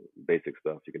 basic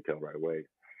stuff. You can tell right away.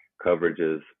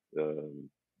 Coverages,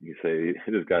 you say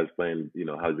this guy's playing,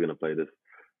 how's he gonna play this?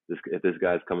 This if this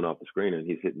guy's coming off the screen and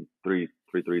he's hitting three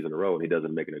threes in a row and he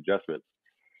doesn't make an adjustment,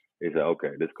 he said,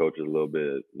 okay, this coach is a little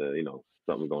bit,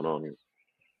 something going on here.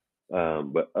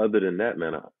 But other than that,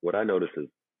 man, what I notice is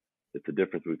it's a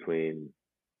difference between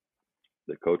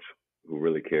the coach who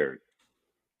really cares,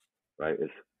 right?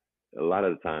 It's a lot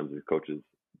of the times the coaches,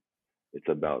 it's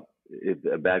about if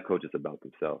a bad coach is about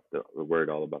themselves. They're worried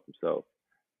all about themselves.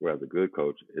 Whereas a good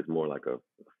coach is more like a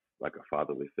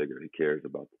fatherly figure. He cares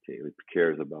about the team. He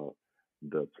cares about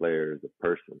the players, the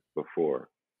person before,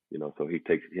 So he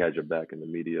has your back in the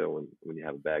media when you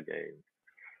have a bad game.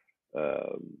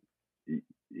 Um,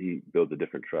 he builds a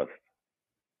different trust,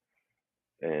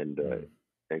 and uh, Mm.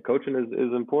 and coaching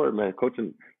is important, man.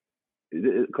 Coaching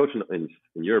in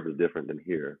Europe is different than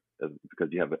here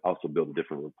because you have to also build a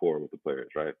different rapport with the players,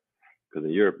 right? Because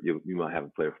in Europe, you might have a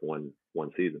player for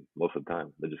one season. Most of the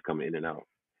time, they're just coming in and out.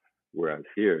 Whereas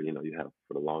here, you have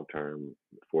for the long term,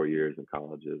 4 years in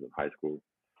colleges and high school,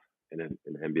 and then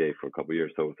in the NBA for a couple of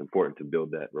years. So it's important to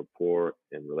build that rapport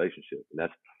and relationship. And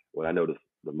that's what I notice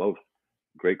the most.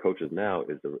 Great coaches now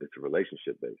it's a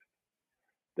relationship based.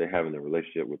 They're having a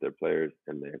relationship with their players,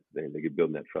 and they get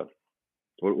building that trust.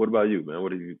 What about you, man?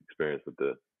 What have you experienced with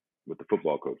the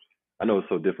football coach? I know it's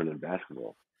so different in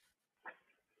basketball.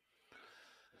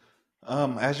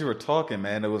 As you were talking,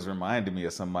 man, it was reminding me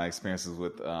of some of my experiences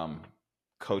with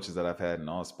coaches that I've had in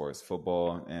all sports,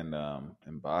 football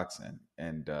and boxing.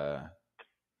 And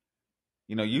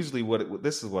usually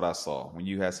this is what I saw when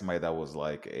you had somebody that was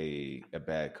like a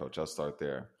bad coach. I'll start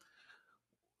there.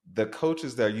 The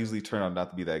coaches that usually turn out not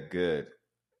to be that good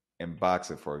in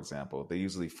boxing, for example, they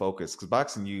usually focus because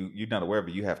boxing, you're not aware,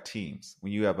 but you have teams.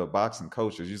 When you have a boxing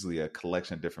coach, there's usually a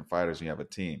collection of different fighters. And you have a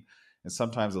team, and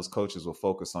sometimes those coaches will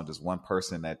focus on just one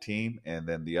person in that team, and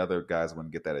then the other guys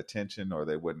wouldn't get that attention, or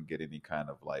they wouldn't get any kind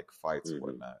of like fights or Hmm.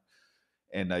 whatnot.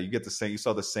 And you get the same. You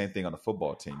saw the same thing on the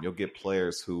football team. You'll get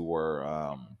players who were,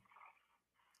 I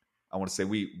want to say,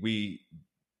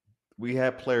 we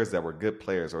had players that were good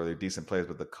players or they're decent players,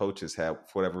 but the coaches had,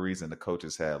 for whatever reason, the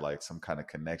coaches had like some kind of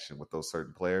connection with those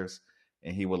certain players,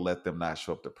 and he would let them not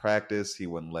show up to practice. He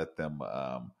wouldn't let them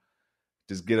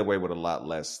just get away with a lot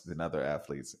less than other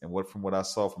athletes. And from what I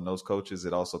saw from those coaches,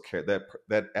 it also carried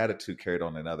that attitude carried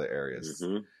on in other areas.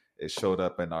 Hmm. It showed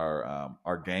up in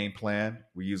our game plan.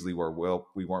 We weren't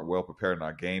well prepared in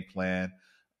our game plan.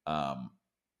 Um,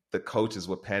 the coaches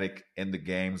would panic in the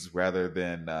games rather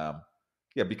than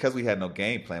because we had no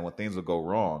game plan. When things would go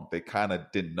wrong, they kind of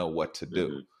didn't know what to do.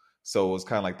 Hmm. So it was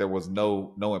kind of like there was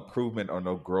no improvement or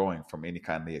no growing from any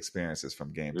kind of the experiences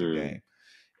from game to Mm. game.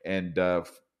 And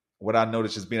what I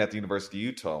noticed just being at the University of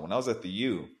Utah, when I was at the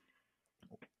U,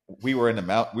 we were in the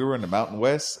Mountain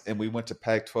West, and we went to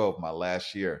Pac-12 my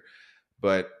last year.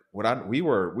 But we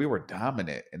were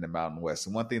dominant in the Mountain West.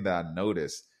 And one thing that I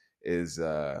noticed is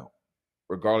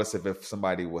regardless of if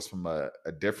somebody was from a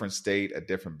different state, a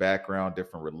different background,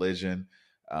 different religion.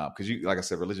 Because like I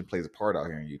said, religion plays a part out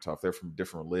here in Utah. If they're from a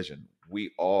different religion,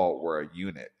 we all were a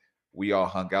unit. We all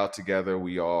hung out together.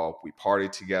 We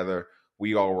partied together.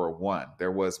 We all were one.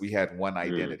 We had one Mm.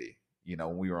 identity,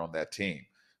 when we were on that team.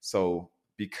 So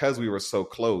because we were so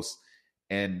close,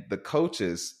 and the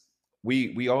coaches,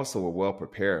 we also were well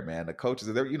prepared, man. The coaches,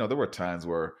 there were times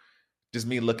where just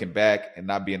me looking back and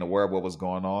not being aware of what was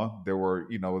going on, there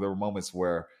were moments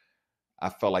where I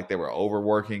felt like they were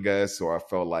overworking us, or I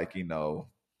felt like,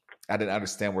 I didn't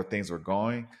understand where things were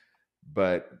going.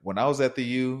 But when I was at the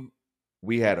U,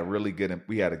 we had a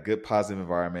good positive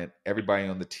environment. Everybody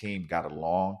on the team got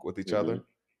along with each Hmm. other.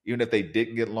 Even if they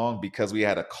didn't get along, because we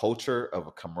had a culture of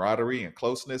a camaraderie and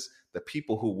closeness, the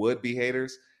people who would be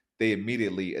haters, they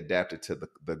immediately adapted to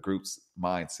the group's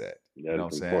mindset. You That know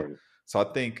is what I'm saying? important. So I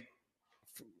think,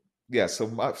 yeah.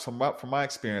 From my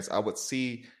experience, I would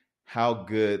see how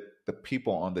good the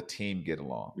people on the team get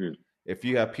along. Mm. If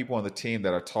you have people on the team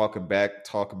that are talking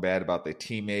bad about their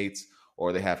teammates,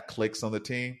 or they have cliques on the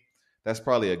team, that's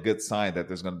probably a good sign that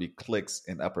there's going to be cliques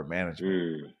in upper management.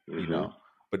 Mm. You Mm-hmm. know,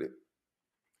 but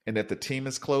and if the team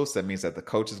is close, that means that the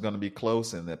coach is going to be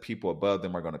close, and the people above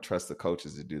them are going to trust the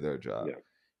coaches to do their job.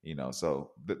 Yeah.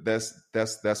 So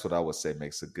that's what I would say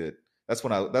makes a good. That's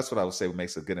what I would say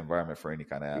makes a good environment for any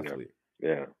kind of Yeah. athlete.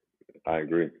 Yeah. I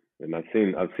agree. And I've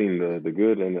seen the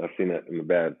good and I've seen that in the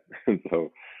bad.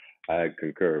 So I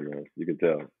concur, man. You can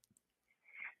tell.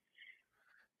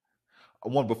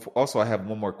 One before, also, I have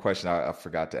one more question I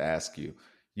forgot to ask you.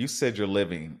 You said you're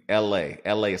living L.A.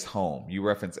 L.A. is home. You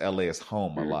reference L.A. as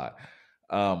home a Mm.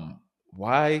 lot.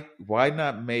 Why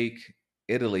not make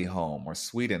Italy home or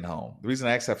Sweden home? The reason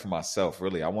I asked that for myself,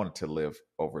 really, I wanted to live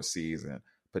overseas and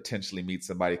potentially meet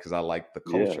somebody because I like the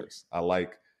Yeah. cultures.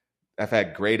 I've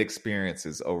had great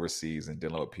experiences overseas and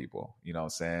dealing with people. You know what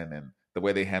I'm saying? And the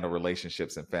way they handle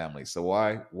relationships and families. So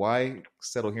why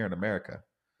settle here in America?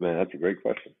 Man, that's a great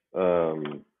question.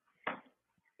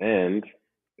 And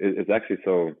it's actually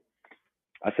so.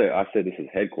 I say this is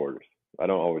headquarters. I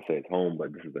don't always say it's home,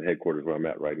 but this is the headquarters where I'm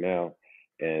at right now.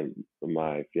 And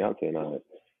my fiance and I,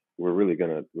 we're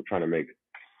trying to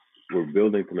we're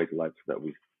building to make a life so that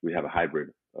we have a hybrid,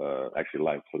 actually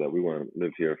life, so that we want to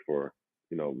live here for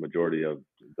majority of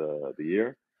the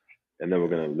year, and then we're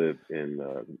gonna live in.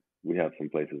 We have some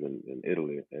places in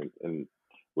Italy, and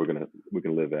we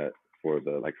can live at for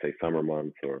the, like, say, summer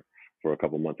months, or for a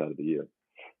couple months out of the year.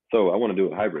 So I want to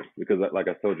do a hybrid because, like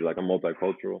I told you, like, I'm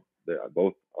multicultural.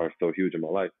 Both are so huge in my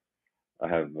life. I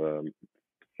have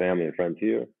family and friends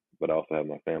here, but I also have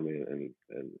my family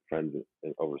and friends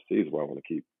overseas where I want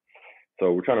to keep.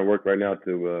 So we're trying to work right now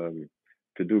to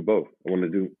do both. I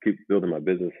want to keep building my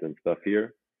business and stuff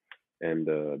here, and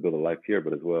build a life here,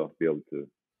 but as well be able to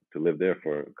live there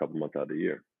for a couple months out of the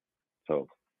year. So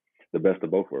the best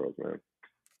of both worlds, man.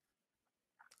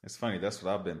 It's funny. That's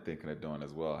what I've been thinking of doing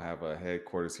as well. I have a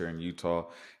headquarters here in Utah.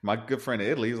 My good friend in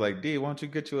Italy, he's like, D, why don't you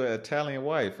get you an Italian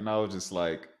wife? And I was just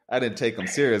like, I didn't take him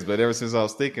serious, but ever since I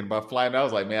was thinking about flying, I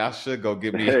was like, man, I should go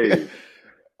get me. Hey,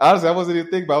 Honestly, I wasn't even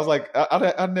thinking, but I was like,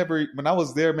 I never, when I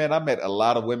was there, man, I met a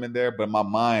lot of women there, but my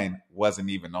mind wasn't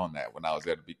even on that when I was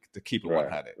there to keep it right,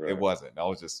 100. It right, wasn't. I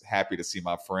was just happy to see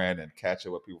my friend and catch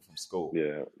up with people from school.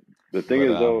 yeah. The thing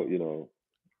But is, though,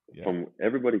 yeah, from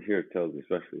everybody here tells me,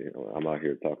 especially, I'm out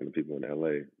here talking to people in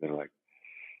LA. They're like,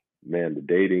 man, the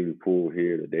dating pool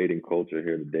here, the dating culture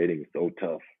here, the dating is so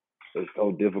tough. It's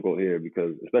so difficult here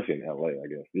because, especially in LA, I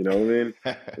guess, you know what I mean?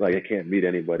 Like, I can't meet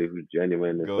anybody who's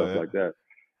genuine and go stuff ahead. like that.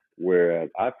 Whereas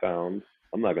I found,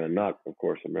 I'm not gonna knock, of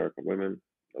course, American women.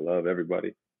 I love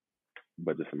everybody,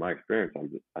 but just in my experience,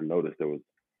 I noticed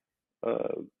uh,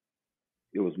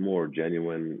 it was more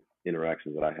genuine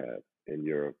interactions that I had in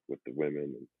Europe with the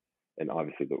women, and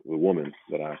obviously the woman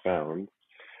that I found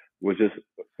was just,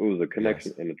 it was a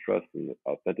connection Yes. and a trust and the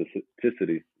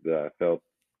authenticity that I felt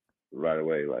right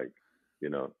away. Like, you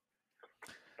know,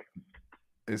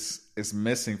 It's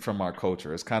missing from our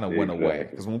culture. It's kind of went away exactly.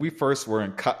 because when we first were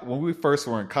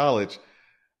in college,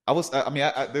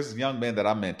 there's young men that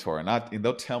I mentor, and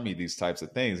they'll tell me these types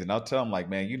of things, and I'll tell them like,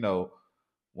 man,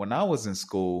 when I was in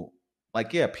school,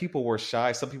 like, yeah, people were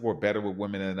shy. Some people were better with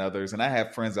women than others, and I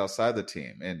had friends outside the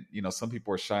team, and some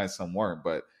people were shy and some weren't,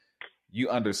 but you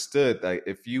understood that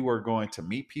if you were going to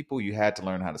meet people, you had to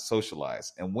learn how to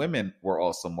socialize, and women were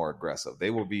also more aggressive. They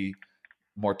would be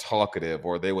more talkative,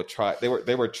 or they were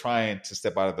trying to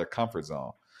step out of their comfort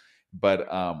zone. But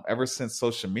ever since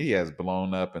social media has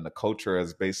blown up and the culture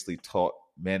has basically taught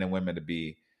men and women to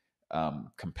be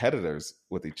competitors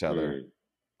with each other, Mm,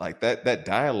 like that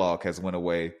dialogue has went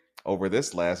away over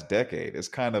this last decade. It's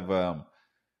kind of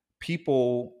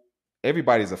people,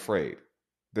 everybody's afraid.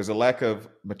 There's a lack of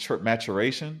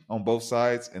maturation on both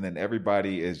sides, and then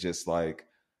everybody is just like,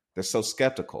 they're so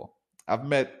skeptical. I've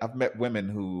met women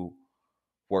who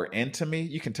were into me.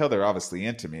 You can tell they're obviously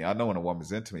into me. I know when a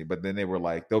woman's into me, but then they were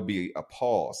like, there'll be a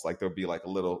pause, like there'll be like a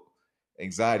little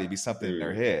anxiety, be something in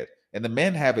their mm, head. And the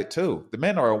men have it too. The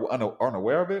men are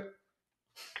unaware of it,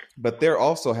 but they're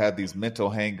also have these mental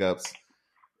hangups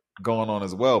going on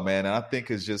as well, man. And I think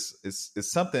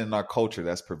it's something in our culture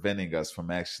that's preventing us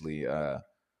from actually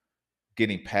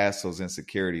getting past those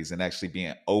insecurities and actually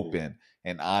being mm, open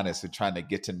and honest and trying to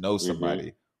get to know mm-hmm.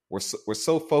 somebody. We're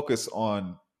so focused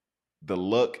on the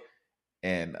look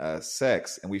and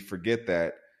sex, and we forget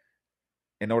that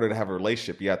in order to have a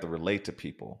relationship, you have to relate to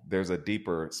people. There's a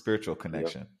deeper spiritual Yep.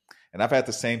 connection. And I've had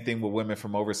the same thing with women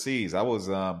from overseas.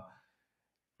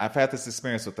 I've had this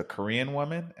experience with a Korean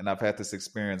woman, and I've had this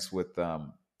experience with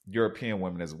European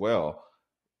women as well.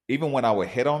 Even when I would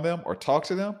hit on them or talk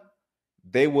to them,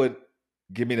 they would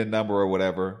give me the number or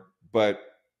whatever, but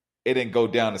it didn't go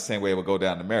down the same way it would go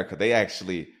down in America. They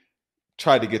actually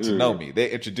tried to get to know Mm, me.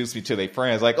 They introduced me to their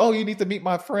friends, like, "Oh, you need to meet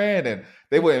my friend," and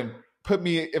they would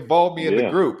involve me in the yeah,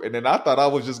 group. And then I thought I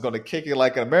was just going to kick it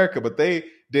like in America, but they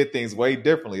did things way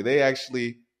differently. They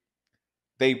actually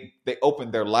they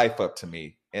opened their life up to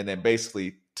me, and then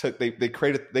basically took they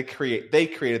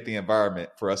created the environment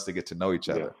for us to get to know each yeah,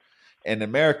 other. In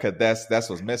America, that's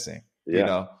what's missing. You yeah.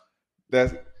 know,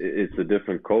 that's It's a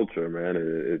different culture, man.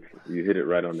 It's you hit it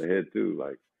right on the head too.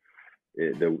 Like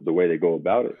the way they go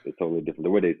about it, it's totally different.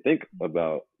 The way they think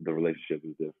about the relationship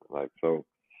is different. Like so,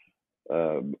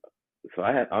 um, so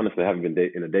I honestly haven't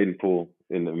been in a dating pool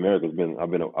in America.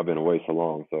 I've been away so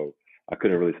long, so I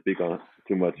couldn't really speak on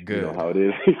too much. You know good. how it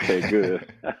is. You say good,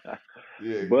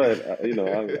 Yeah, but you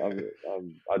know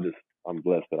I'm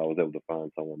blessed that I was able to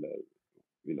find someone that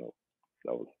you know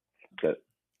that was that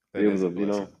that it was is a a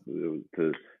blessing. it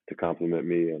was to compliment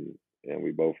me, and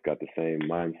we both got the same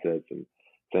mindsets and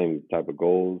same type of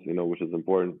goals, which is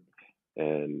important.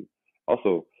 And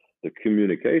also the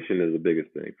communication is the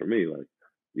biggest thing for me. Like,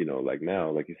 like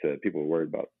now, like you said, people are worried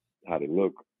about how they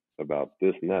look, about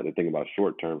this and that. They think about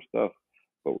short term stuff.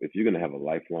 But if you're gonna have a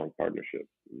lifelong partnership,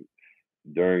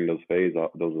 during those phases,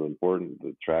 those are important. The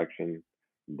attraction,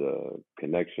 the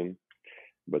connection,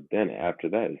 but then after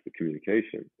that, it's the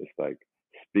communication. It's like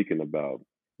speaking about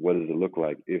what does it look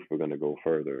like if we're going to go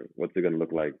further? What's it going to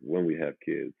look like when we have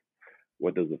kids?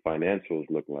 What does the financials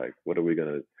look like? What are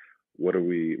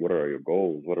your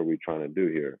goals? What are we trying to do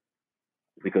here?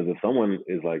 Because if someone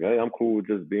is like, hey, I'm cool with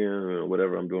just being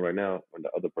whatever I'm doing right now, when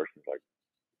the other person's like,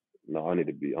 no, I'm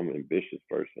an ambitious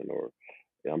person, or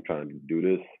yeah, I'm trying to do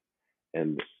this,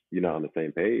 and you're not on the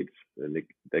same page, and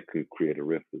that can create a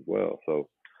rift as well. So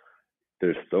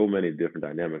there's so many different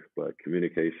dynamics, but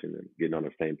communication and getting on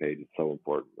the same page is so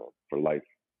important, man, for life.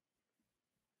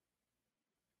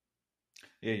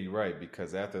 Yeah, you're right.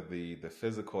 Because after the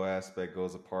physical aspect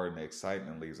goes apart and the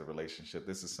excitement leaves a relationship,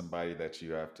 this is somebody that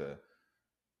you have to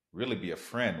really be a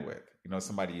friend with.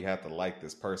 Somebody you have to like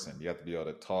this person. You have to be able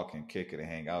to talk and kick it and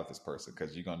hang out with this person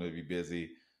because you're going to be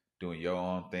busy doing your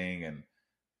own thing, and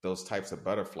those types of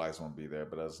butterflies won't be there.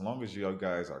 But as long as you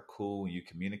guys are cool and you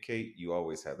communicate, you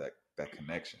always have that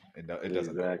connection. It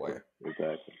doesn't go Exactly, away.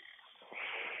 exactly.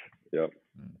 Yep,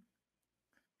 Mm.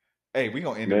 Hey, we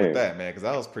gonna end it with man. that, man, because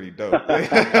that was pretty dope.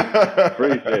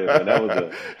 Appreciate it, man. That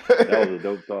was a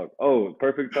dope talk. Oh,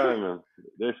 perfect time, man.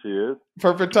 There she is.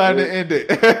 Perfect time to There's end it.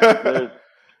 there's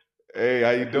Hey,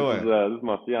 how you doing? this is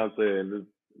my fiance, and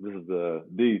this is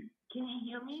D. Can you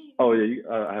hear me? Oh yeah,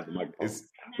 I have the microphone. It's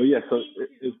But yeah, so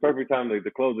it's perfect time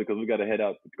to close it because we got to head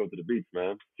out to go to the beach,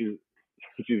 man.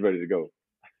 She's ready to go.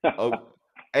 oh,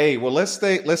 hey, well, let's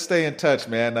stay in touch,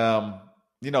 man.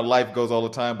 Life goes all the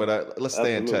time, but let's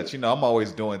stay in Absolutely. touch. I'm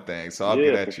always doing things, so I'll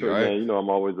get Yeah, for at you. sure, All right. man. You know I'm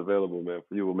always available, man.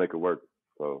 For you, we'll make it work.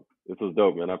 So this was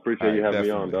dope, man. I All appreciate you right, having me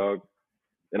on, definitely. dog.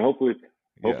 And hopefully,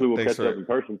 Yeah, we'll thanks catch up for in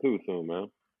person too soon, man.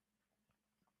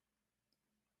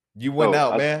 you went Oh,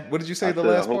 out, man. What did you say I the said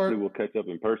last hopefully part? we'll catch up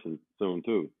in person soon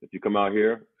too. If you come out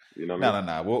here, you know what I No, mean. no,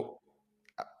 no.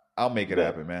 I'll make it Bet.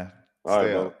 happen, man. All right,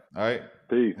 Stay bro. up. All right.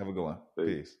 Peace. Have a good one.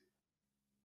 Peace. Peace.